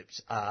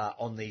eucalypts are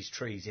on these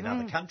trees in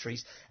other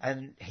countries,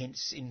 and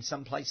hence in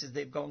some places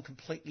they've gone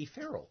completely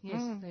feral.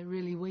 Yes, they're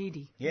really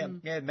weedy. Yeah,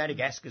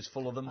 Madagascar's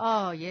full of them.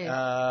 Oh,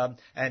 yeah.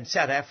 And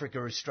South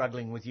Africa is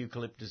struggling with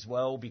eucalypt as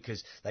well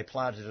because they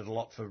planted it a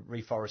lot for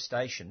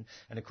reforestation,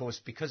 and of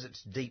course because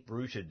it's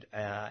deep-rooted,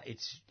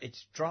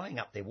 it's drying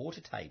up their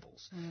water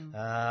tables.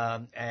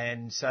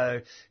 And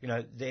so,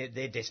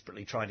 they're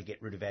desperately trying to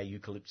get rid of our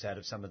eucalypts out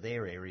of some of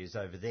their areas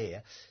over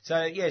there.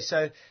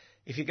 So,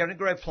 if you're going to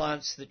grow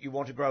plants that you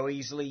want to grow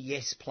easily,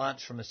 yes,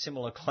 plants from a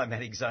similar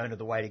climatic zone are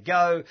the way to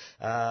go,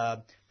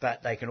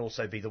 but they can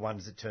also be the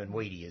ones that turn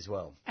weedy as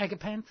well.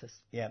 Agapanthus.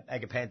 Yeah,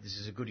 Agapanthus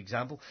is a good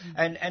example.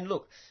 And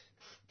look,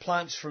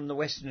 plants from the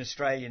Western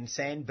Australian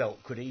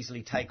sandbelt could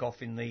easily take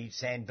off in the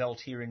sandbelt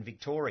here in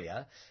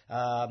Victoria.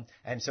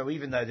 And so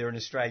even though they're an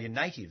Australian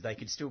native, they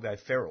could still go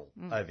feral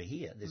over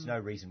here. There's no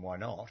reason why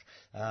not.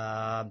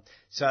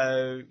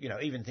 So,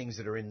 even things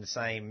that are in the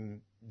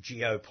same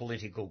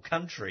geopolitical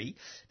country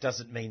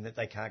doesn't mean that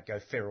they can't go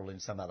feral in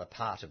some other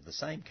part of the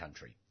same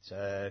country.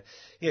 So,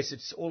 yes,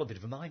 it's all a bit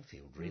of a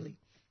minefield, really.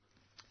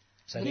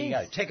 So there you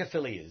go,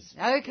 techophilias.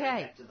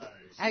 Okay.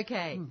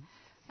 Okay.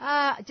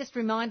 Just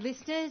remind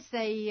listeners,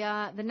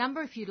 the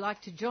number if you'd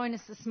like to join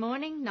us this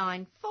morning,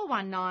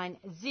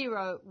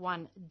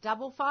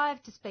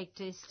 94190155 to speak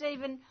to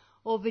Stephen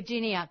or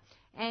Virginia.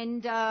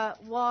 And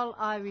while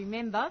I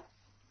remember,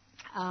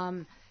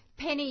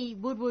 Penny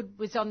Woodward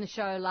was on the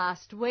show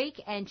last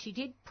week and she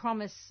did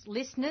promise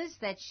listeners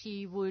that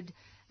she would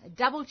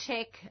double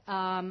check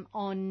on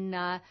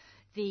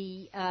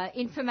the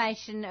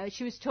information.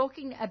 She was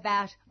talking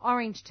about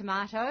orange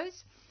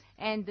tomatoes,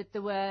 and that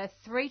there were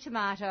 3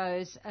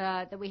 tomatoes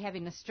that we have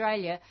in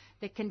Australia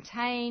that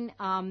contain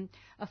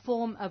a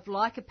form of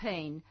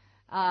lycopene,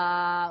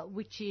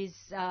 which is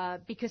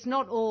because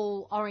not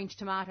all orange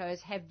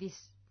tomatoes have this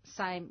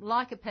same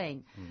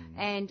lycopene,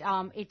 and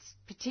it's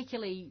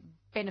particularly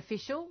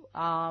beneficial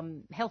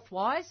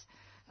health-wise.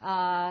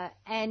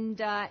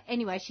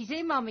 Anyway, she's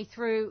emailed me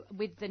through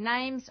with the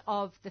names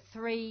of the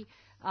 3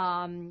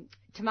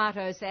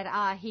 tomatoes that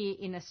are here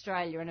in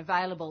Australia and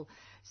available.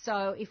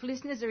 So if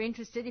listeners are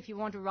interested, if you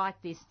want to write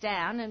this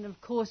down, and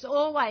of course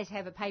always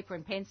have a paper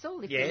and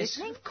pencil if you're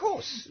listening. Yes, of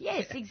course.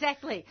 Yes,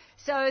 exactly.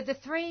 So the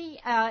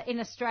 3 in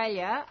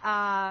Australia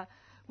are,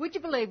 would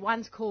you believe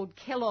one's called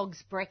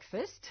Kellogg's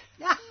Breakfast?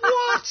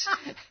 What?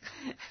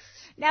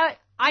 Now,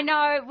 I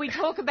know we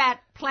talk about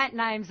plant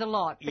names a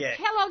lot, but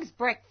Kellogg's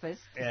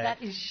Breakfast,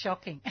 that is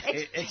shocking.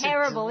 It's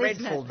terrible, a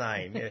dreadful isn't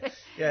it? name.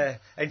 Yeah.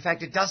 In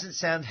fact, it doesn't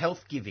sound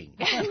health-giving.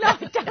 No,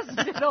 it doesn't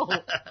at all.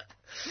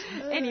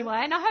 Anyway,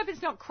 and I hope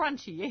it's not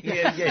crunchy either.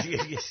 Yes.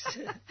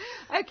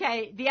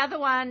 Okay, the other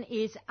one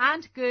is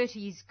Aunt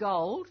Gertie's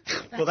Gold.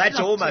 Well, that's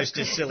almost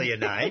as silly a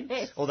name,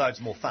 although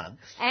it's more fun.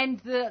 And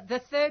the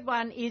third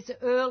one is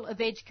Earl of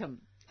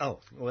Edgecombe.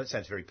 Oh, well, that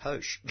sounds very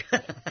posh.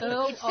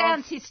 It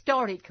sounds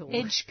historical.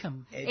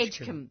 Edgecombe.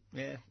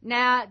 Yeah.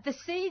 Now, the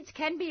seeds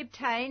can be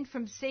obtained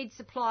from seed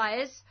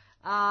suppliers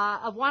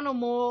of one or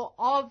more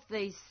of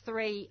these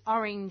 3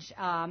 orange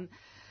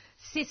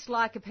cis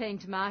lycopene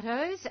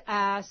tomatoes.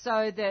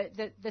 So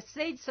the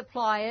seed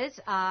suppliers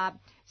are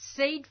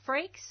Seed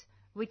Freaks,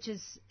 which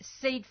is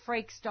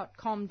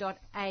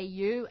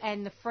seedfreaks.com.au,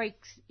 and the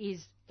Freaks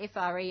is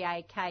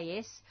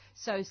Freaks.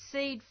 So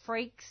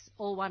seedfreaks,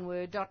 all one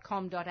word,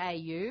 .com.au.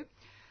 You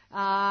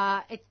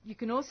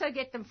can also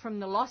get them from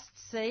the Lost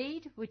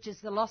Seed, which is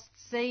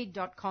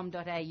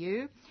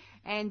thelostseed.com.au.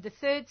 And the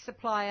third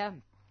supplier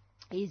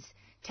is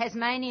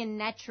Tasmanian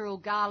Natural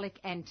Garlic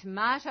and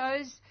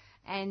Tomatoes,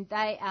 and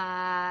they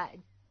are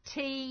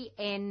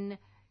tngt.com.au.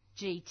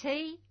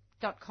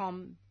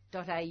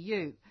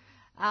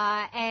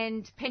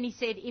 And Penny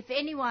said if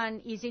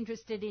anyone is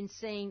interested in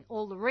seeing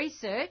all the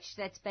research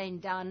that's been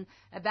done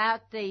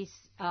about these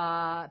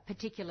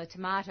particular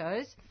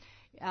tomatoes,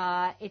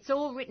 it's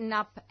all written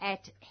up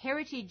at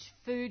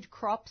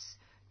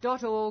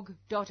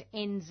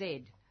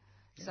heritagefoodcrops.org.nz.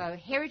 So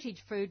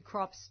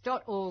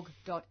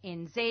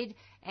heritagefoodcrops.org.nz,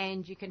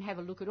 and you can have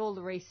a look at all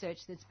the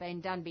research that's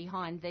been done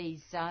behind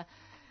these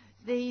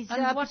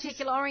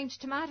particular orange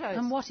tomatoes.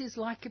 And what is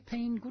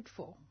lycopene good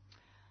for?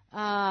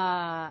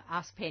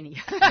 Ask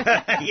Penny.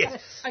 Yes,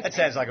 that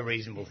sounds like a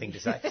reasonable thing to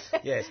say.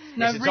 Yes,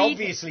 it's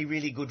obviously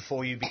really good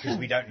for you because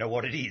we don't know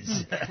what it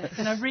is.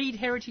 Now read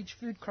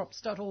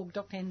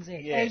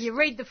heritagefoodcrops.org.nz. Yes. You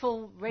read the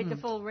full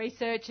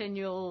research, and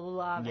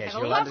you'll have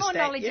a lot more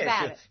knowledge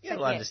about it.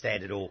 You'll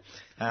understand it all.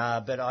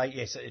 But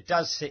it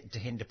does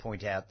tend to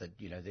point out that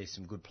there's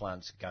some good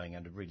plants going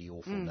under really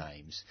awful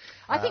names.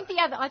 I think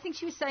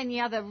she was saying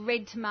the other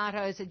red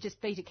tomatoes are just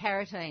beta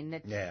carotene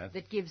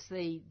that gives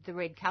the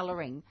red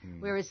colouring,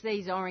 whereas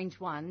these orange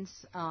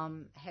ones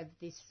have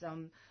this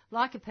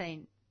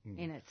lycopene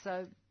in it.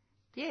 So,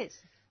 yes.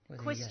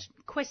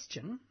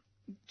 Question.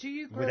 Do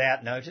you grow...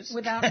 Without notice?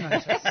 Without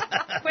notice.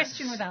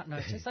 Question without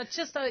notice.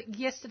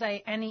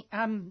 Yesterday,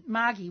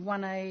 Margie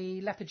won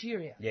a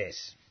Lapageria.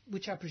 Yes.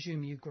 Which I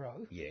presume you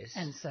grow. Yes.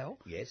 And sell.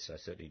 Yes, I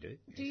certainly do.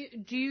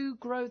 Do you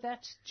grow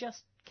that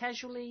just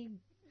casually?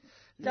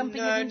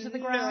 Dumping it into the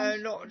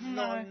ground? No,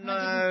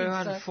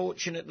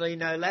 unfortunately,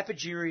 no.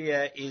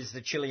 Lapageria is the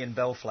Chilean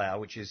bellflower,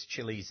 which is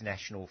Chile's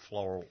national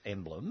floral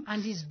emblem.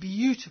 And is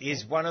beautiful.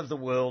 Is one of the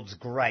world's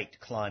great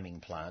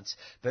climbing plants.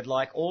 But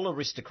like all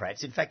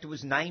aristocrats, in fact, it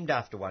was named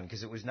after one,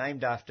 because it was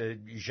named after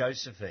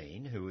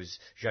Josephine, who was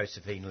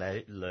Josephine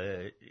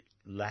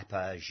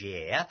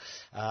Lapagere.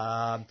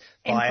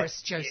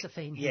 Empress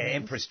Josephine. Yeah,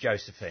 Empress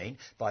Josephine,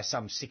 by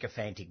some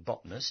sycophantic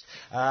botanist.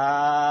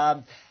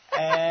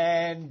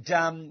 And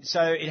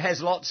so it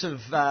has lots of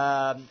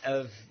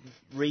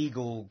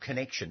regal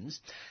connections.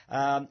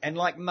 And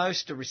like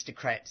most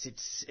aristocrats,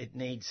 it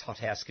needs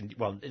hothouse conditions.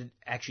 Well, it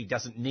actually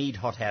doesn't need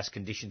hothouse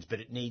conditions, but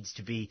it needs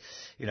to be,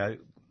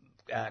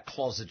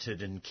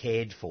 closeted and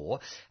cared for.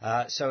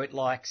 So it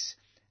likes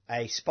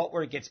a spot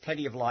where it gets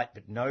plenty of light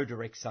but no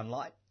direct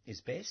sunlight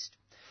is best.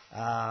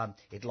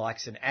 It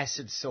likes an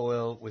acid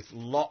soil with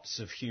lots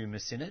of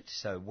humus in it,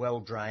 so well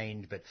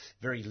drained but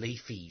very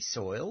leafy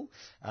soil.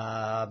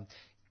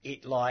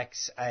 It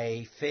likes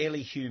a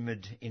fairly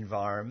humid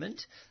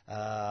environment,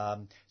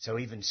 so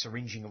even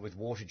syringing it with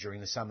water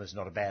during the summer is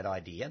not a bad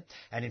idea.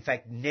 And in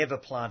fact, never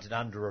plant it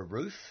under a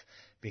roof,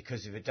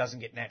 because if it doesn't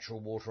get natural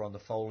water on the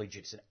foliage,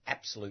 it's an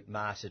absolute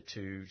martyr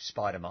to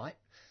spider mite.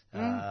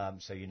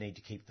 So you need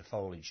to keep the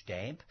foliage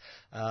damp.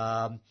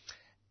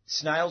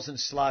 Snails and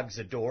slugs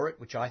adore it,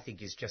 which I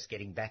think is just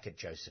getting back at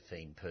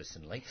Josephine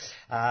personally.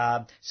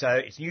 So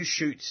its new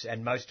shoots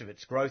and most of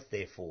its growth,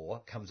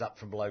 therefore, comes up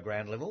from below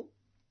ground level.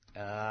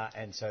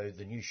 And so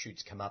the new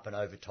shoots come up and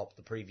overtop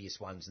the previous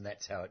ones, and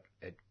that's how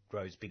it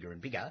grows bigger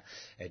and bigger.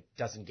 It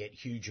doesn't get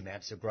huge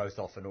amounts of growth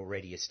off an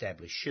already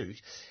established shoot.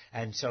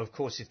 And so, of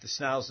course, if the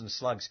snails and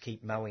slugs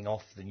keep mowing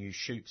off the new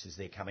shoots as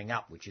they're coming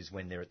up, which is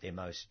when they're at their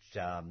most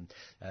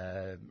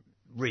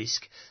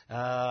risk,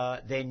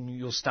 then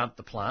you'll stunt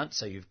the plant,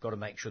 so you've got to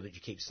make sure that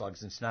you keep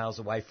slugs and snails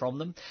away from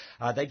them.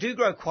 They do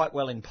grow quite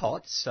well in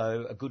pots,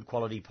 so a good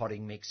quality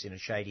potting mix in a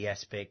shady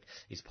aspect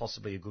is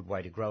possibly a good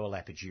way to grow a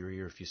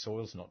Lapageria if your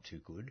soil's not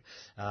too good.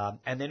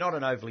 And they're not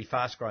an overly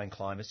fast-growing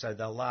climber, so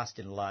they'll last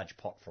in a large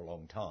pot for a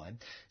long time.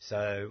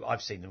 So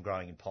I've seen them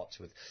growing in pots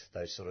with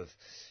those sort of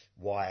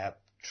wire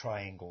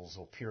triangles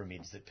or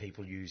pyramids that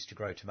people use to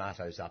grow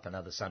tomatoes up and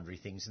other sundry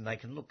things, and they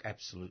can look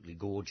absolutely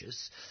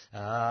gorgeous.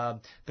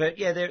 But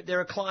yeah,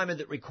 they're a climber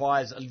that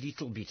requires a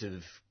little bit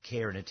of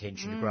care and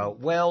attention to grow it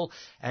well,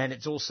 and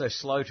it's also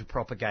slow to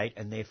propagate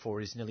and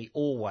therefore is nearly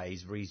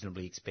always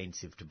reasonably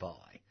expensive to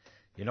buy.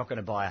 You're not going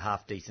to buy a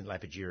half-decent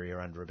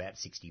Lapageria under about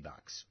 $60.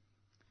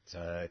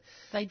 So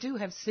they do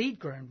have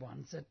seed-grown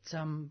ones at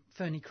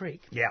Ferny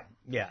Creek. Yeah.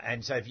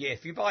 And so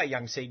if you buy a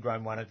young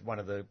seed-grown one at one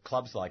of the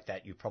clubs like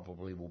that, you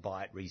probably will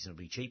buy it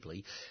reasonably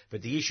cheaply.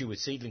 But the issue with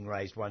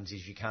seedling-raised ones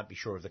is you can't be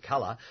sure of the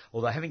colour.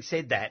 Although having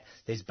said that,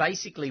 there's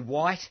basically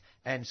white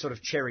and sort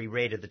of cherry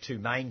red are the two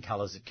main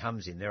colours it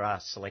comes in. There are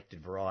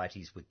selected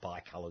varieties with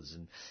bicolours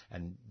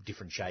and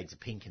different shades of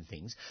pink and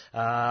things.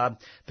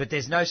 But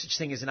there's no such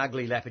thing as an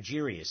ugly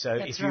Lapageria. So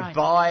That's if you right.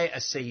 buy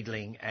a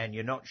seedling and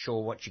you're not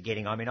sure what you're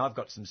getting, I mean, I've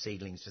got some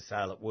seedlings for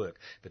sale at work,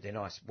 but they're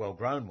nice,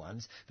 well-grown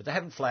ones, but they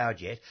haven't flowered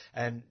yet,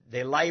 and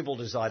they're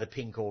labelled as either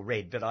pink or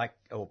red,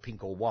 or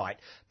pink or white,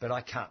 but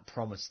I can't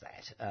promise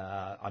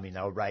that. I mean,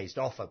 they were raised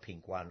off a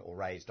pink one or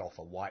raised off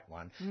a white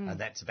one, and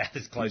that's about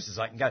as close as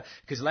I can go,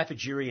 because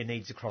Lapageria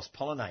needs a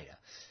cross-pollinator.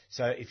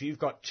 So if you've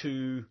got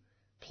two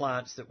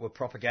plants that were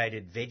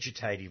propagated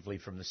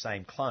vegetatively from the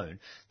same clone,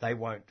 they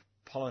won't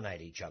pollinate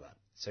each other.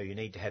 So you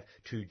need to have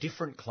two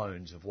different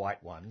clones of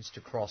white ones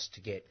to cross to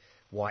get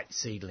white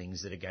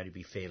seedlings that are going to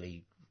be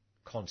fairly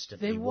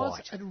constantly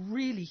white. There was a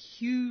really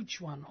huge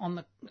one on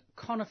the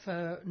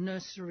conifer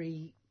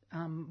nursery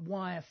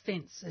wire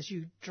fence as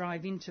you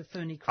drive into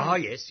Ferny Creek. Oh,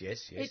 yes.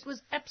 It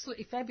was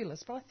absolutely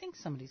fabulous, but I think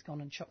somebody's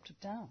gone and chopped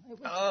it down. It was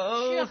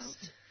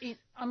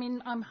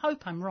I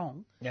hope I'm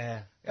wrong.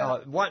 Yeah.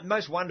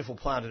 Most wonderful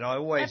plant, and I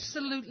always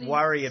absolutely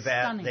worry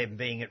about stunning. them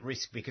being at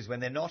risk, because when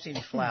they're not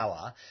in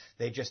flower,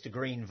 they're just a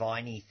green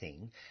viney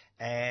thing.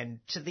 And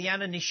to the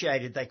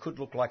uninitiated, they could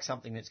look like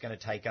something that's going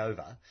to take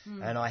over.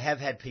 And I have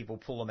had people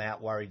pull them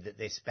out worried that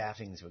their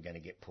spoutings were going to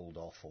get pulled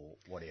off or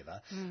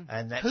whatever.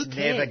 And that's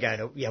never going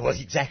to... Yeah, well,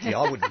 exactly.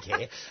 I wouldn't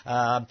care.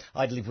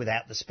 I'd live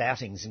without the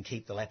spoutings and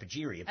keep the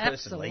Lapageria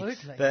personally.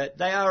 Absolutely. But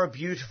they are a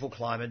beautiful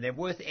climber, and they're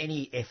worth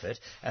any effort.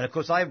 And, of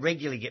course, I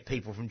regularly get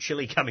people from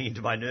Chile coming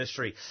into my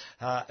nursery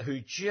who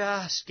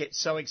just get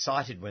so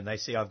excited when they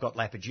see I've got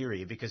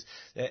Lapageria, because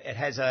it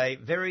has a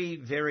very,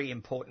 very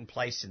important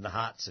place in the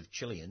hearts of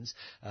Chileans.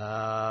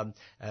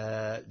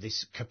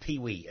 This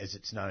Capiwi, as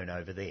it's known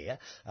over there.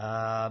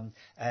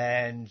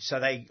 And so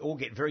they all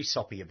get very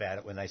soppy about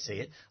it when they see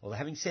it. Well,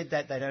 having said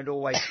that, they don't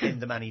always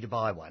spend the money to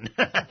buy one.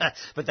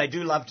 But they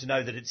do love to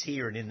know that it's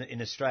here and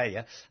in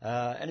Australia.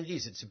 And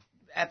it's an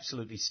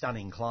absolutely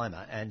stunning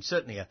climber, and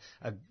certainly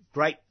a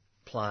great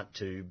plant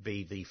to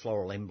be the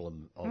floral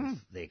emblem of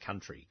their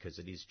country, because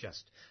it is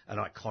just an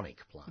iconic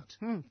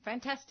plant.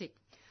 Fantastic.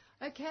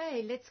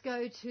 Okay, let's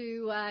go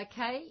to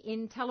Kay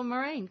in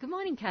Tullamarine. Good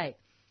morning, Kay.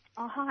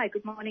 Oh, hi.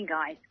 Good morning,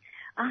 guys.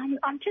 I'm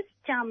just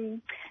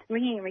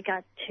ringing in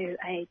regards to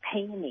a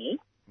peony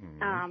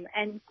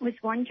and was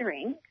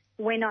wondering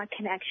when I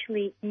can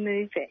actually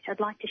move it. I'd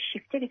like to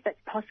shift it if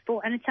that's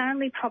possible, and it's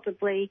only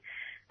probably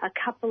a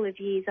couple of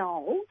years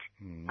old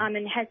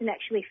and hasn't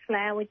actually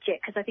flowered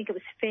yet, because I think it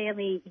was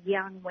fairly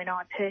young when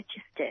I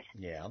purchased it.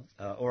 Yeah.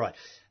 All right.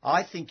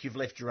 I think you've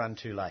left your run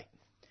too late.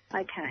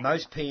 Okay.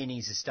 Most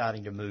peonies are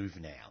starting to move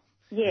now.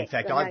 Yes, in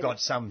fact, I've got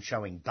some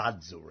showing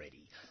buds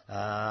already.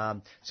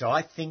 So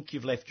I think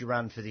you've left your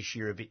run for this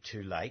year a bit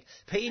too late.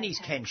 Peonies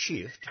can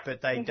shift,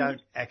 but they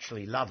don't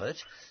actually love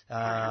it.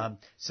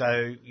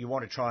 So you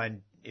want to try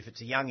and if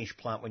it's a youngish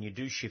plant, when you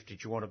do shift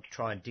it, you want to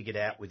try and dig it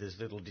out with as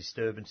little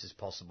disturbance as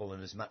possible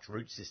and as much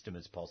root system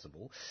as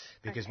possible.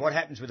 Because what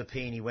happens with a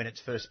peony when it's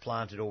first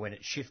planted or when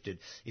it's shifted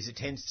is it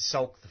tends to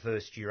sulk the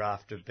first year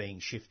after being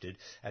shifted.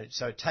 And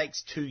so it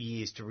takes 2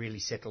 years to really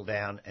settle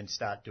down and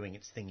start doing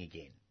its thing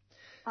again.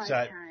 Okay.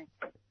 So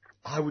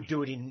I would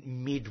do it in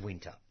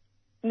midwinter.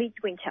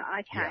 Midwinter,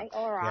 okay,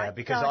 all right. Yeah,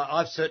 because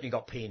I've certainly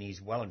got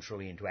peonies well and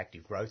truly into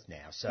active growth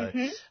now. So,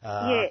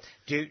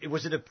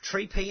 was it a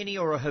tree peony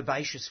or a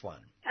herbaceous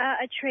one?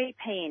 A tree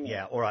peony.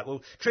 Yeah, all right.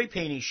 Well, tree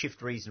peonies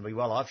shift reasonably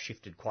well. I've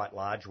shifted quite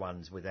large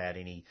ones without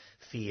any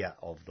fear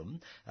of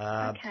them.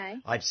 Okay.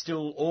 I'd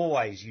still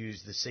always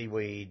use the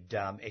seaweed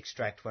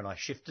extract when I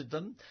shifted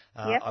them.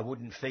 I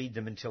wouldn't feed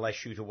them until they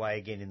shoot away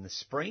again in the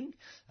spring,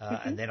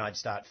 and then I'd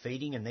start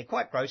feeding, and they're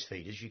quite gross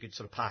feeders. You could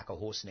sort of park a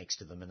horse next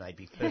to them, and they'd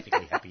be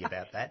perfectly happy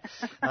about that.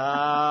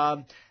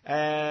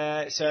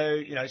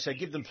 So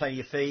give them plenty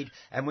of feed.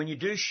 And when you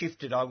do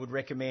shift it, I would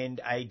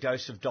recommend a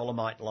dose of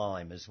dolomite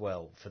lime as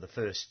well for the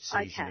first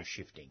season of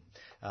shifting.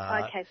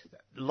 A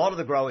lot of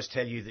the growers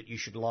tell you that you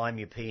should lime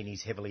your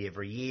peonies heavily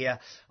every year.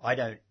 I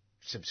don't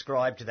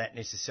subscribe to that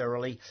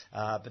necessarily,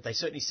 but they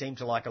certainly seem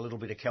to like a little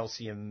bit of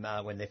calcium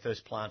when they're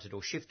first planted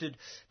or shifted.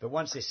 But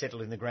once they're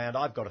settled in the ground,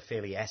 I've got a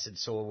fairly acid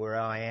soil where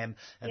I am,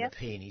 and the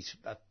peonies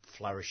are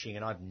flourishing,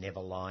 and I've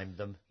never limed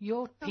them.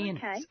 Your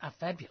peonies are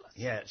fabulous.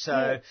 Yeah,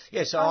 so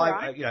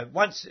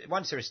once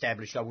they're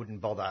established, I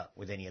wouldn't bother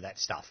with any of that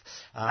stuff.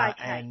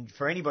 And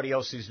for anybody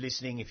else who's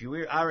listening, if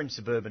you are in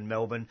suburban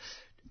Melbourne,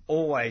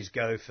 always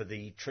go for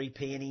the tree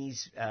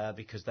peonies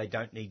because they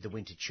don't need the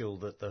winter chill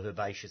that the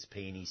herbaceous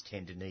peonies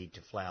tend to need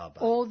to flower.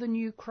 Or the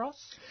new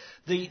cross?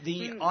 The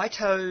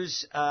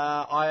Itos,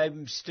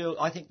 I'm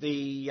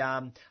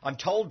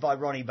told by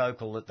Ronnie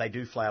Bokel that they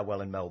do flower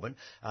well in Melbourne.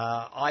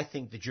 I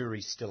think the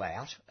jury's still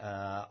out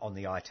on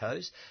the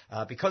Itos.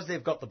 Because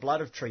they've got the blood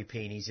of tree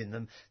peonies in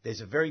them,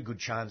 there's a very good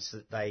chance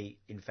that they,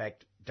 in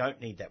fact, don't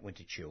need that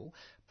winter chill.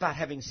 But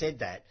having said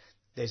that,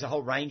 there's a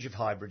whole range of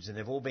hybrids, and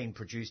they've all been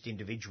produced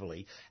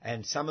individually,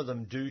 and some of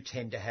them do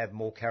tend to have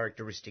more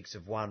characteristics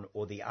of one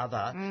or the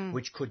other,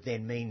 which could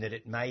then mean that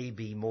it may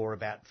be more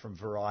about from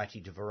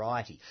variety to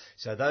variety.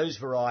 So those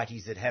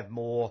varieties that have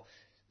more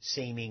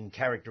seeming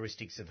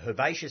characteristics of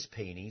herbaceous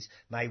peonies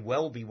may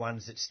well be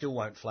ones that still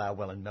won't flower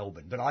well in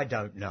Melbourne, but I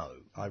don't know.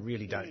 I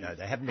really don't know.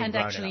 They haven't been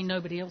grown actually enough.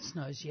 Nobody else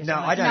knows yet. No,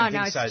 I don't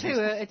think so.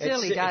 It's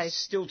early days. It's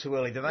still too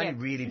early. They've only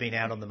really been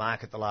out on the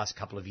market the last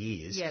couple of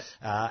years.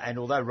 And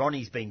although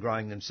Ronnie's been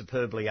growing them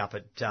superbly up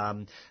at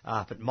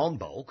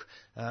Monbulk,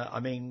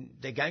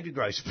 they're going to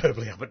grow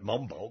superbly up at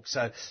Monbulk.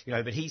 So,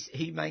 but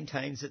he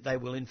maintains that they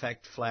will in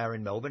fact flower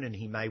in Melbourne, and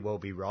he may well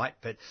be right,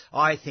 but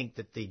I think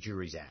that the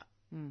jury's out.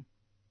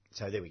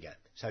 So there we go.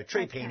 So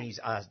tree peonies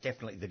are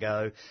definitely the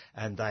go,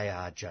 and they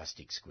are just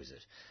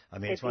exquisite.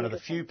 It's one of the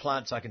few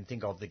plants I can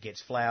think of that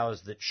gets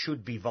flowers that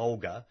should be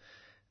vulgar,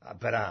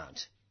 but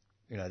aren't.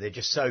 They're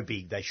just so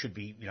big, they should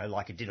be,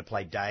 like a dinner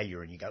plate dahlia,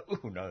 and you go,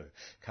 oh no,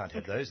 can't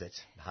have those,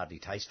 that's hardly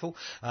tasteful.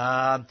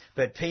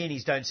 But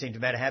peonies don't seem to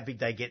matter how big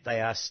they get,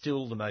 they are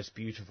still the most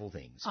beautiful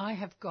things.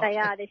 They're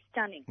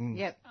stunning.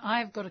 Yep,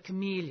 I've got a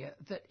camellia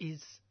that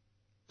is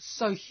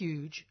so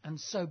huge and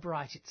so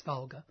bright it's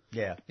vulgar.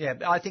 Yeah.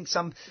 I think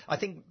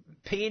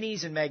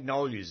peonies and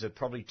magnolias are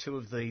probably two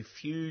of the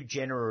few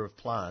genera of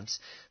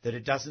plants that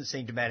it doesn't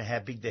seem to matter how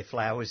big their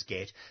flowers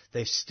get,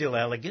 they're still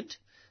elegant.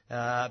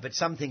 But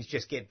some things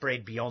just get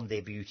bred beyond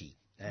their beauty,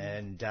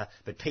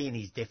 but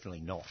peonies definitely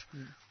not.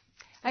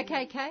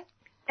 Okay, Kay.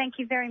 Thank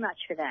you very much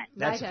for that.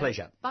 That's a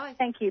pleasure. Bye.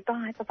 Thank you.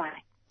 Bye.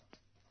 Bye-bye.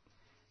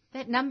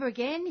 That number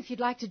again, if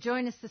you'd like to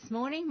join us this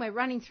morning, we're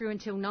running through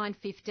until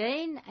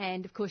 9:15,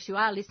 and of course you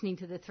are listening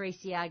to the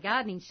 3CR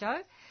Gardening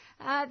Show.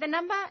 The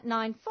number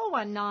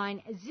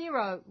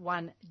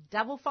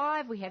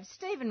 94190155. We have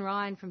Stephen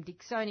Ryan from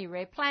Dicksonia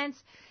Rare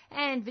Plants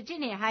and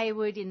Virginia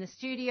Hayward in the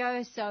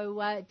studio,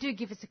 so do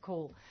give us a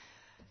call.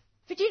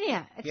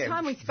 Virginia, it's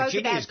time we spoke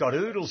Virginia's about...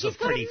 got oodles of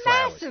pretty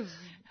flowers. flowers.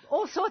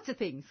 All sorts of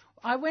things.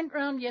 I went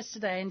round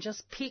yesterday and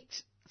just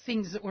picked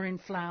things that were in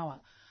flower,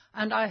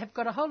 and I have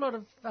got a whole lot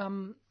of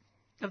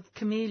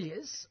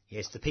camellias.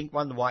 Yes, the pink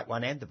one, the white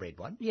one, and the red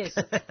one. Yes,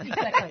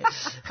 exactly.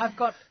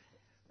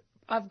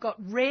 I've got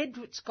red,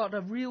 it's got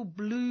a real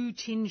blue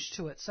tinge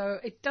to it, so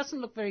it doesn't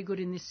look very good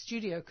in this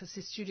studio because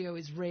this studio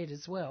is red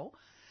as well,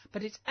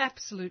 but it's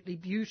absolutely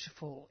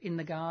beautiful in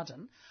the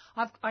garden.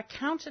 I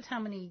counted how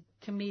many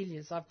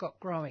camellias I've got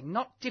growing,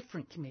 not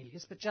different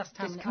camellias, but just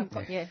how many. I've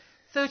got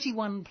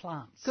 31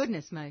 plants.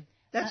 Goodness me.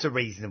 That's a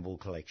reasonable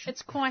collection.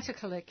 It's quite a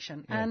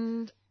collection,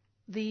 and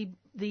the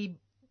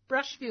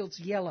Brushfield's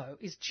yellow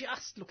is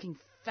just looking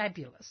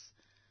fabulous.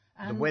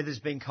 The weather's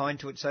been kind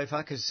to it so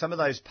far, because some of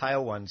those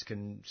pale ones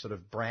can sort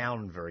of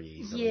brown very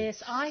easily.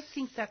 Yes, I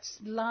think that's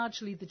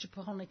largely the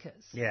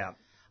japonicas. Yeah.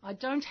 I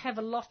don't have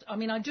a lot.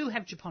 I do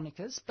have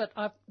japonicas, but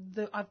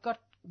I've got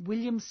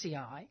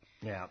Williamsii.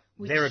 Yeah,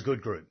 they're a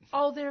good group.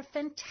 Oh, they're a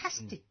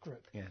fantastic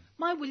group. Yeah.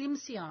 My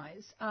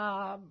Williamsiis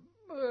are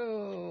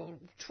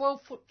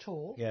 12 foot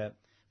tall. Yeah.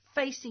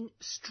 Facing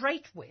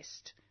straight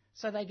west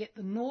so they get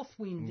the north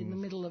wind in the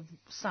middle of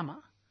summer,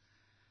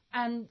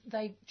 and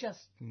they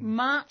just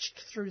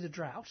marched through the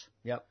drought,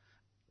 Yep.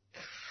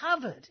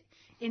 covered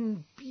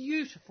in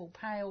beautiful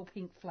pale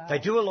pink flowers. They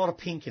do a lot of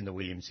pink in the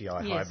Williamsii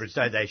hybrids,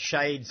 don't they?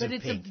 Shades of But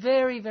it's pink. a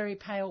very, very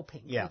pale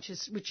pink, Yeah.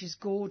 which is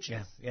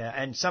gorgeous. Yeah,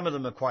 and some of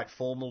them are quite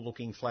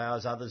formal-looking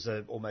flowers. Others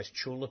are almost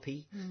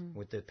tulipy,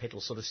 with the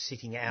petals sort of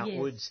sitting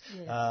outwards.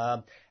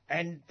 yes.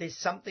 And there's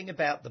something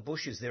about the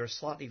bushes. They're a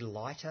slightly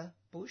lighter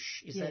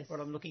bush. Is that what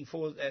I'm looking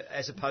for,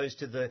 as opposed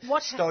to the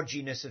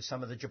stodginess of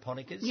some of the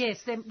japonicas? Yes,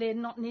 they're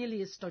not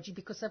nearly as stodgy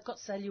because they've got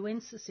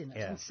saluensis in it.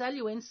 Yeah. And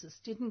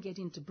saluensis didn't get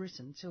into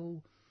Britain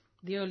till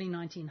the early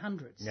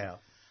 1900s. Yeah.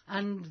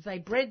 And they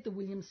bred the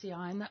Williamsii,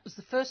 and that was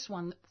the first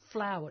one that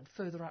flowered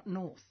further up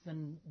north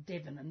than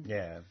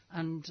Devon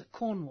and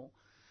Cornwall.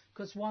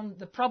 Because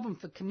the problem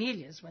for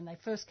camellias when they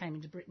first came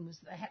into Britain was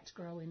that they had to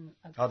grow in...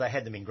 they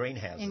had them in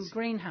greenhouses. In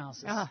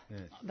greenhouses.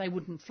 They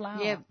wouldn't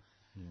flower. Yep.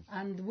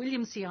 And the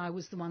Williamsii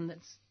was the one that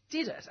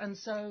did it.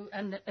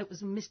 And it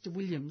was Mr.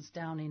 Williams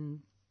down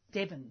in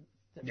Devon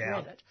that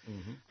bred it.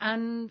 Mm-hmm.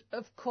 And,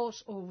 of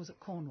course, or was it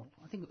Cornwall?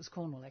 I think it was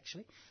Cornwall,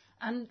 actually.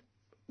 And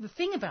the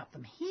thing about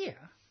them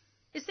here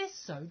is they're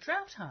so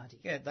drought hardy.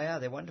 Yeah, they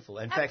are. They're wonderful.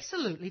 In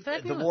Absolutely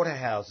fact, fabulous. the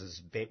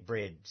Waterhouses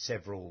bred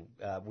several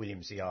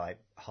Williamsii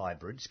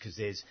hybrids, because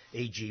there's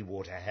E.G.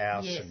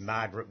 Waterhouse and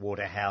Margaret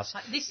Waterhouse.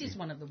 This is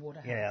one of the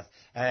Waterhouses. Yeah,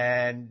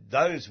 and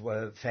those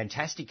were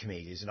fantastic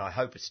camellias, and I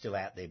hope it's still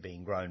out there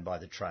being grown by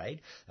the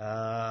trade.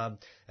 I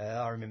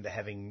remember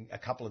having a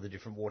couple of the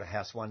different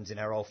Waterhouse ones in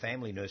our old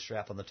family nursery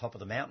up on the top of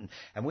the mountain,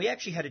 and we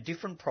actually had a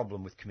different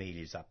problem with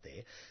camellias up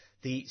there.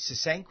 The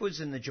Sasanquas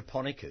and the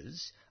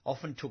Japonicas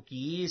often took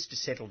years to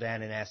settle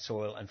down in our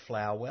soil and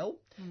flower well.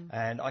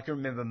 And I can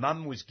remember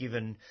Mum was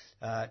given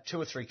 2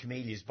 or 3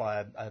 camellias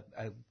by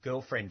a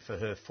girlfriend for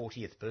her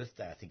 40th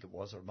birthday, I think it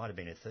was, or it might have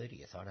been her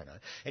 30th, I don't know.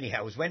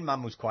 Anyhow, it was when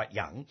Mum was quite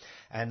young,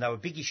 and they were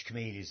biggish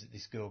camellias that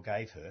this girl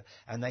gave her,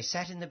 and they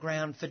sat in the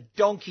ground for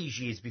donkey's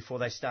years before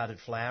they started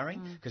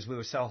flowering, because we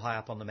were so high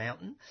up on the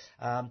mountain.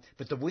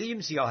 But the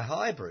Williamsii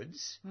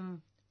hybrids...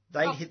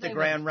 They hit the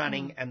ground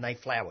running and they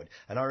flowered.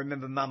 And I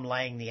remember Mum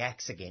laying the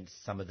axe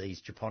against some of these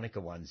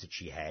Japonica ones that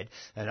she had.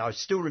 And I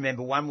still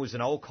remember one was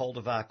an old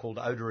cultivar called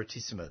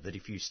Odoratissima, that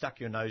if you stuck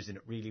your nose in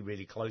it really,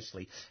 really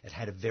closely, it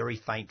had a very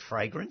faint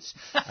fragrance.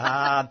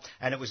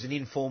 And it was an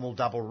informal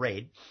double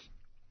red.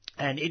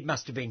 And it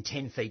must have been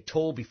 10 feet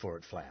tall before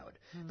it flowered.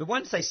 But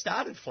once they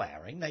started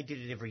flowering, they did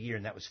it every year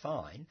and that was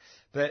fine.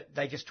 But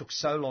they just took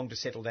so long to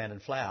settle down and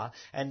flower.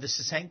 And the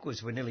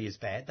Sasanquas were nearly as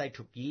bad. They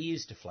took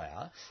years to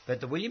flower.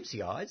 But the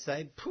Williamsii,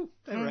 they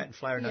were out and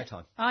flower in no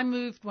time. I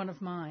moved one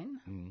of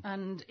mine,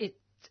 and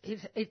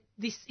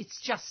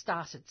it's just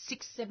started.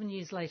 6-7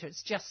 years later,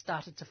 it's just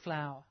started to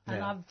flower.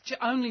 Yeah. And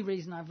only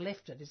reason I've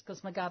left it is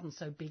because my garden's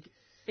so big.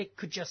 It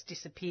could just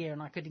disappear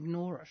and I could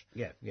ignore it.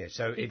 Yeah.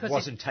 So because it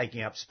wasn't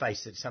taking up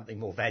space that something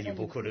more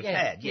valuable could have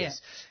had.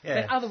 Yes.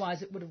 Yeah. But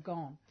otherwise it would have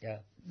gone. Yeah.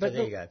 But so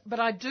there you go. But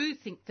I do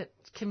think that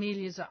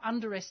camellias are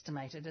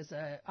underestimated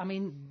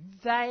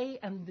they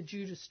and the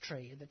Judas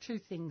tree are the 2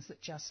 things that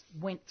just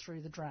went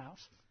through the drought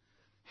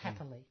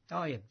happily.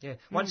 Oh, yeah.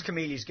 Once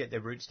camellias get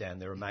their roots down,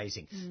 they're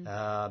amazing.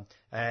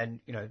 And,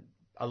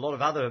 a lot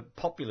of other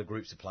popular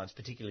groups of plants,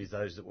 particularly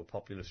those that were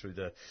popular through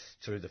the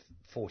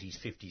 40s,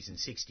 50s and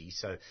 60s.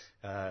 So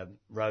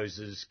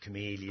roses,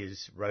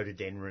 camellias,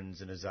 rhododendrons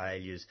and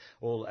azaleas,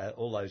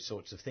 all those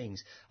sorts of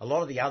things. A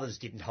lot of the others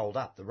didn't hold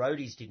up. The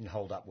rhodies didn't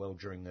hold up well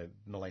during the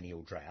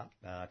millennial drought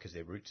because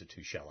their roots are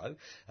too shallow.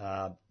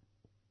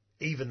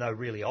 Even though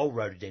really old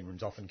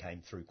rhododendrons often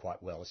came through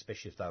quite well,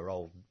 especially if they were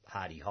old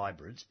hardy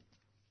hybrids.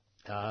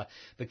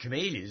 But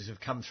camellias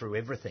have come through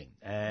everything,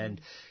 and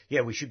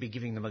we should be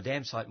giving them a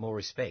damn sight more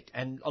respect.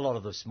 And a lot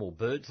of the small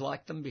birds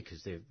like them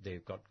because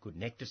they've got good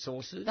nectar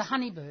sources. The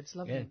honeybirds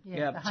love them,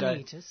 the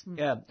honey eaters.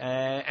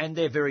 And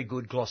they're very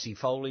good glossy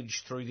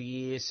foliage through the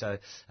year, so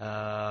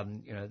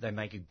they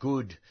make a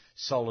good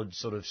solid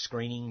sort of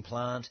screening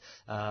plant.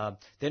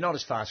 They're not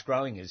as fast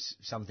growing as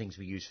some things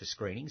we use for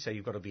screening, so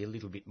you've got to be a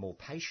little bit more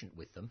patient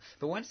with them.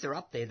 But once they're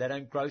up there, they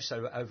don't grow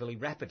so overly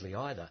rapidly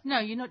either. No,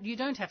 you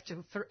don't have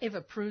to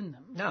forever prune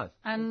them. No.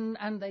 And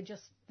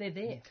they're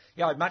there.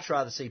 Yeah, I'd much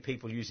rather see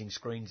people using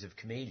screens of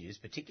camellias,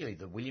 particularly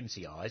the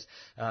Williamsii,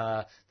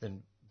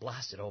 than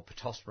blasted old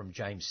Pittosporum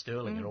James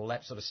Sterling and all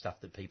that sort of stuff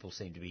that people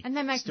seem to be. And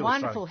they make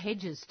wonderful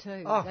hedges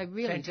too. Oh, they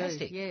really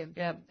fantastic. do.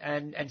 Yeah,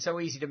 and so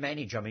easy to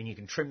manage. I mean, you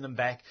can trim them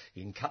back,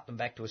 you can cut them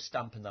back to a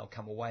stump, and they'll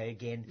come away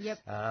again. Yep.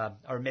 I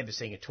remember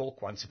seeing a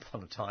talk once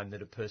upon a time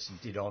that a person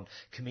did on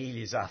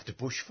camellias after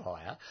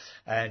bushfire,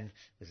 and it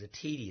was a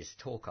tedious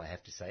talk, I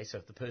have to say. So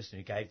if the person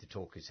who gave the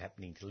talk is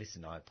happening to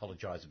listen, I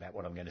apologise about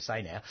what I'm going to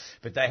say now.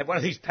 But they had one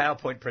of these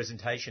PowerPoint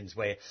presentations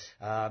where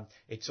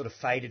it sort of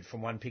faded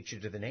from one picture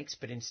to the next,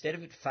 but instead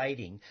of it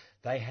fading,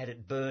 they had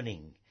it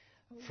burning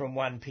from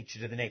one picture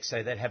to the next.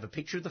 So they'd have a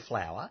picture of the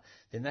flower,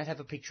 then they'd have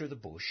a picture of the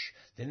bush,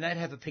 then they'd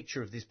have a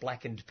picture of this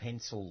blackened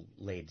pencil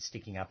lead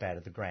sticking up out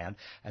of the ground,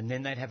 and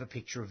then they'd have a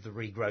picture of the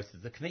regrowth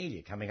of the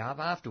camellia coming up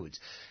afterwards.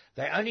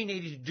 They only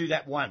needed to do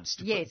that once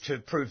to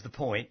prove the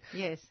point.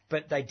 Yes.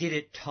 But they did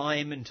it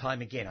time and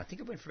time again. I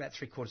think it went for about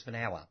 3/4 of an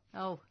hour.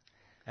 Oh.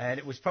 And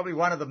it was probably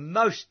one of the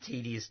most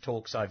tedious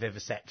talks I've ever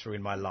sat through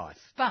in my life.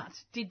 But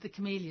did the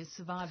camellias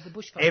survive the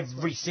bushfires?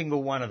 Every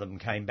single one of them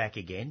came back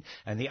again.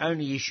 And the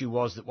only issue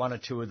was that 1 or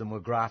 2 of them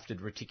were grafted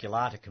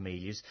reticulata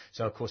camellias.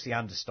 So, of course, the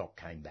understock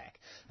came back.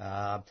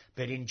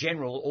 But in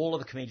general, all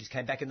of the camellias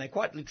came back. And they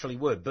quite literally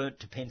were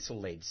burnt to pencil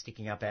lead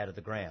sticking up out of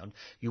the ground.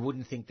 You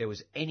wouldn't think there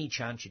was any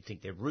chance. You'd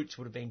think their roots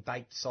would have been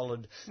baked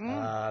solid.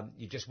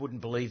 You just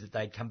wouldn't believe that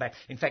they'd come back.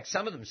 In fact,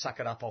 some of them suck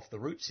it up off the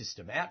root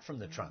system, out from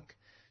the trunk.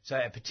 So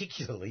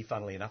particularly,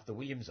 funnily enough, the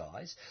Williams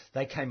eyes,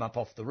 they came up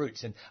off the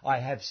roots. And I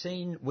have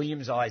seen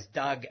Williams eyes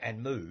dug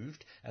and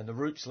moved and the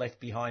roots left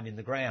behind in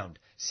the ground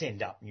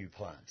send up new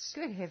plants.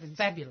 Good heavens.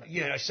 Fabulous.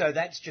 You know, so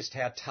that's just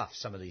how tough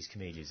some of these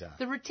camellias are.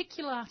 The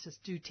reticulatas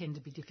do tend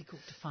to be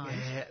difficult to find.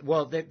 Yeah,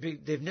 well,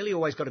 they've nearly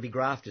always got to be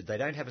grafted. They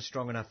don't have a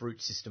strong enough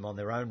root system on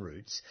their own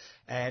roots.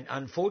 And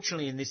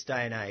unfortunately, in this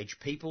day and age,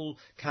 people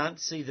can't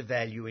see the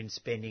value in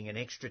spending an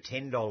extra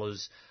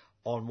 $10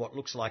 on what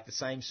looks like the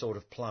same sort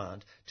of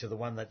plant to the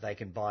one that they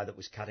can buy that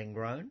was cut and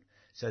grown.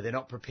 So they're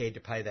not prepared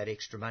to pay that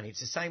extra money. It's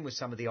the same with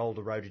some of the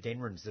older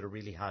rhododendrons that are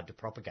really hard to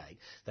propagate.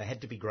 They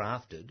had to be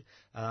grafted,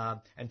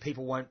 and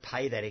people won't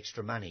pay that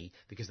extra money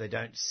because they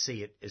don't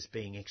see it as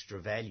being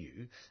extra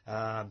value.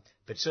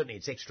 But certainly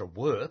it's extra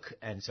work,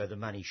 and so the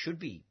money should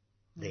be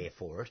there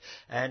for it.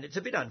 And it's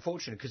a bit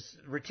unfortunate because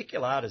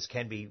reticulatas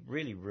can be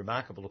really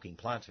remarkable looking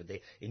plants with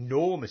their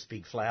enormous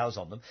big flowers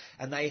on them,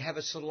 and they have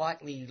a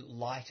slightly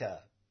lighter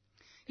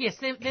Yes,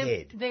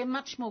 they're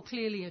much more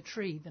clearly a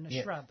tree than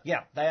a shrub.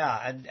 Yeah, they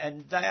are,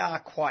 and they are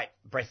quite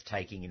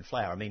breathtaking in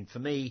flower. I mean, for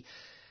me,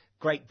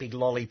 great big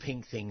lolly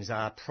pink things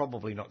are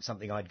probably not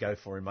something I'd go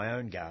for in my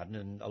own garden,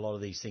 and a lot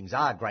of these things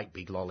are great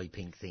big lolly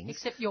pink things.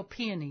 Except your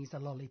peonies are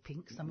lolly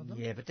pink, some of them.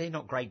 Yeah, but they're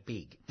not great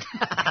big.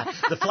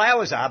 The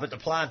flowers are, but the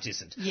plant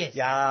isn't. Yes.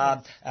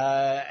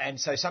 And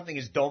so something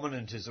as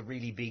dominant as a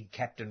really big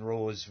Captain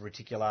Raw's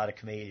reticulata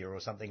camellia or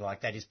something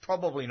like that is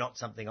probably not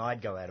something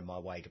I'd go out of my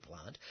way to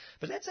plant.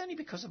 But that's only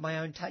because of my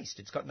own taste.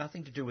 It's got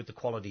nothing to do with the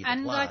quality of the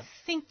plant. And I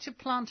think to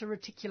plant a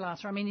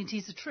reticulata, I mean, it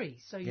is a tree,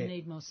 so you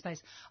need more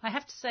space. I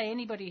have to say,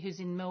 anybody who's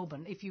in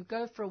Melbourne, if you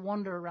go for a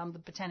wander around the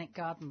Botanic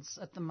Gardens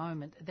at the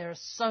moment, there are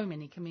so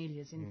many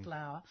camellias in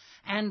flower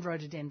and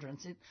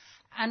rhododendrons.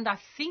 And I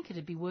think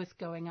it'd be worth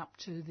going up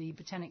to the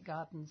Botanic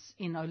Gardens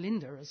in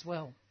Olinda as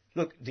well.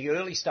 Look, the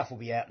early stuff will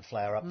be out in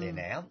flower up there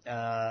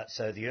now.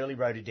 So the early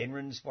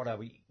rhododendrons, what are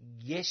we?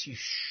 Yes, you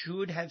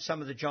should have some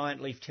of the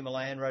giant leaf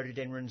Himalayan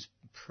rhododendrons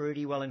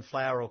pretty well in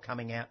flower or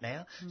coming out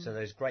now. So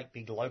those great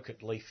big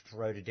locust-leafed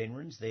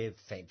rhododendrons, they're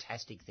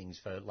fantastic things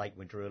for late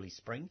winter, early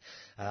spring.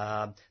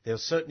 There'll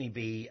certainly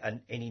be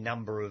any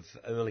number of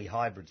early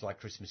hybrids like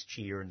Christmas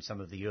cheer, and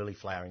some of the early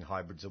flowering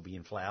hybrids will be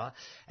in flower.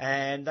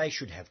 And they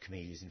should have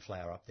camellias in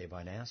flower up there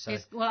by now. So.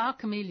 Yes, well, our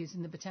camellias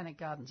in the Botanic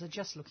Gardens are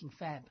just looking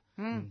fab.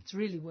 It's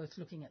really worth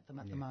looking at them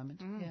at the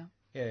moment.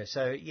 Yeah,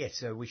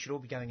 so we should all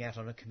be going out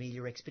on a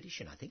camellia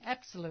expedition, I think.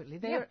 Absolutely.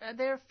 They're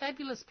a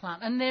fabulous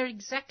plant, and they're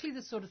exactly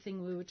the sort of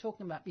thing we were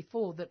talking about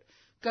before that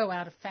go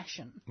out of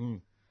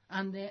fashion.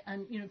 And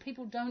you know,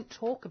 people don't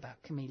talk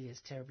about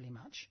camellias terribly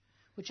much,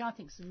 which I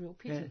think is a real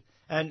pity.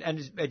 Yeah. And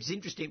it's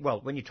interesting,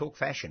 well, when you talk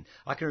fashion,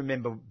 I can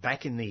remember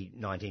back in the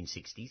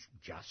 1960s,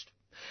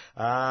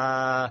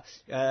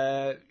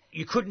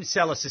 you couldn't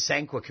sell a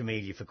Sasanqua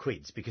camellia for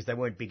quids because they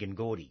weren't big and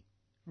gaudy.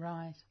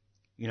 Right.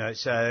 You know,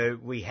 so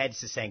we had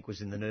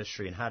Sasanquas in the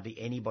nursery and hardly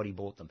anybody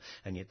bought them.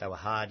 And yet they were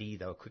hardy,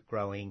 they were quick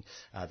growing,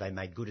 they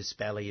made good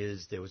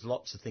espaliers, there was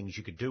lots of things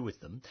you could do with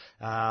them.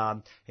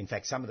 In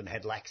fact, some of them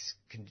had lax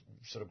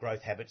sort of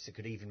growth habits that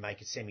could even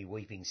make a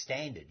semi-weeping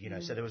standard, you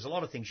know. So there was a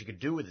lot of things you could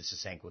do with the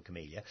Sasanqua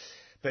camellia,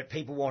 but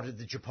people wanted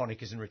the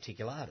japonicas and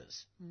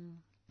reticulatas.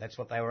 That's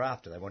what they were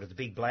after. They wanted the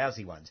big,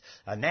 blousy ones.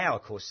 Now,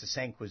 of course,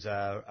 Sasanquas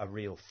are a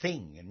real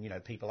thing, and, you know,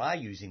 people are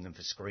using them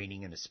for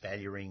screening and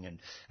espaliering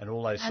and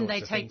all those sorts of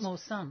things. And they take more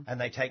sun. And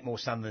they take more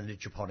sun than the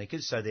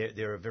japonicas, so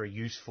they're a very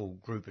useful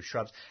group of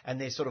shrubs. And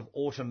they're sort of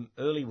autumn,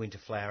 early winter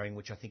flowering,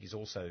 which I think is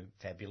also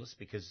fabulous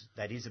because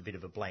that is a bit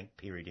of a blank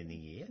period in the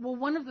year. Well,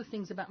 one of the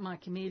things about my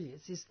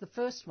camellias is the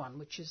first one,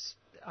 which is,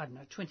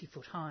 20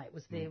 foot high. It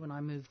was there when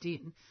I moved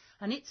in,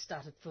 and it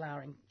started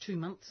flowering 2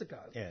 months ago.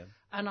 Yeah.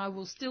 And I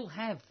will still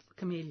have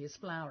camellias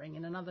flowering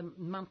in another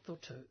month or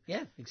two.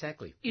 Yeah,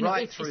 exactly. Through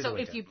the winter.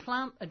 If you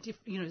plant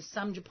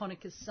some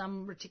japonicas,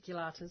 some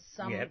reticulatas,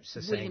 some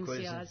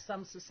Williamsias,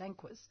 some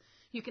Sasanquas,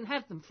 you can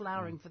have them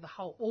flowering for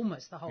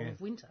almost the whole of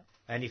winter.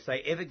 And if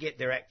they ever get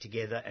their act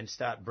together and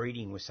start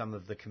breeding with some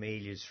of the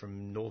camellias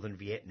from northern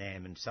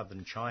Vietnam and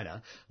southern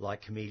China,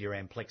 like Camellia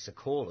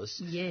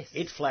amplexicaulis,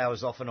 it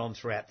flowers off and on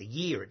throughout the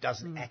year. It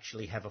doesn't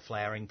actually have a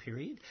flowering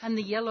period. And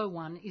the yellow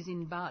one is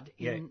in bud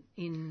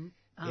in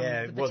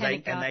the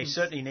Botanic and they Gardens.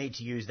 certainly need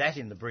to use that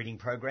in the breeding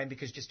program,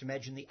 because just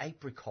imagine the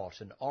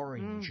apricot and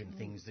orange and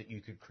things that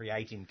you could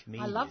create in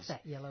camellias. I love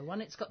that yellow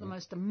one. It's got the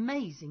most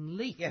amazing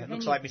leaf. Yeah, it of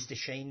looks any like of them. Mr.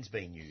 Sheen's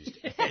been used.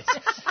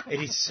 It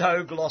is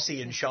so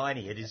glossy and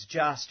shiny. It is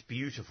just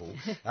beautiful.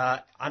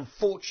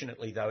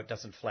 Unfortunately, though, it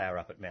doesn't flower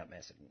up at Mount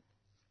Macedon.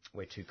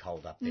 We're too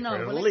cold up there. No,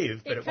 It'll well,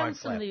 live, but it won't comes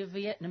flower. from the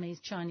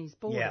Vietnamese-Chinese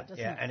border, doesn't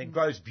it? And it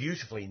grows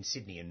beautifully in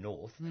Sydney and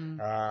North.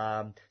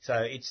 So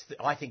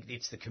I think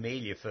it's the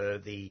camellia for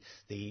the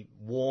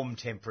warm,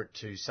 temperate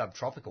to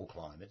subtropical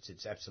climates.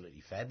 It's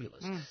absolutely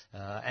fabulous,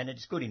 and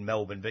it's good in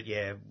Melbourne. But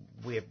yeah,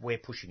 we're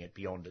pushing it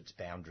beyond its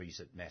boundaries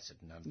at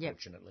Macedon,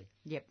 unfortunately.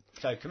 Yep.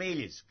 So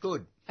camellias,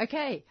 good.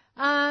 Okay.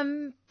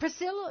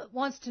 Priscilla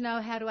wants to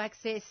know how to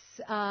access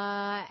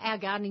our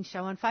gardening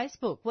show on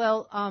Facebook.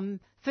 Well,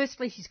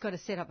 firstly, she's got to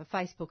set up a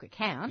Facebook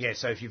account. Yeah,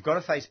 so if you've got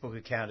a Facebook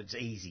account, it's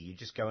easy. You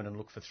just go in and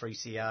look for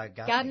 3CR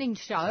Gardening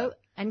Show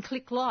and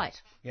click like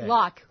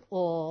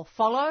or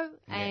follow,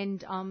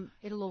 and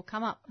it'll all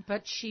come up.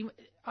 But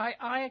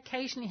I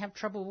occasionally have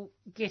trouble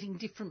getting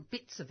different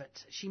bits of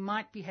it. She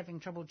might be having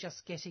trouble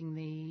just getting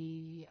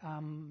the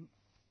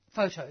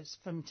photos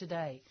from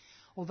today.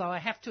 Although I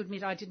have to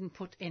admit I didn't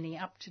put any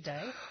up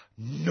today.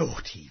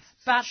 Naughty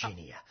But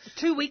Virginia.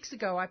 2 weeks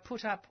ago I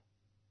put up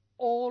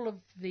all of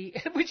the,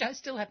 which I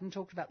still haven't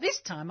talked about this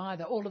time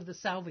either, all of the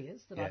salvias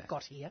that I've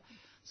got here.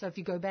 So if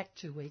you go back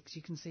 2 weeks,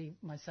 you can see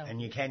my salvia.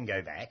 And you can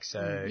go back.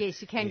 So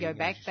yes, you can go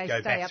back. They go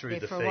stay back up through there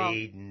the for a while.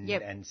 feed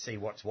and see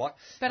what's what.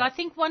 But I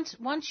think once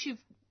you've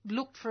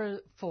looked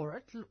for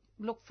it,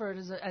 look for it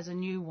as a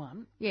new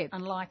one,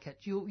 and like it,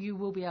 you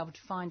will be able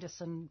to find us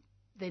and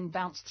then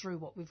bounce through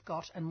what we've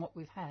got and what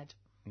we've had.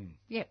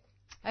 Yep.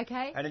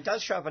 Okay. And it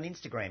does show up on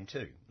Instagram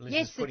too. Liz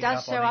Yes, is it putting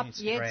does show up.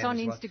 Instagram It's on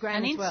as well. Instagram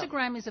And as well.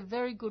 Instagram is a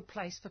very good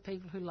place for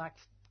people who like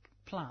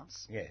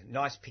plants. Yeah,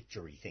 nice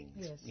picture-y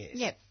things. Yes.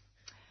 Yep.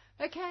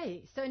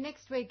 Okay, so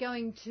next we're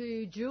going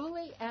to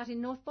Julie out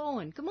in North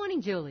Bowen. Good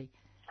morning, Julie.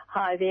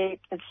 Hi there.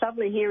 It's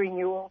lovely hearing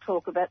you all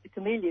talk about the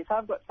camellias.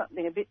 I've got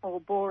something a bit more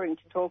boring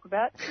to talk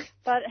about.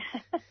 But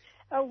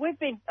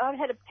I've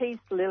had a peace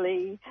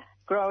lily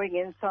growing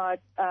inside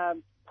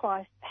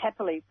quite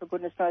happily for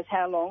goodness knows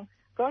how long.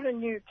 Got a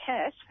new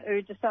cat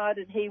who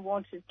decided he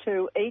wanted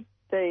to eat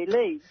the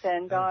leaves,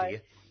 and I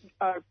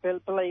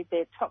believe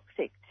they're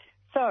toxic.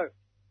 So,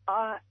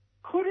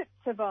 could it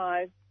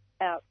survive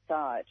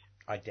outside?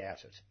 I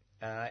doubt it.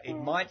 It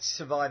might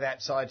survive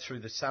outside through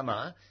the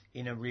summer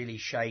in a really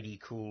shady,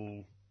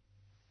 cool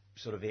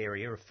sort of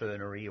area, a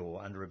fernery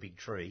or under a big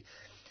tree.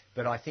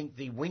 But I think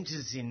the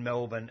winters in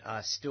Melbourne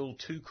are still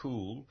too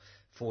cool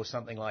for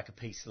something like a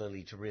peace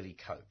lily to really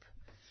cope.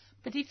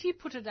 But if you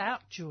put it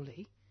out,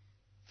 Julie,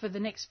 for the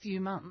next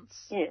few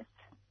months, yes,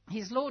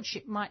 his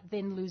lordship might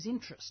then lose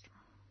interest.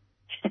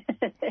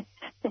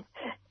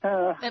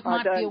 That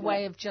might be a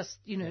way of just,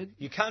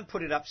 You can't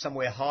put it up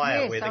somewhere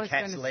higher where the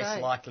cat's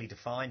less likely to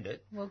find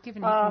it. Well,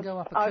 given you can go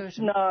up a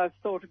curtain. No, I've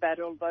thought about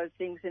all those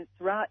things. It's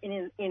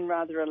in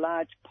rather a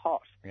large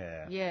pot.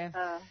 Yeah.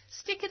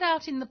 Stick it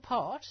out in the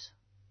pot.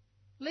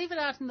 Leave it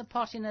out in the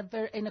pot in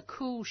a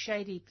cool,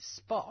 shady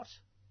spot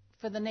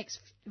for the next,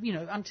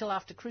 until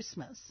after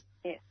Christmas.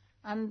 Yes.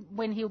 And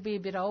when he'll be a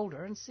bit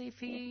older, and see if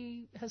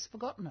he has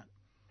forgotten it.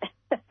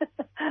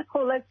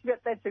 Well,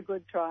 that's a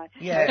good try.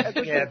 Yeah,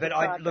 but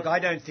I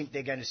don't think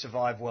they're going to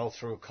survive well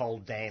through a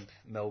cold, damp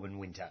Melbourne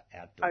winter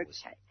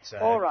outdoors. Okay. So,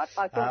 all right.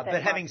 I thought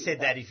but having said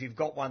that, if you've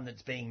got one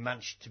that's being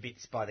munched to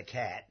bits by the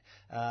cat,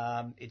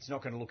 it's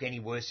not going to look any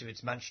worse if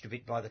it's munched to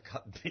bits by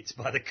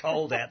the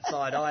cold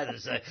outside either.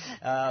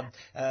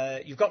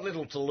 So you've got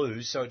little to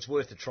lose, so it's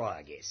worth a try,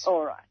 I guess.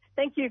 All right.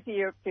 Thank you for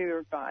your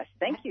advice.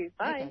 Thank you.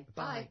 Bye. Okay,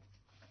 bye.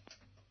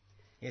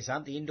 Yes,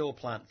 aren't the indoor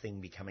plant thing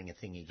becoming a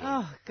thing again?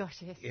 Oh, gosh,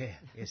 yes. Yeah,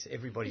 yes,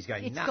 everybody's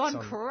going It's nuts. gone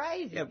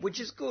crazy. Yeah, which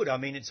is good. I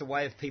mean, it's a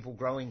way of people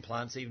growing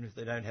plants even if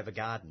they don't have a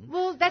garden.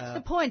 Well, that's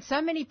the point.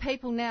 So many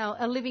people now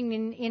are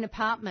living in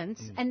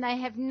apartments and they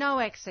have no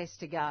access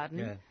to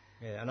garden.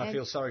 Yeah, and I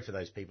feel sorry for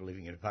those people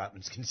living in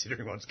apartments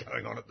considering what's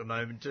going on at the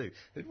moment too.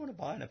 Who'd want to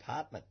buy an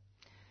apartment?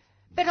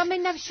 But, I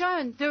mean, they've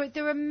shown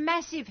there are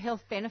massive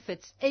health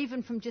benefits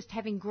even from just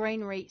having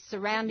greenery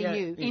surrounding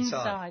you.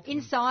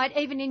 Inside,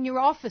 even in your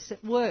office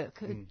at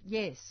work.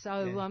 Yes,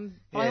 so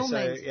by all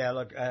means. Yeah,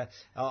 look,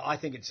 I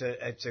think it's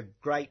a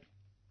great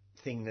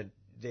thing that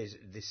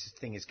this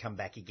thing has come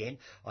back again.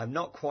 I'm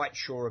not quite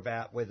sure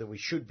about whether we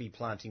should be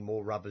planting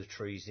more rubber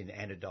trees in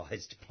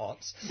anodised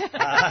pots,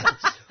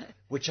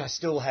 which I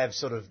still have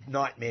sort of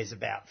nightmares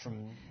about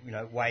from,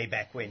 way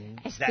back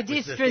when.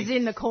 Aspidistras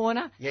in the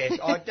corner. Yes,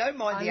 I don't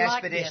mind the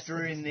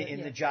aspidistra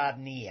in the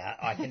jardiniere.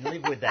 I can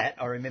live with that.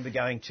 I remember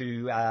going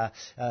to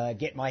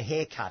get my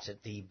hair cut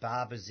at the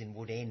barber's in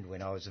Wood End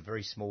when I was a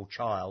very small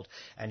child,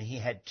 and he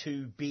had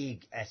two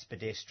big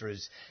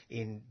aspidistras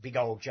in big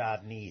old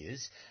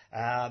jardiniers.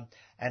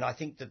 And I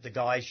think that the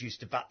guys used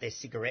to butt their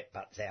cigarette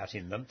butts out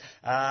in them.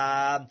 So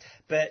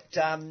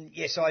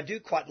I do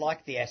quite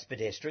like the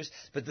aspidistras.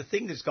 But the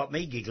thing that's got me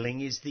me giggling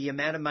is the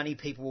amount of money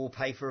people will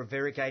pay for a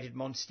variegated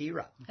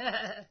Monstera.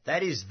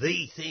 That is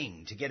the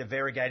thing, to get a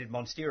variegated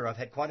Monstera. I've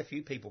had quite a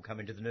few people come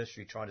into the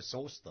nursery trying to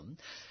source them,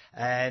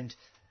 and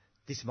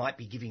this might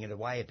be giving it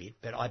away a bit,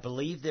 but I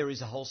believe there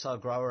is a wholesale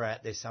grower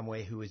out there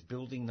somewhere who is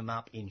building them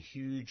up in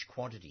huge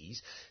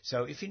quantities.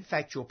 So if, in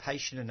fact, you're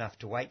patient enough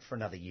to wait for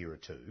another year or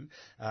two,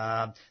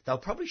 they'll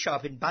probably show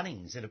up in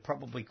Bunnings at a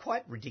probably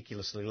quite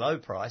ridiculously low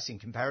price in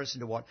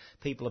comparison to what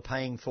people are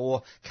paying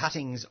for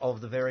cuttings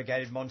of the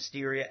variegated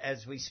Monstera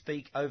as we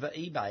speak over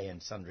eBay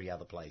and sundry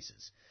other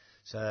places.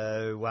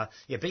 So,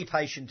 be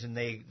patient, and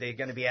they're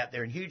going to be out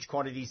there in huge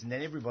quantities, and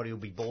then everybody will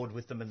be bored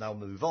with them and they'll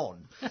move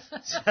on.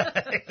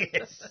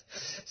 Yes.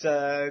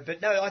 But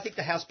no, I think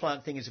the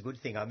houseplant thing is a good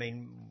thing. I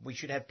mean, we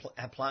should have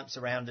plants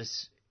around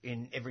us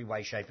in every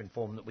way, shape and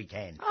form that we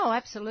can. Oh,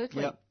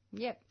 absolutely.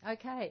 Yep.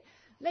 Okay.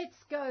 Let's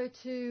go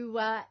to,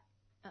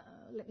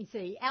 let me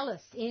see,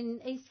 Alice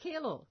in East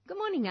Keilor. Good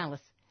morning,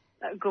 Alice.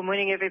 Good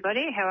morning,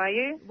 everybody. How are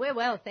you? We're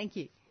well, thank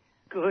you.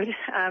 Good.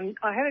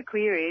 I have a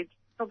query.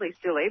 Probably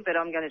silly, but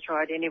I'm going to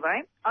try it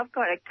anyway. I've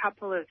got a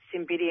couple of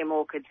Cymbidium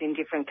orchids in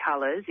different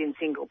colours in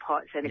single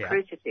pots and a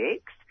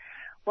crucifix.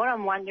 What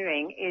I'm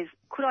wondering is,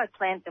 could I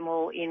plant them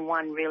all in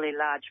one really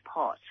large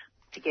pot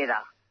together?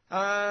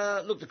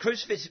 Look, the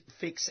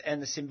crucifix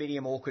and the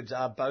Cymbidium orchids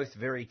are both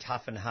very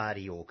tough and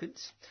hardy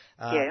orchids.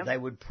 They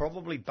would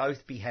probably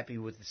both be happy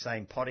with the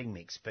same potting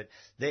mix, but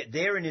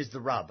therein is the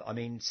rub. I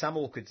mean, some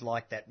orchids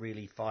like that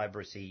really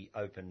fibrousy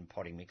open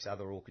potting mix.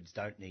 Other orchids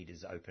don't need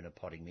as open a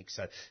potting mix,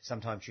 so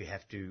sometimes you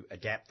have to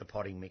adapt the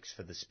potting mix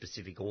for the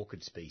specific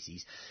orchid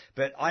species.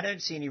 But I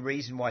don't see any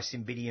reason why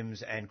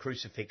Cymbidiums and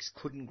crucifix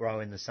couldn't grow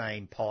in the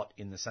same pot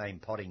in the same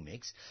potting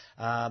mix.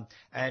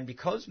 And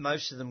because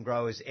most of them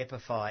grow as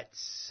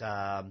epiphytes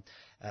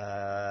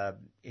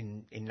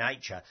in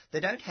nature,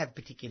 they don't have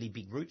particularly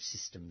big root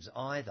systems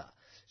either.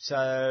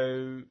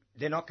 So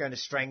they're not going to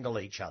strangle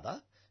each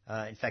other.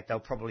 In fact, they'll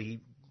probably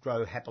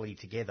grow happily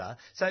together.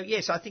 So,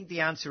 yes, I think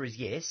the answer is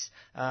yes.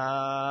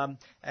 And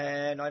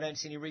I don't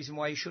see any reason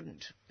why you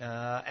shouldn't.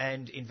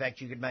 And, in fact,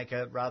 you could make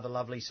a rather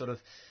lovely sort of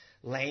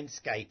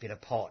landscape in a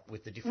pot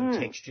with the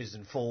different textures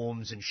and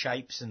forms and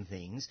shapes and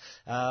things.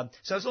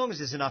 So as long as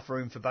there's enough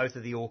room for both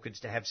of the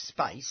orchids to have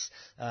space,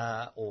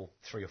 or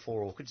 3 or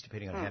 4 orchids,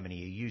 depending on how many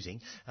you're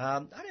using,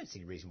 I don't see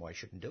any reason why you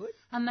shouldn't do it.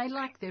 And they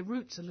like their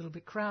roots a little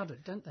bit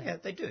crowded, don't they? Yeah,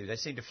 they do. They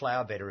seem to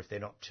flower better if they're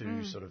not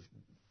too sort of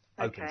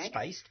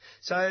open-spaced.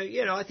 So,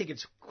 you know, I think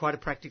it's quite a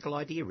practical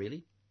idea,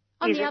 really.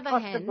 On is the it other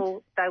possible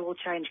hand, they will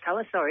change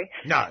colour? Sorry.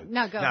 No.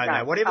 No.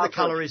 Whatever the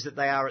colour is that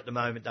they are at the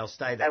moment, they'll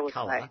stay that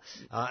colour.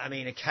 Stay. I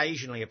mean,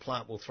 occasionally a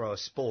plant will throw a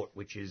sport,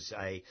 which is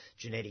a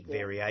genetic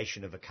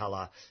variation of a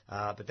colour,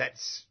 but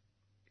that's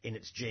in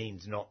its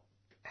genes, not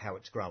how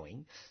it's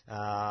growing.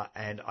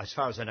 And as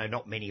far as I know,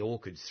 not many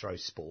orchids throw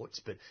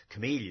sports, but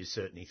camellias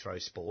certainly throw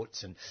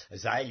sports, and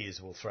azaleas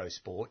will throw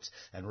sports,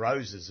 and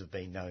roses have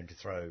been known to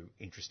throw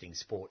interesting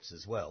sports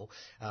as well.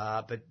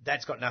 But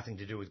that's got nothing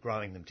to do with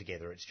growing them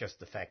together. It's just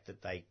the fact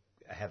that they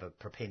have a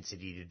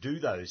propensity to do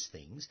those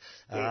things.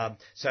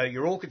 So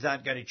your orchids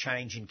aren't going to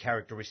change in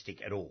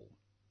characteristic at all.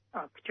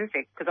 Oh,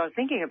 terrific. Because I was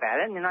thinking about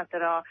it, and then I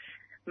thought,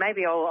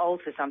 maybe I'll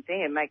alter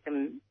something and make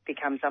them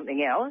become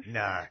something else.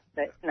 No.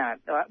 But no.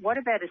 What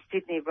about a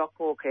Sydney rock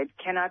orchid?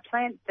 Can I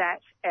plant that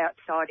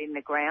outside in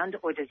the ground,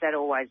 or does that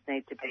always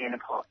need to be in a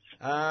pot?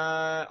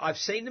 I've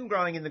seen them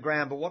growing in the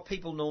ground, but what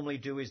people normally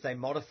do is they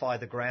modify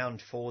the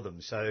ground for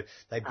them. So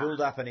they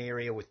build up an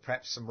area with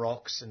perhaps some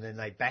rocks, and then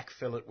they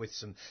backfill it with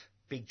some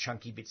big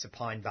chunky bits of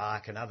pine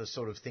bark and other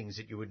sort of things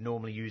that you would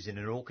normally use in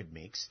an orchid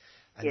mix,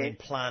 and then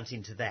plant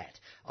into that.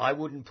 I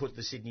wouldn't put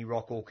the Sydney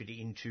rock orchid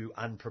into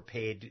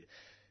unprepared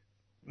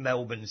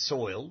Melbourne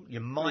soil. You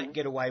might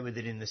get away with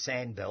it in the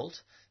sand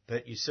belt,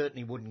 but you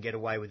certainly wouldn't get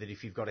away with it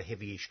if you've got a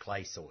heavyish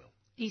clay soil.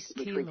 East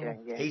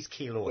Keilor. East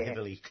Keilor,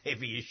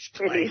 heavyish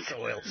clay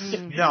soil.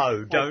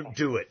 No, don't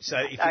do it. So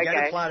if you're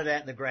going to plant it out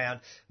in the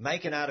ground,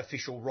 make an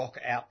artificial rock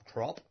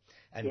outcrop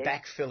and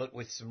backfill it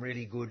with some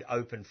really good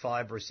open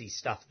fibrous-y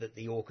stuff that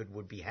the orchid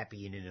would be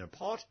happy in a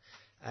pot,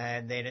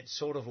 and then it's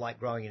sort of like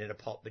growing it in a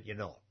pot, but you're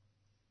not.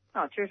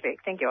 Oh, terrific.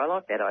 Thank you. I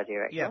like that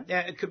idea, actually. Yeah,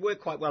 it could work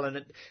quite well,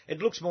 and it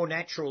looks more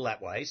natural that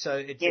way, so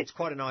it's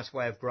quite a nice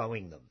way of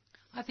growing them.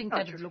 I think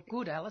that would look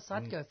good, Alice.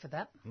 I'd go for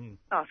that.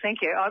 Oh, thank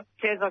you.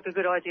 Sounds like a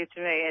good idea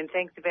to me, and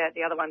thanks about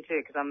the other one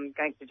too, because I'm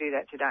going to do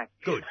that today.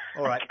 Good.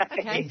 All right.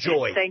 Okay.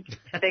 Enjoy.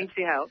 Thanks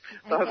for your help.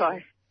 Okay.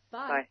 Bye-bye.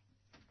 Bye.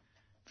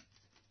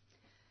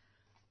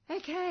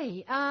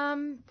 Okay.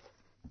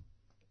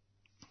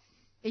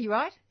 Are you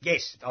right?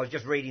 Yes, I was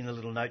just reading the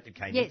little note that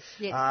came in.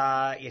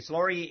 Yes,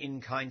 Laurie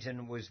in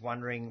Kyneton was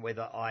wondering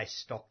whether I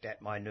stocked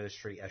at my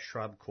nursery a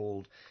shrub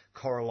called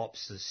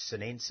Corylopsis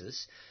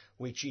sinensis,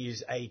 which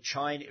is a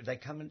Chinese, they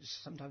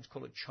sometimes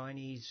call it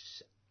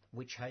Chinese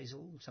witch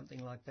hazel,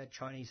 something like that,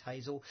 Chinese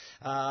hazel.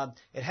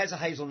 It has a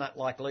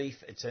hazelnut-like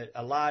leaf. It's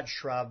a large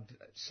shrub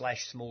 /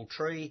 small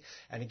tree,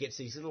 and it gets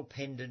these little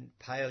pendant,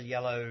 pale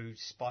yellow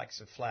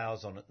spikes of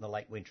flowers on it in the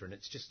late winter, and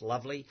it's just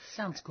lovely.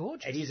 Sounds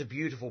gorgeous. It is a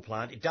beautiful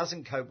plant. It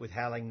doesn't cope with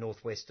howling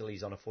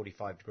northwesterlies on a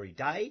 45-degree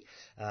day,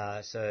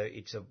 so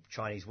it's a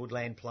Chinese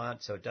woodland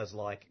plant, so it does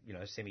like,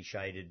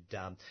 semi-shaded,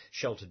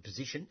 sheltered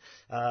position.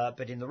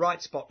 But in the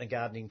right spot in a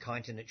gardening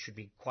Kyneton, it should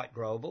be quite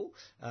growable,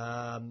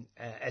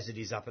 as it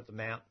is up at the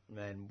mountain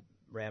and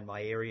around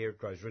my area. It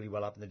grows really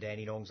well up in the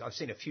Dandenongs. I've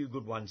seen a few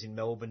good ones in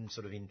Melbourne,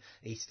 sort of in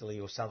easterly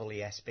or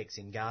southerly aspects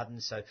in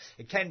gardens. So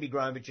it can be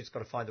grown, but you've just got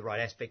to find the right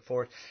aspect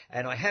for it.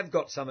 And I have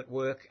got some at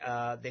work.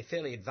 They're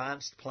fairly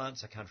advanced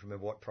plants. I can't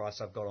remember what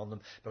price I've got on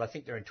them, but I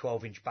think they're in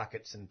 12-inch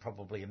buckets and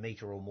probably a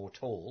metre or more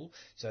tall.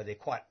 So they're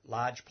quite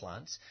large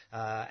plants,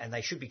 and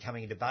they should be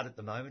coming into bud at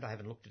the moment. I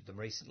haven't looked at them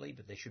recently,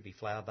 but there should be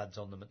flower buds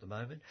on them at the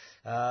moment.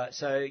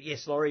 So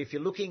yes, Laurie, if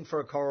you're looking for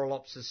a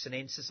Coralopsis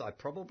sinensis, I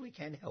probably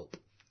can help.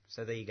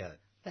 So there you go.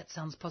 That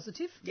sounds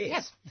positive.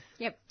 Yes.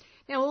 Yep.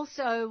 Now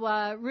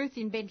also, Ruth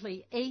in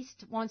Bentley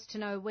East wants to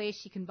know where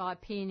she can buy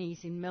peonies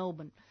in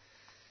Melbourne.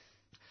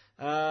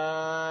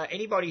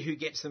 Anybody who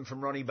gets them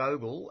from Ronnie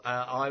Bogle,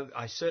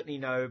 I certainly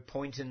know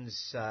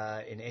Poyntons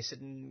in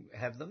Essendon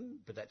have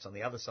them, but that's on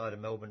the other side of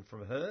Melbourne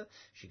from her.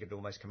 She could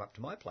almost come up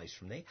to my place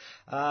from there.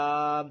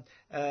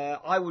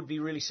 I would be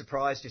really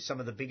surprised if some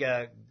of the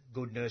bigger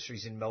good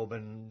nurseries in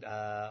Melbourne,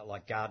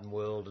 like Garden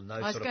World and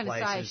those sort of places. I was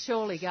going to say,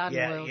 surely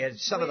Garden World. Yeah,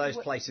 some of those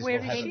places will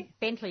have them. Where is she?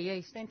 Bentley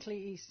East. Bentley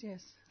East,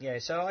 yes. Yeah,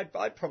 so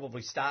I'd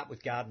probably start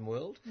with Garden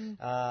World.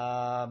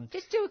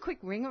 Just do a quick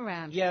ring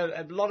around.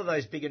 Yeah, a lot of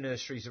those bigger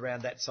nurseries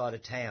around that side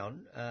of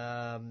town.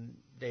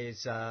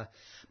 There's.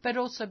 But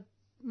also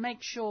make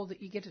sure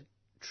that you get a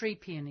tree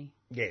peony.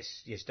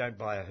 Yes, don't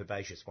buy a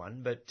herbaceous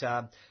one. But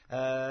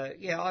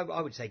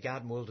I would say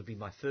Garden World would be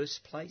my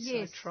first place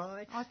I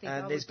try. I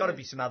think there's got to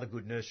be some other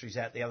good nurseries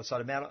out the other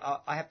side of Mount.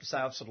 I have to say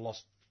I've sort of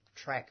lost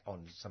track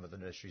on some of the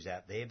nurseries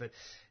out there, but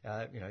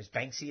is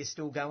Banksia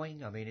still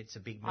going? I mean, it's a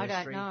big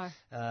nursery. I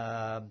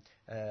don't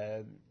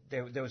know.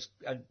 There was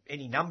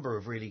any number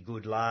of really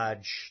good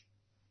large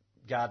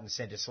garden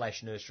centre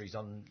 / nurseries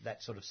on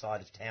that sort of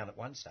side of town at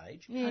one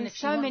stage. Yeah,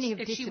 and many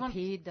have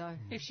disappeared though.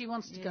 If she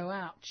wants to go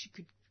out, she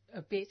could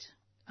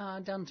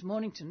down to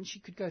Mornington. She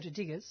could go to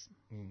Diggers.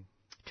 Mm.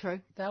 True.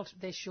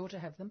 They're sure to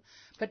have them,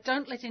 but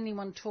don't let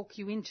anyone talk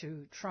you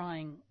into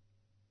trying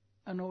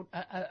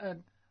a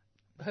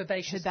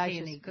herbaceous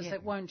peony, because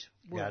it won't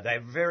work. No, they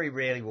very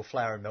rarely will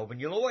flower in Melbourne.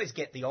 You'll always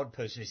get the odd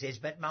person who says,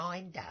 but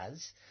mine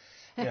does.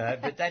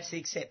 But that's the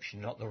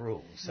exception, not the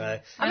rule. So,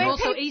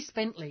 also East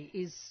Bentley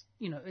is,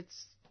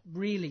 it's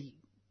really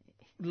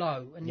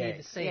low and near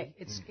the sea.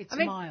 Yeah. It's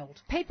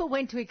mild. People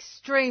went to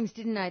extremes,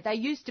 didn't they? They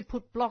used to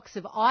put blocks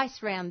of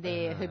ice round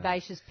their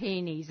herbaceous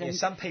peonies. And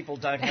some people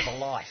don't have a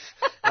life.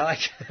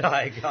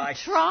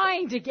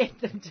 Trying to get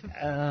them to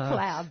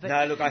flower. But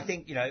no, look, I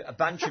think, a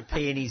bunch of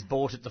peonies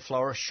bought at the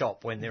florist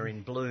shop when they're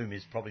in bloom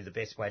is probably the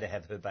best way to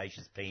have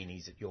herbaceous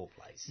peonies at your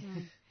place.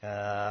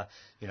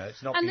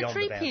 It's not and beyond the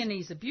tree the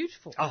peonies are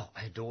beautiful. Oh,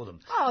 I adore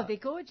them. Oh, they're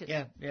gorgeous.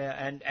 Yeah,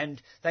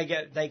 and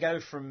they go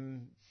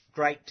from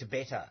great to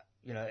better.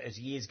 As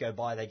years go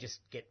by, they just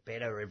get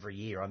better every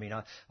year. I mean,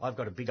 I've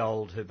got a big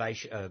old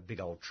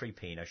tree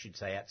peony, I should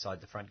say, outside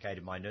the front gate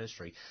of my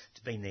nursery. It's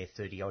been there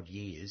 30-odd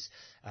years,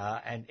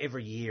 and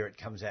every year it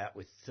comes out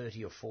with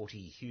 30 or 40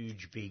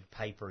 huge, big,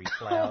 papery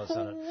flowers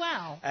on it.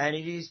 Wow. And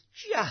it is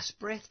just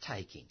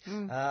breathtaking.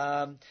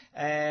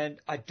 And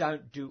I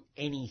don't do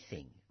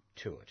anything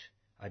to it.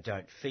 I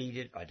don't feed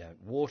it, I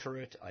don't water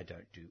it, I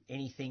don't do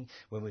anything.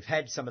 When we've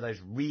had some of those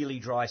really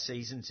dry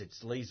seasons,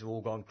 its leaves have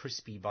all gone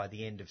crispy by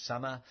the end of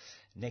summer.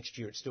 Next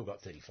year it's still got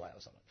 30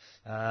 flowers on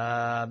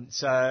it.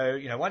 So,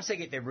 once they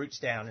get their roots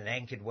down and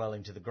anchored well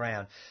into the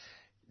ground,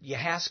 your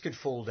house could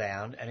fall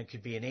down and it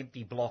could be an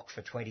empty block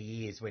for 20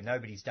 years where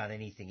nobody's done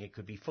anything. It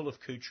could be full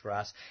of couch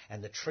grass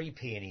and the tree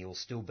peony will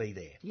still be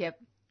there. Yep.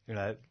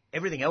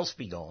 Everything else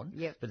be gone,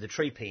 but the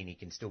tree peony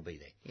can still be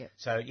there. Yep.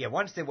 So,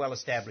 once they're well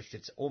established,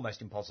 it's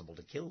almost impossible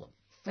to kill them.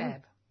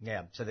 Fab.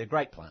 Yeah, so they're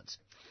great plants.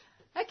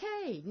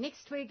 Okay,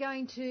 next we're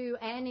going to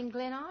Anne in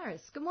Glen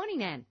Iris. Good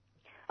morning, Anne.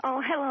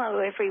 Oh, hello,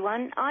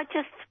 everyone. I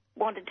just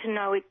wanted to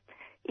know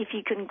if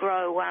you can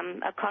grow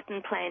a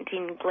cotton plant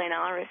in Glen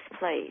Iris,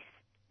 please.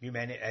 You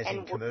mean it as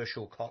in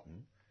commercial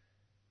cotton?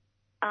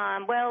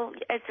 Well,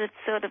 as a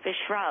sort of a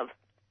shrub.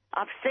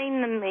 I've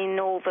seen them in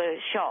all the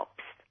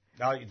shops.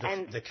 Oh,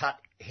 the cut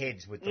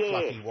heads with the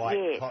fluffy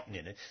white cotton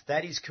in it.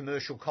 That is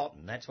commercial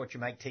cotton. That's what you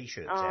make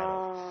T-shirts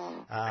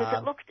out of.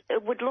 Because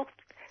it would look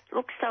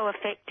so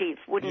effective,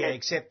 wouldn't it? Yeah,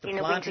 except the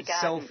plant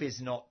itself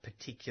is not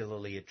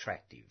particularly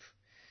attractive.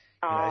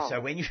 So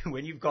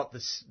when you've got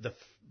the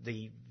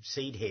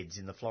seed heads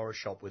in the florist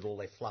shop with all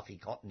their fluffy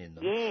cotton in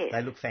them,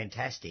 they look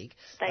fantastic.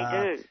 They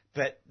do.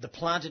 But the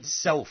plant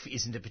itself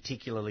isn't a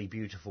particularly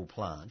beautiful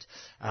plant.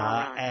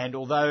 And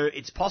although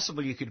it's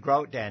possible you could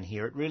grow it down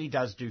here, it really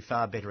does do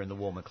far better in the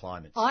warmer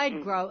climates.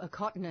 I'd grow a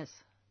cottonus.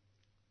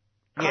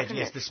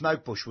 Yes, the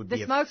smoke bush would be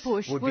The smoke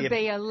bush would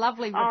be a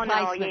lovely replacement.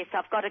 Oh, no, yes,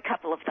 I've got a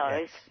couple of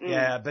those.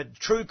 Yeah, but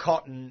true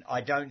cotton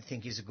I don't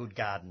think is a good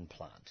garden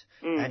plant.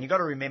 And you've got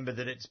to remember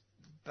that it's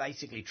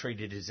basically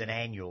treated as an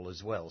annual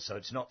as well, so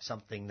it's not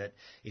something that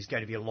is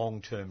going to be a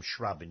long-term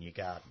shrub in your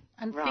garden.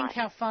 And think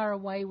how far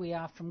away we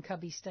are from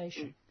Cubby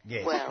Station.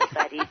 Yes. Well,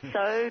 that is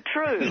so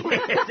true.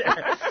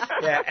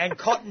 Yeah, and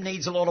cotton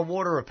needs a lot of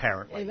water,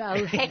 apparently.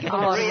 A heck of a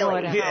lot of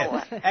water.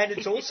 Yeah. And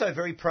it's also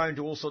very prone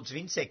to all sorts of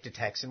insect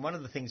attacks, and one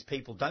of the things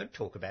people don't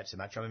talk about so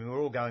much, I mean,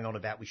 we're all going on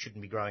about we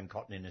shouldn't be growing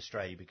cotton in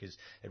Australia because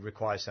it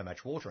requires so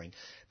much watering,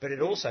 but it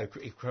also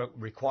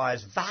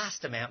requires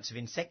vast amounts of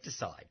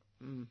insecticide.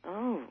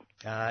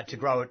 To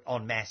grow it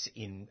en masse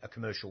in a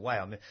commercial way.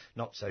 I'm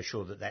not so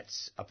sure that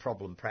that's a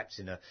problem perhaps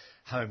in a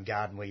home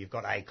garden where you've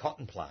got a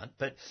cotton plant,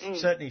 but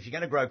certainly if you're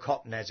going to grow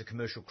cotton as a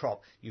commercial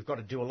crop, you've got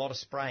to do a lot of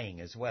spraying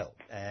as well.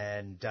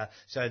 And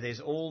so there's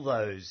all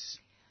those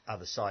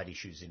other side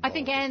issues involved. I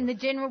think, Anne, the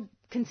general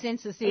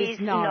consensus is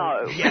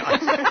no.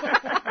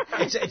 Yeah.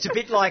 It's a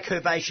bit like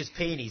herbaceous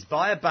peonies.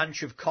 Buy a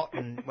bunch of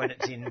cotton when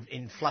it's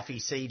in fluffy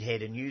seed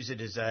head and use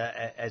it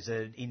as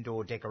an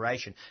indoor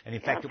decoration. And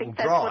in fact, it will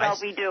dry. That's what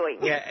I'll be doing.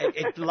 Yeah,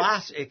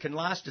 it can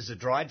last as a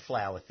dried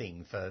flower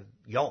thing for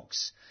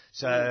yonks.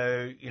 So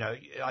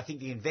I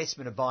think the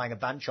investment of buying a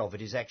bunch of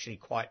it is actually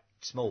quite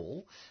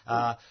small.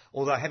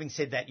 Although having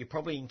said that, you're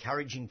probably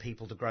encouraging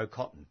people to grow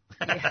cotton,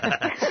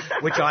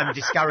 which I'm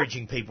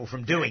discouraging people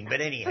from doing.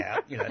 But anyhow,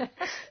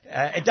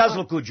 it does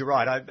look good. You're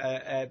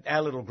right.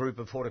 Our little group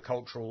of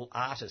horticultural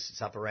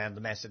artists up around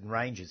the Macedon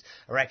Ranges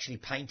are actually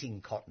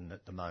painting cotton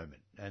at the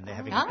moment, and they're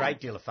having a great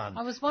deal of fun.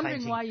 I was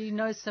wondering why you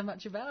know so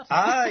much about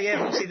it.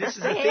 Yeah. Well, see, this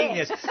is the thing.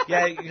 Yes.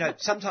 Yeah.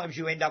 Sometimes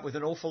you end up with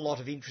an awful lot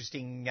of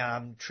interesting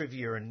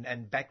trivia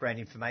and background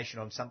information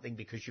on something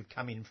because you've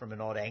come in from an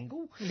odd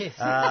angle. Yes.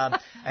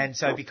 And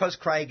so because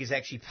Craig is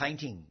actually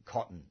painting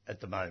cotton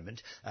at the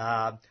moment,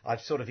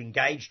 I've sort of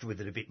engaged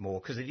with it a bit more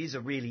because it is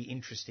a really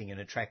interesting and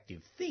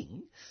attractive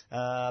thing.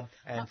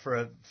 And for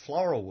a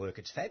floral work,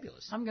 it's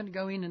fabulous. I'm going to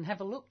go in and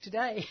have a look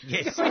today.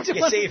 Yes. See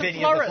if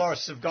any of the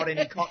florists have got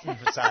any cotton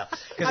for sale.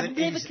 I've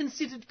never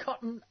considered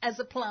cotton as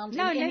a plant in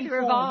any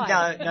neither form.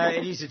 have I. No,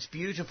 it is. It's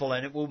beautiful,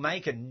 and it will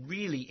make a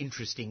really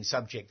interesting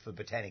subject for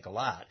botanical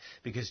art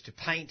because to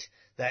paint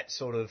that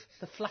sort of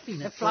the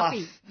fluffiness, fluff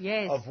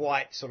yes, of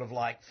white, sort of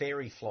like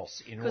fairy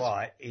floss in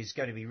white, is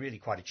going to be really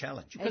quite a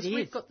challenge. Because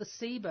we've got the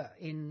ceiba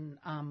in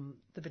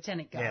the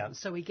Botanic Garden,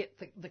 so we get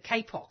the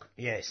kapok.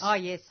 Yes. Oh,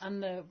 yes.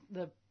 And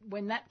the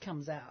when that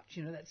comes out,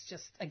 that's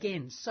just,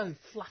 again, so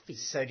fluffy.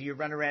 So do you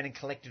run around and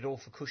collect it all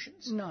for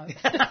cushions? No.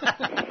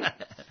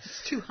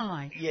 It's too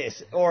high.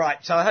 Yes. All right.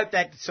 So I hope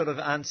that sort of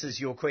answers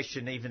your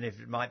question, even if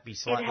it might be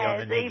slightly on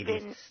the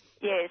negative.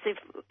 Yes, if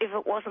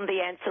it wasn't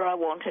the answer I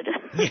wanted.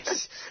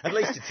 Yes. At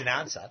least it's an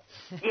answer.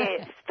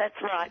 Yes, that's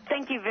right.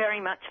 Thank you very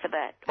much for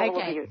that,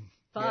 all of you.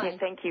 Bye. Yeah,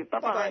 thank you.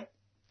 Bye-bye.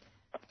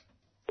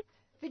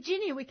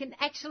 Virginia, we can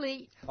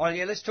actually... Oh,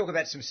 yeah, let's talk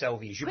about some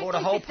salvias. You bought a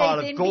whole pile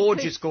of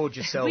gorgeous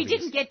salvias. We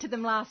didn't get to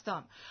them last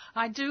time.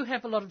 I do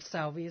have a lot of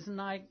salvias,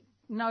 and I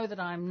know that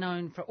I'm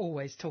known for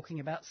always talking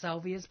about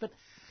salvias, but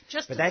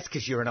just... But that's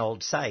because you're an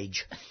old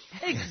sage.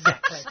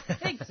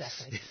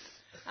 Exactly.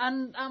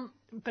 And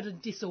but a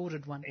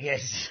disordered one.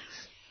 Yes.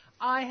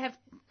 I have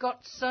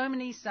got so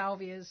many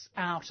salvias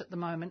out at the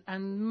moment,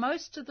 and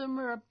most of them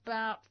are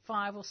about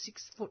 5 or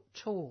 6 foot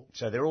tall.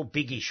 So they're all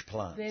biggish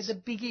plants. They're the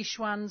biggish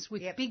ones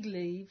with big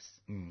leaves.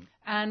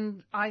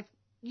 And I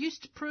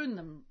used to prune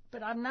them,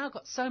 but I've now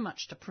got so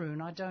much to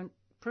prune, I don't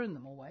prune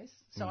them always.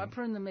 So I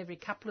prune them every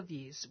couple of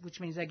years, which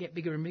means they get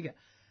bigger and bigger.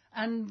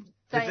 And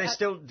but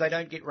they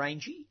don't get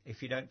rangy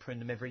if you don't prune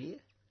them every year?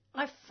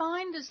 I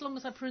find as long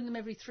as I prune them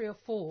every 3 or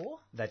 4...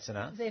 That's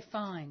enough? They're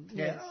fine,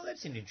 Yeah, yes. oh,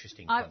 that's an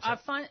interesting concept. I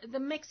find the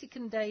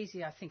Mexican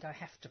daisy, I think I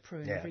have to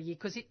prune every year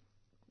because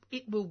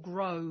it will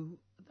grow...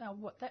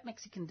 that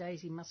Mexican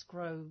daisy must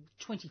grow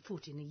 20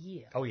 foot in a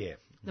year. Oh, yeah.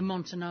 The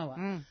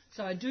Montanoa.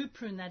 So I do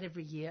prune that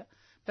every year,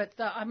 but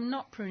I'm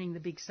not pruning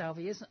the big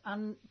salvias.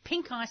 And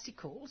pink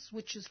icicles,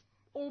 which is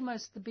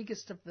almost the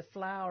biggest of the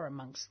flower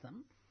amongst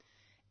them,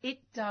 it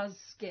does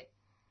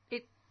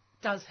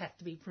have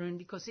to be pruned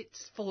because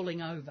it's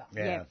falling over.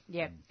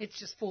 Yeah. It's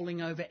just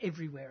falling over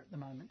everywhere at the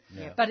moment.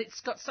 Yeah. But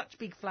it's got such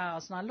big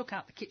flowers, and I look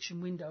out the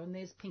kitchen window and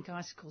there's pink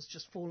icicles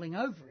just falling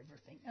over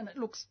everything, and it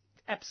looks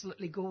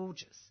absolutely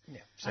gorgeous.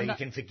 Yeah. So you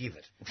can forgive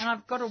it. And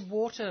I've got a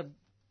water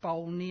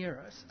bowl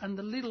near it, and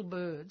the little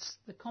birds,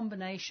 the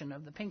combination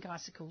of the pink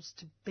icicles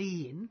to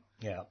be in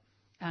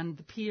and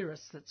the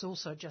Pieris that's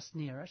also just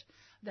near it,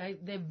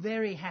 they're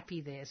very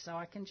happy there, so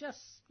I can just,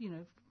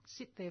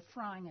 sit there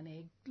frying an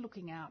egg,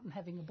 looking out and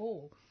having a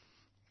ball.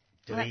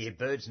 Do the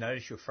birds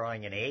notice you're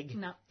frying an egg?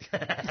 No.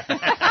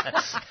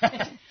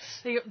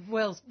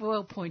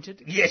 Well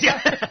pointed. Yes.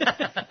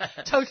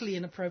 Totally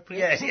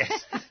inappropriate.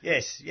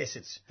 Yes,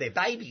 it's their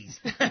babies.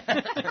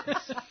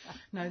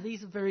 No,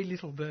 these are very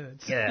little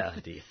birds. Yeah,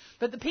 dear.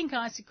 But the pink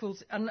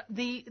icicles, and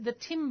the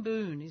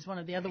timboon is one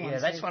of the other ones. Yeah,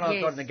 that's one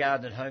I've got in the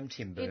garden at home,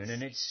 timboon,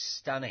 and it's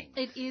stunning.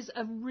 It is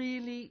a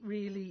really,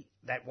 really...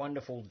 That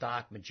wonderful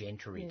dark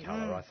magenta-y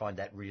colour, I find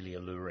that really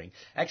alluring.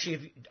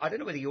 Actually, I don't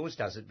know whether yours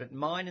does it, but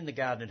mine in the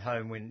garden at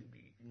home, when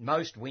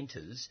most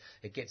winters,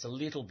 it gets a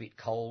little bit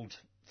cold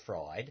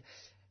fried.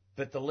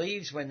 But the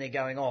leaves, when they're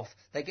going off,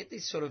 they get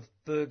this sort of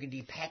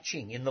burgundy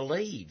patching in the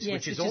leaves,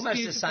 which is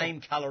almost the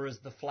same colour as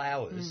the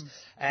flowers.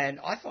 And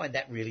I find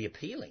that really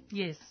appealing.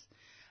 Yes.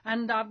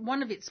 And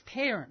one of its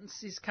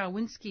parents is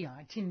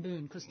Karwinskii,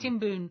 timboon, because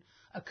timboon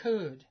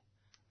occurred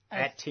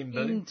at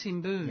Timboon? In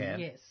Timboon,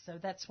 yes. So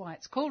that's why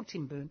it's called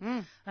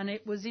timboon. And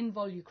it was in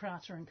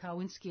Volucrata and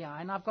Karwinskii.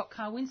 And I've got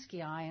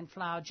Karwinskii and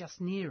flower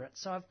just near it.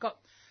 So I've got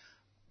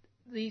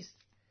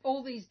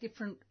all these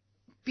different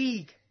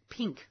big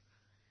pink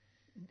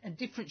and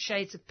different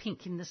shades of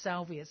pink in the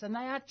salvias, and they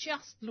are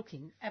just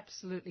looking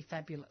absolutely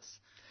fabulous.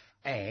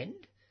 And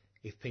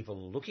if people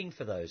are looking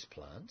for those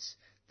plants,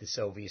 the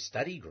Salvia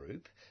Study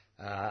Group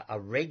are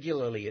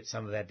regularly at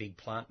some of our big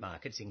plant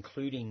markets,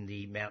 including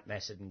the Mount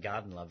Macedon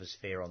Garden Lovers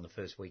Fair on the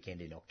first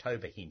weekend in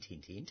October, hint,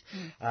 hint, hint,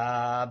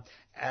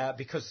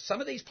 because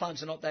some of these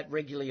plants are not that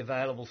regularly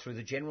available through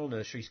the general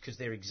nurseries because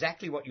they're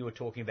exactly what you were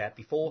talking about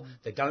before.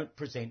 They don't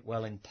present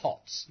well in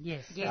pots.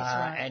 Yes, that's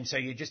right. And so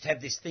you just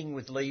have this thing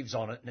with leaves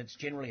on it, and it's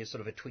generally a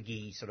sort of a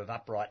twiggy, sort of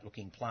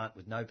upright-looking plant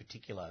with no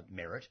particular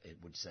merit, it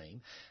would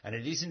seem. And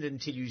it isn't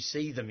until you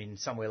see them in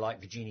somewhere like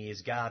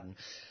Virginia's garden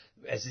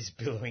as this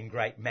billowing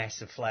great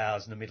mass of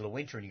flowers in the middle of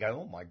winter, and you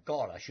go, oh my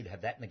God, I should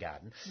have that in the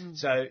garden.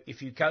 So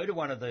if you go to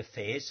one of the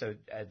fairs, so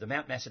the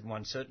Mount Macedon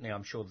one, certainly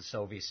I'm sure the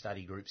Salvia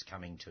Study Group's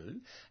coming to,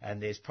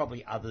 and there's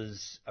probably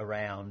others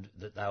around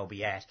that they'll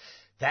be at.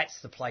 That's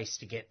the place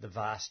to get the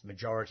vast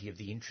majority of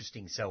the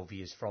interesting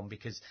salvias from,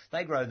 because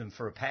they grow them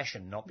for a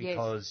passion, not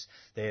because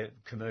they're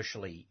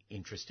commercially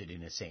interested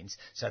in a sense.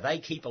 So they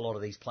keep a lot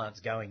of these plants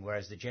going,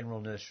 whereas the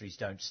general nurseries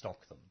don't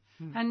stock them.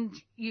 And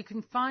you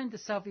can find the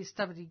Salvia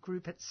Study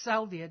Group at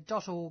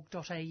salvia.org.au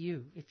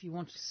if you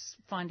want to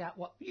find out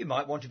what... You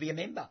might want to be a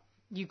member.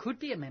 You could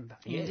be a member,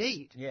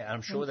 indeed. Yeah,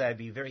 I'm sure they'd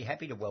be very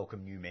happy to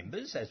welcome new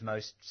members, as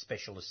most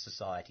specialist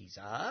societies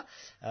are.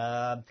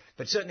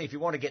 But certainly if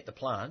you want to get the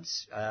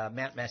plants,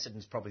 Mount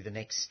Macedon's probably the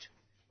next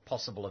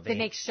possible event. The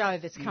next show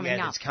that's coming up.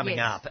 Yeah, that's coming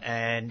up.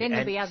 And then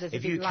there'll be others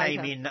if you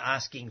came in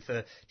asking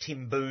for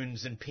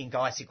timboons and pink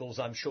icicles,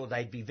 I'm sure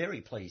they'd be very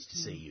pleased to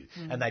see you.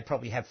 And they'd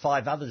probably have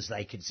 5 others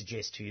they could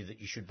suggest to you that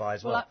you should buy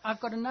as well. Well,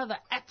 I've got another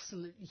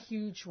absolutely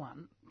huge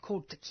one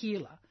called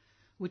Tequila,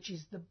 which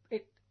is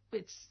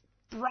it's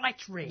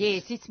bright red.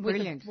 Yes, it's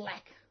brilliant. With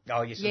black.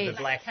 Oh, yes, with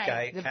the black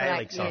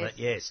calyx on it,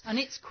 yes. And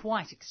it's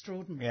quite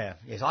extraordinary. Yeah,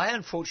 yes. I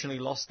unfortunately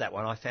lost that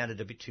one. I found it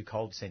a bit too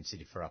cold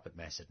sensitive for up at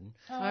Macedon.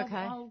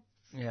 Okay.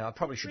 Yeah, I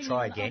probably should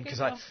try again because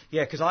I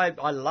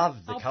love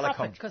the colour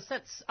because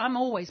I'm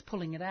always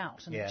pulling it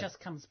out and it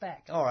just comes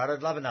back. All right,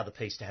 I'd love another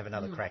piece to have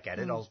another crack at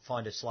it. I'll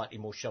find a slightly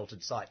more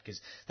sheltered site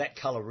because that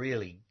colour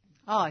really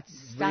it's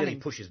stunning. Really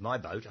pushes my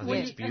boat. I think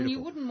it's beautiful. And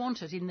you wouldn't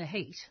want it in the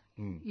heat.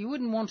 You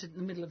wouldn't want it in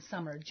the middle of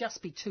summer. It'd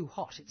just be too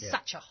hot. It's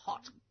such a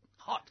hot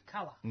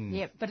colour.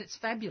 But it's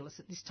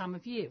fabulous at this time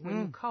of year when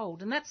you're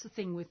cold. And that's the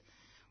thing with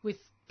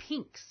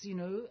pinks, you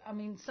know. I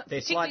mean, they're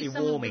slightly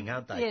warming,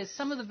 aren't they? Yeah,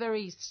 some of the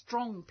very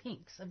strong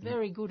pinks are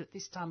very good at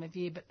this time of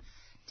year, but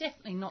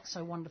definitely not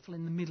so wonderful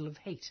in the middle of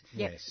heat.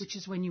 Yes. Which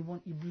is when you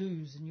want your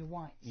blues and your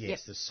whites.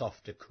 Yes, the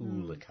softer,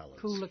 cooler colours.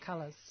 Cooler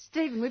colours.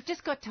 Stephen, we've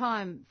just got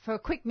time for a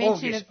quick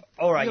mention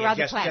of your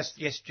other plants.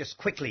 Just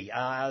quickly.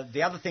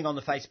 The other thing on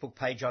the Facebook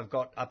page I've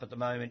got up at the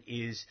moment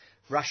is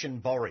Russian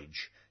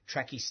borage.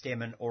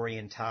 Trachystemen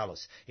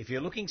orientalis. If you're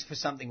looking for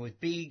something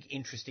with big,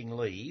 interesting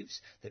leaves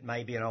that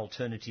may be an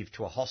alternative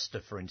to a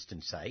hosta, for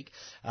instance' sake,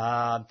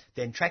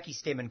 then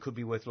Trachystemen could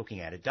be worth looking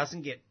at. It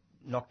doesn't get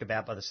knocked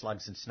about by the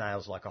slugs and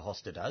snails like a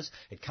hosta does.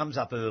 It comes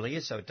up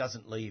earlier, so it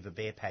doesn't leave a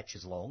bare patch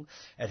as long.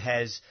 It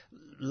has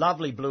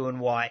lovely blue and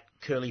white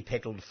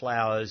curly-petaled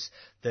flowers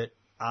that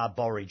are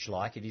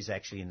borage-like. It is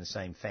actually in the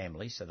same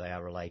family, so they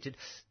are related.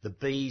 The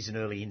bees and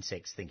early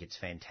insects think it's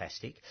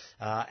fantastic.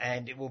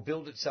 And it will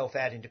build itself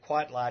out into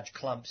quite large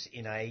clumps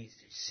in a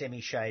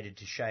semi-shaded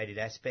to shaded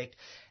aspect.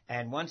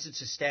 And once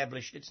it's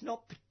established, it's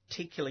not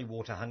particularly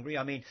water hungry.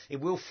 I mean, it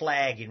will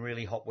flag in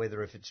really hot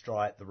weather if it's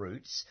dry at the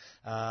roots.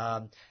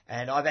 And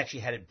I've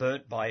actually had it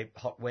burnt by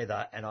hot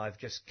weather, and I've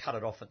just cut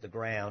it off at the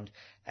ground,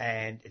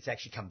 and it's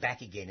actually come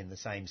back again in the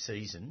same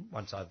season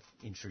once I've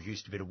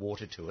introduced a bit of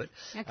water to it.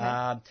 Okay.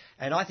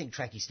 And I think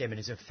Trachystemen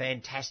is a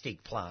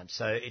fantastic plant.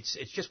 So it's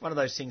just one of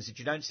those things that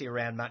you don't see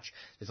around much.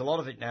 There's a lot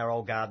of it in our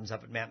old gardens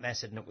up at Mount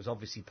Macedon. It was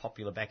obviously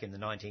popular back in the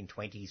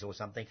 1920s or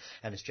something,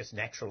 and it's just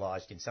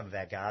naturalised in some of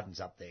our gardens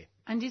up there.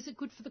 And is it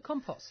good for the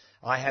compost?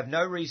 I have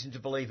no reason to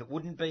believe it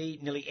wouldn't be.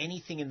 Nearly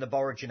anything in the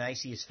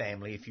Boraginaceae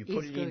family, if you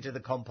put it into the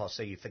compost,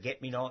 so your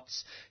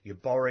forget-me-nots, your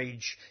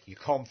borage, your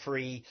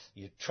comfrey,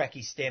 your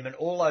Trachystemen,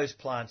 all all those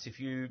plants, if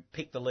you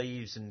pick the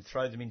leaves and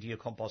throw them into your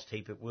compost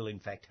heap, it will in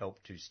fact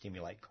help to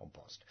stimulate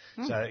compost.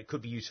 So it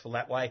could be useful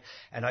that way.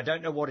 And I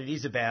don't know what it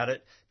is about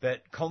it,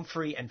 but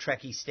comfrey and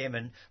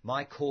trachistemon,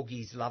 my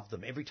corgis love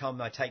them. Every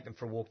time I take them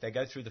for a walk, they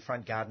go through the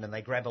front garden and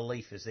they grab a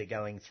leaf as they're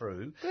going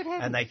through,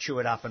 and they chew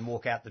it up and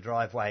walk out the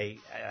driveway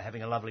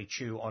having a lovely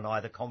chew on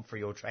either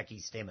comfrey or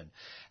trachistemon.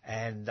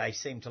 And they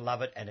seem to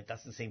love it, and it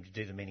doesn't seem to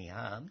do them any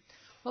harm.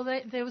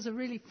 Well, there was a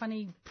really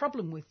funny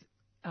problem with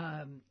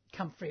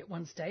comfrey at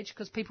one stage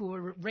because people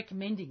were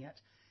recommending it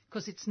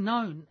because it's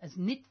known as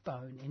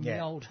knitbone in the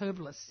old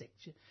herbalist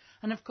section.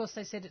 And, of course,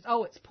 they said,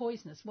 it's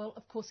poisonous. Well,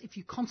 of course, if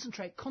you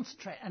concentrate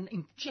and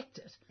inject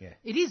it,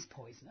 it is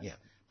poisonous. Yeah.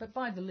 But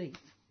by the leaf,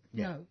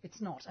 no, it's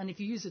not. And if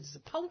you use it as a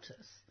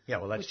poultice,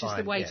 which is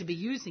the way to be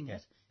using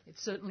it, it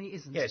certainly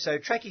isn't. Yeah, so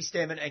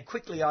trachistemon, and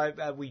quickly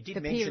we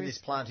did mention this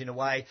plant in a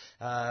way.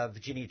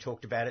 Virginia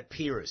talked about it.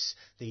 Pyrus,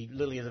 the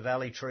lily of the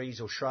valley trees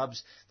or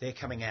shrubs, they're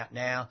coming out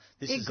now.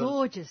 They're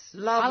gorgeous.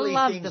 Lovely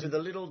things with the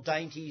little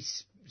dainty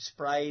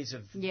sprays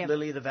of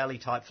lily of the valley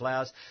type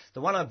flowers.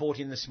 The one I bought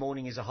in this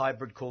morning is a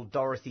hybrid called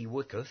Dorothy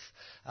Wyckoff,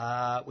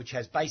 which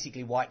has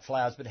basically white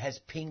flowers but has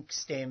pink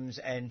stems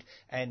and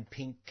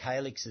pink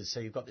calyxes.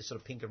 So you've got this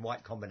sort of pink and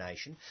white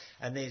combination.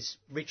 And there's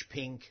rich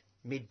pink,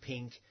 mid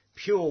pink,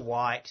 pure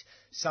white,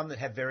 some that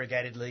have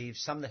variegated leaves,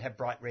 some that have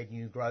bright red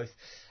new growth.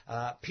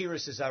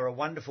 Pyruses are a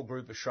wonderful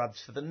group of shrubs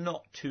for the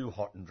not too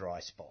hot and dry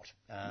spot.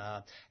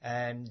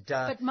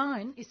 But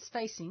mine is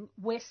facing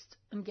west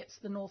and gets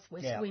the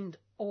northwest wind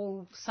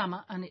all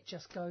summer, and it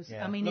just goes.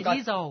 I mean, it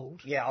is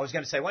old. Yeah, I was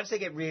going to say, once they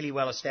get really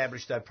well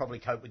established, they'll probably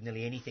cope with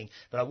nearly anything,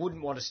 but I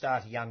wouldn't want to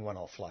start a young one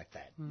off like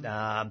that.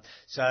 And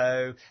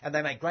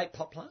they make great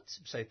pot plants,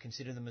 so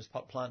consider them as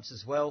pot plants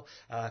as well,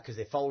 because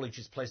their foliage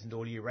is pleasant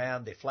all year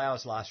round, their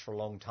flowers last for a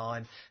long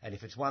time, and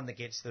if it's one that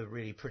gets the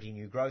really pretty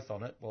new growth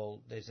on it,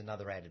 well, there's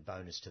another added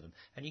bonus to them.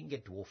 And you can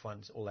get dwarf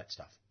ones, all that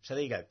stuff. So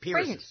there you go,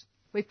 Pyruses.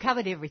 We've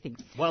covered everything.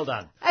 Well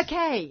done.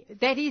 Okay,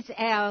 that is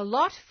our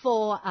lot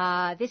for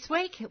this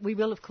week. We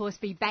will, of course,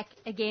 be back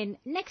again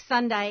next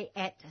Sunday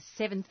at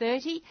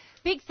 7:30.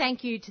 Big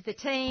thank you to the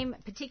team,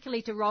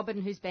 particularly to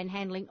Robin, who's been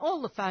handling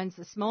all the phones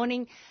this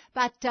morning.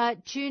 But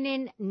tune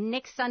in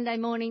next Sunday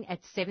morning at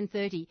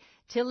 7:30.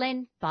 Till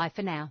then, bye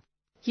for now.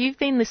 You've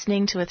been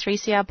listening to a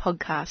 3CR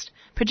podcast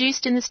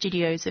produced in the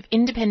studios of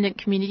independent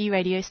community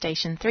radio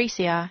station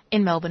 3CR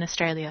in Melbourne,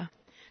 Australia.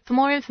 For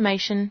more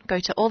information, go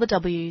to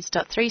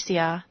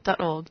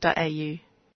allthews.3cr.org.au.